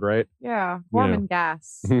word, right? Yeah,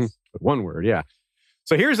 Gormenghast. One word, yeah.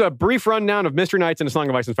 So here's a brief rundown of Mystery Nights and A Song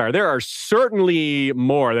of Ice and Fire. There are certainly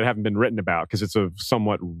more that haven't been written about because it's a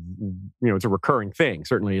somewhat, it's a recurring thing.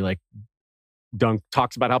 Certainly, like Dunk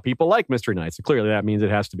talks about how people like Mystery Nights. So clearly that means it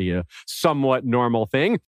has to be a somewhat normal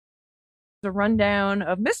thing. The rundown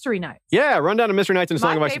of Mystery Nights. Yeah, rundown of Mystery Nights and A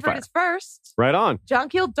Song of Ice and Fire. My favorite is first. Right on.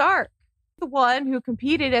 Jonquil Dark, the one who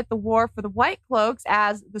competed at the War for the White Cloaks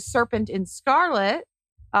as the Serpent in Scarlet.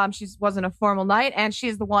 She wasn't a formal knight, and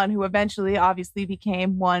she's the one who eventually, obviously,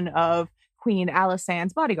 became one of Queen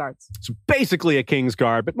Alisanne's bodyguards. It's basically a king's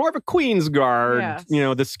guard, but more of a queen's guard. Yes.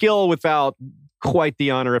 The skill without quite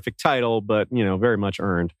the honorific title, but, very much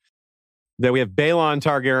earned. Then we have Balon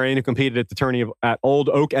Targaryen, who competed at the tourney at Old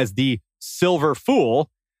Oak as the Silver Fool.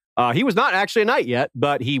 He was not actually a knight yet,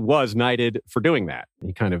 but he was knighted for doing that.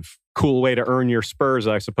 A kind of cool way to earn your spurs,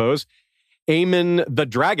 I suppose. Aemon the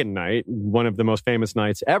Dragon Knight, one of the most famous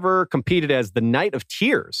knights ever, competed as the Knight of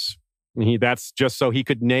Tears. That's just so he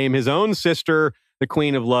could name his own sister the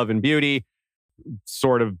Queen of Love and Beauty,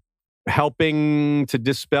 sort of helping to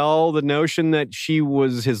dispel the notion that she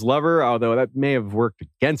was his lover, although that may have worked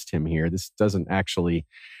against him here. This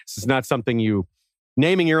is not something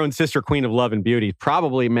naming your own sister Queen of Love and Beauty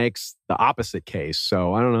probably makes the opposite case.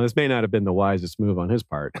 So I don't know, this may not have been the wisest move on his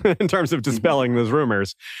part in terms of dispelling those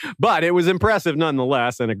rumors, but it was impressive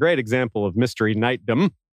nonetheless and a great example of mystery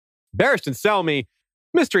knightdom. Barristan Selmy,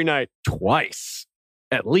 mystery knight twice,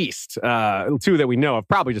 at least. 2 that we know of,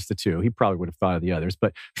 probably just the 2. He probably would have thought of the others.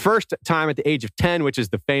 But first time at the age of 10, which is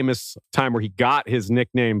the famous time where he got his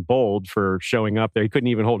nickname Bold for showing up there. He couldn't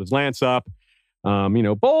even hold his lance up.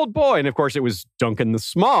 Bold boy. And of course, it was Duncan the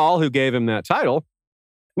Small who gave him that title.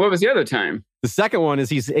 What was the other time? The second one is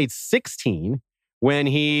he's age 16 when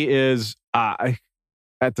he is at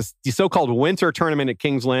the so-called winter tournament at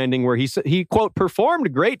King's Landing, where he quote,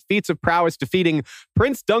 performed great feats of prowess, defeating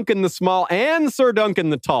Prince Duncan the Small and Sir Duncan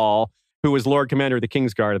the Tall, who was Lord Commander of the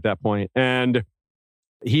Kingsguard at that point. And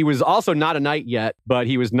he was also not a knight yet, but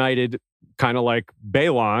he was knighted kind of like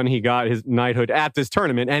Balon. He got his knighthood at this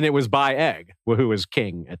tournament, and it was by Egg, who was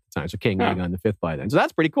king at the time. So King Aegon V by then. So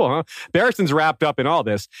that's pretty cool, huh? Barristan's wrapped up in all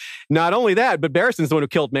this. Not only that, but Barristan's the one who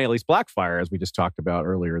killed Maelys Blackfyre, as we just talked about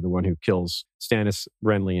earlier, the one who kills Stannis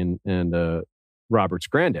Renly and Robert's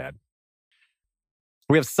granddad.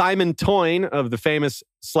 We have Simon Toyne of the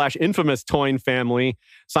famous/infamous Toyne family.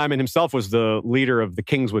 Simon himself was the leader of the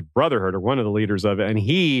Kingswood Brotherhood, or one of the leaders of it, and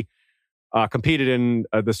he competed in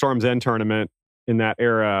the Storm's End tournament in that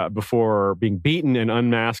era before being beaten and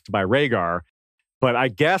unmasked by Rhaegar. But I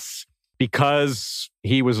guess because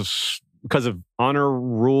of honor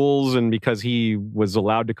rules and because he was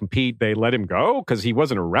allowed to compete, they let him go because he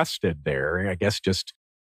wasn't arrested there. I guess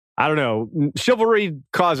I don't know. Chivalry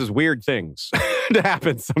causes weird things to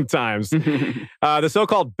happen sometimes. The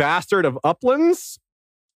so-called Bastard of Uplands,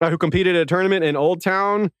 who competed at a tournament in Old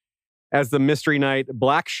Town as the Mystery Knight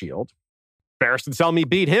Blackshield. Barristan Selmy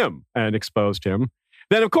beat him and exposed him.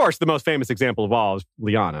 Then, of course, the most famous example of all is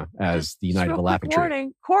Lyanna as the Knight of the Laughing Tree.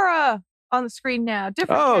 Warning, Cora on the screen now.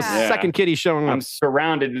 Different cat. Second kitty showing up. I'm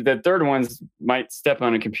surrounded. The third one's might step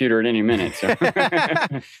on a computer at any minute. So.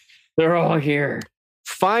 They're all here.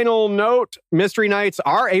 Final note, Mystery Knights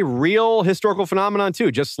are a real historical phenomenon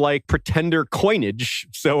too. Just like pretender coinage,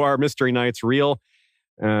 so are Mystery Knights real.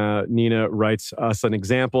 Nina writes us an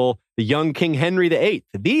example. The young King Henry VIII,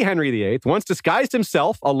 the Henry VIII, once disguised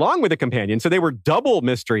himself along with a companion. So they were double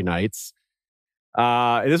Mystery Knights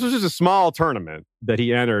This was just a small tournament that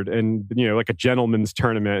he entered, and like a gentleman's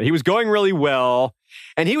tournament. He was going really well,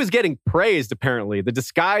 and he was getting praised. Apparently, the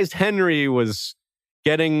disguised Henry was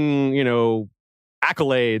getting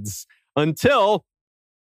accolades until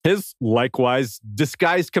his likewise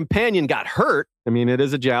disguised companion got hurt. I mean, it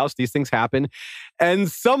is a joust; these things happen,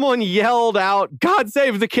 and someone yelled out, "God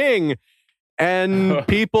save the king!" And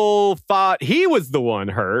people thought he was the one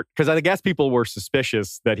hurt because I guess people were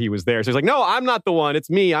suspicious that he was there. So he's like, no, I'm not the one.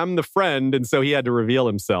 It's me. I'm the friend. And so he had to reveal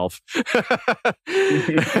himself. So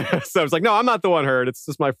it's like, no, I'm not the one hurt. It's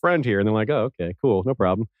just my friend here. And they're like, oh, okay, cool. No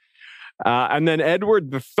problem. And then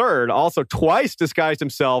Edward III also twice disguised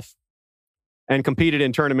himself and competed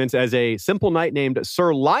in tournaments as a simple knight named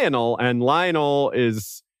Sir Lionel. And Lionel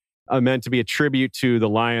is meant to be a tribute to the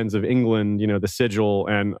Lions of England, the sigil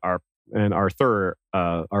and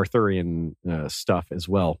Arthurian stuff as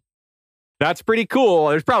well. That's pretty cool.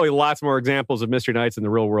 There's probably lots more examples of mystery knights in the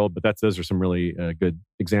real world, but those are some really good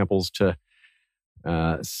examples to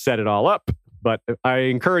set it all up. But I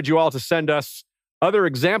encourage you all to send us other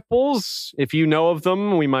examples. If you know of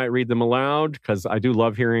them, we might read them aloud because I do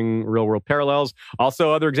love hearing real world parallels.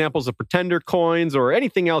 Also, other examples of pretender coins or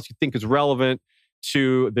anything else you think is relevant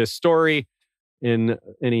to this story in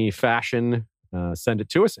any fashion. Send it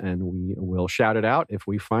to us and we will shout it out if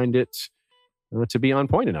we find it to be on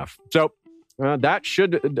point enough. So that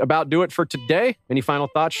should about do it for today. Any final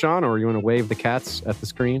thoughts, Sean, or you want to wave the cats at the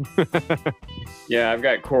screen? Yeah, I've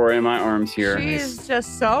got Cora in my arms here. She's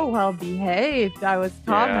just so well behaved. I was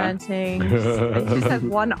commenting. She just has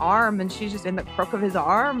one arm and she's just in the crook of his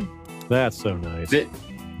arm. That's so nice.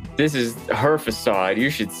 This is her facade. You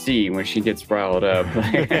should see when she gets riled up.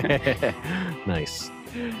 Nice.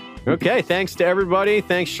 Okay, thanks to everybody.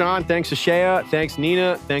 Thanks, Sean. Thanks to Shea. Thanks,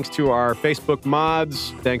 Nina. Thanks to our Facebook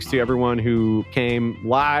mods. Thanks to everyone who came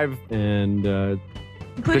live and including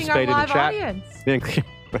our participated live in chat. audience.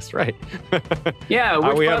 That's right. Yeah,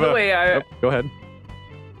 which, by the way, go ahead.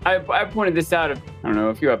 I pointed this out,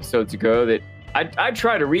 a few episodes ago, that I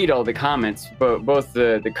try to read all the comments, both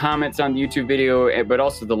the comments on the YouTube video, but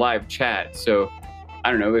also the live chat. So,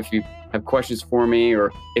 I don't know, if you have questions for me,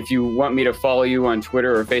 or if you want me to follow you on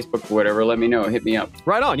Twitter or Facebook or whatever, let me know. Hit me up.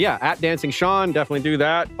 Right on. Yeah. At Dancing Sean. Definitely do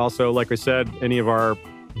that. Also, like I said, any of our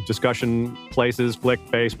discussion places, Flick,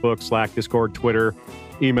 Facebook, Slack, Discord, Twitter,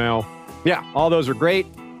 email. Yeah. All those are great.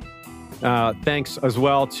 Thanks as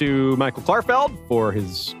well to Michael Klarfeld for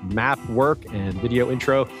his map work and video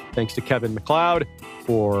intro. Thanks to Kevin MacLeod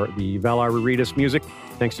for the Valar Rereadus music.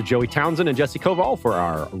 Thanks to Joey Townsend and Jesse Koval for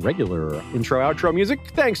our regular intro-outro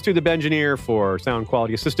music. Thanks to the Bengineer for sound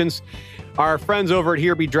quality assistance. Our friends over at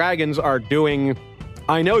Here Be Dragons are doing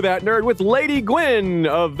I Know That Nerd with Lady Gwyn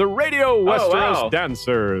of the Radio Westeros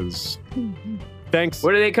Dancers. Thanks.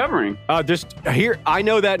 What are they covering? Just here, I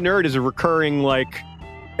Know That Nerd is a recurring,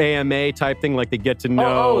 AMA type thing, they get to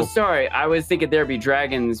know. Oh, sorry. I was thinking There Be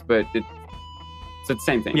Dragons, but it's the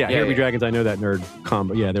same thing. Yeah, Here Be Dragons, I Know That Nerd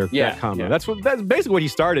combo. Yeah, they're that combo. Yeah. That's basically what he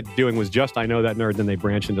started doing, was just I Know That Nerd, then they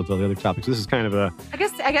branched into the other topics. This is kind of a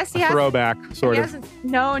throwback, sort he of. hasn't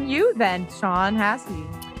known you then, Sean, has he?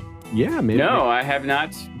 Yeah, maybe. No, I have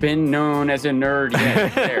not been known as a nerd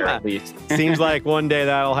yet, there at least. Seems like one day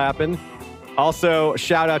that'll happen. Also,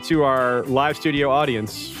 shout out to our live studio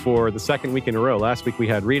audience for the second week in a row. Last week we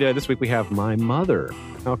had Rita. This week we have my mother.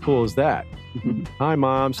 How cool is that? Hi,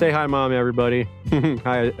 Mom. Say hi, Mom, everybody.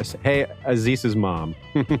 Hi. Hey, Aziz's mom.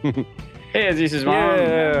 Hey, Aziz's mom.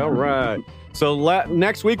 Yeah, all right. So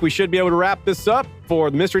next week we should be able to wrap this up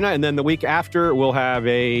for the Mystery Night. And then the week after we'll have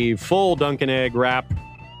a full Dunk and Egg wrap.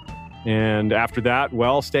 And after that,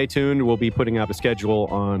 well, stay tuned. We'll be putting out a schedule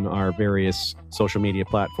on our various social media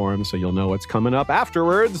platforms, so you'll know what's coming up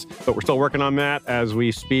afterwards. But we're still working on that as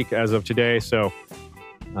we speak as of today, so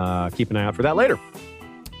keep an eye out for that later.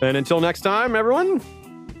 And until next time, everyone,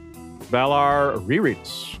 Valar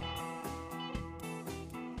Rereads.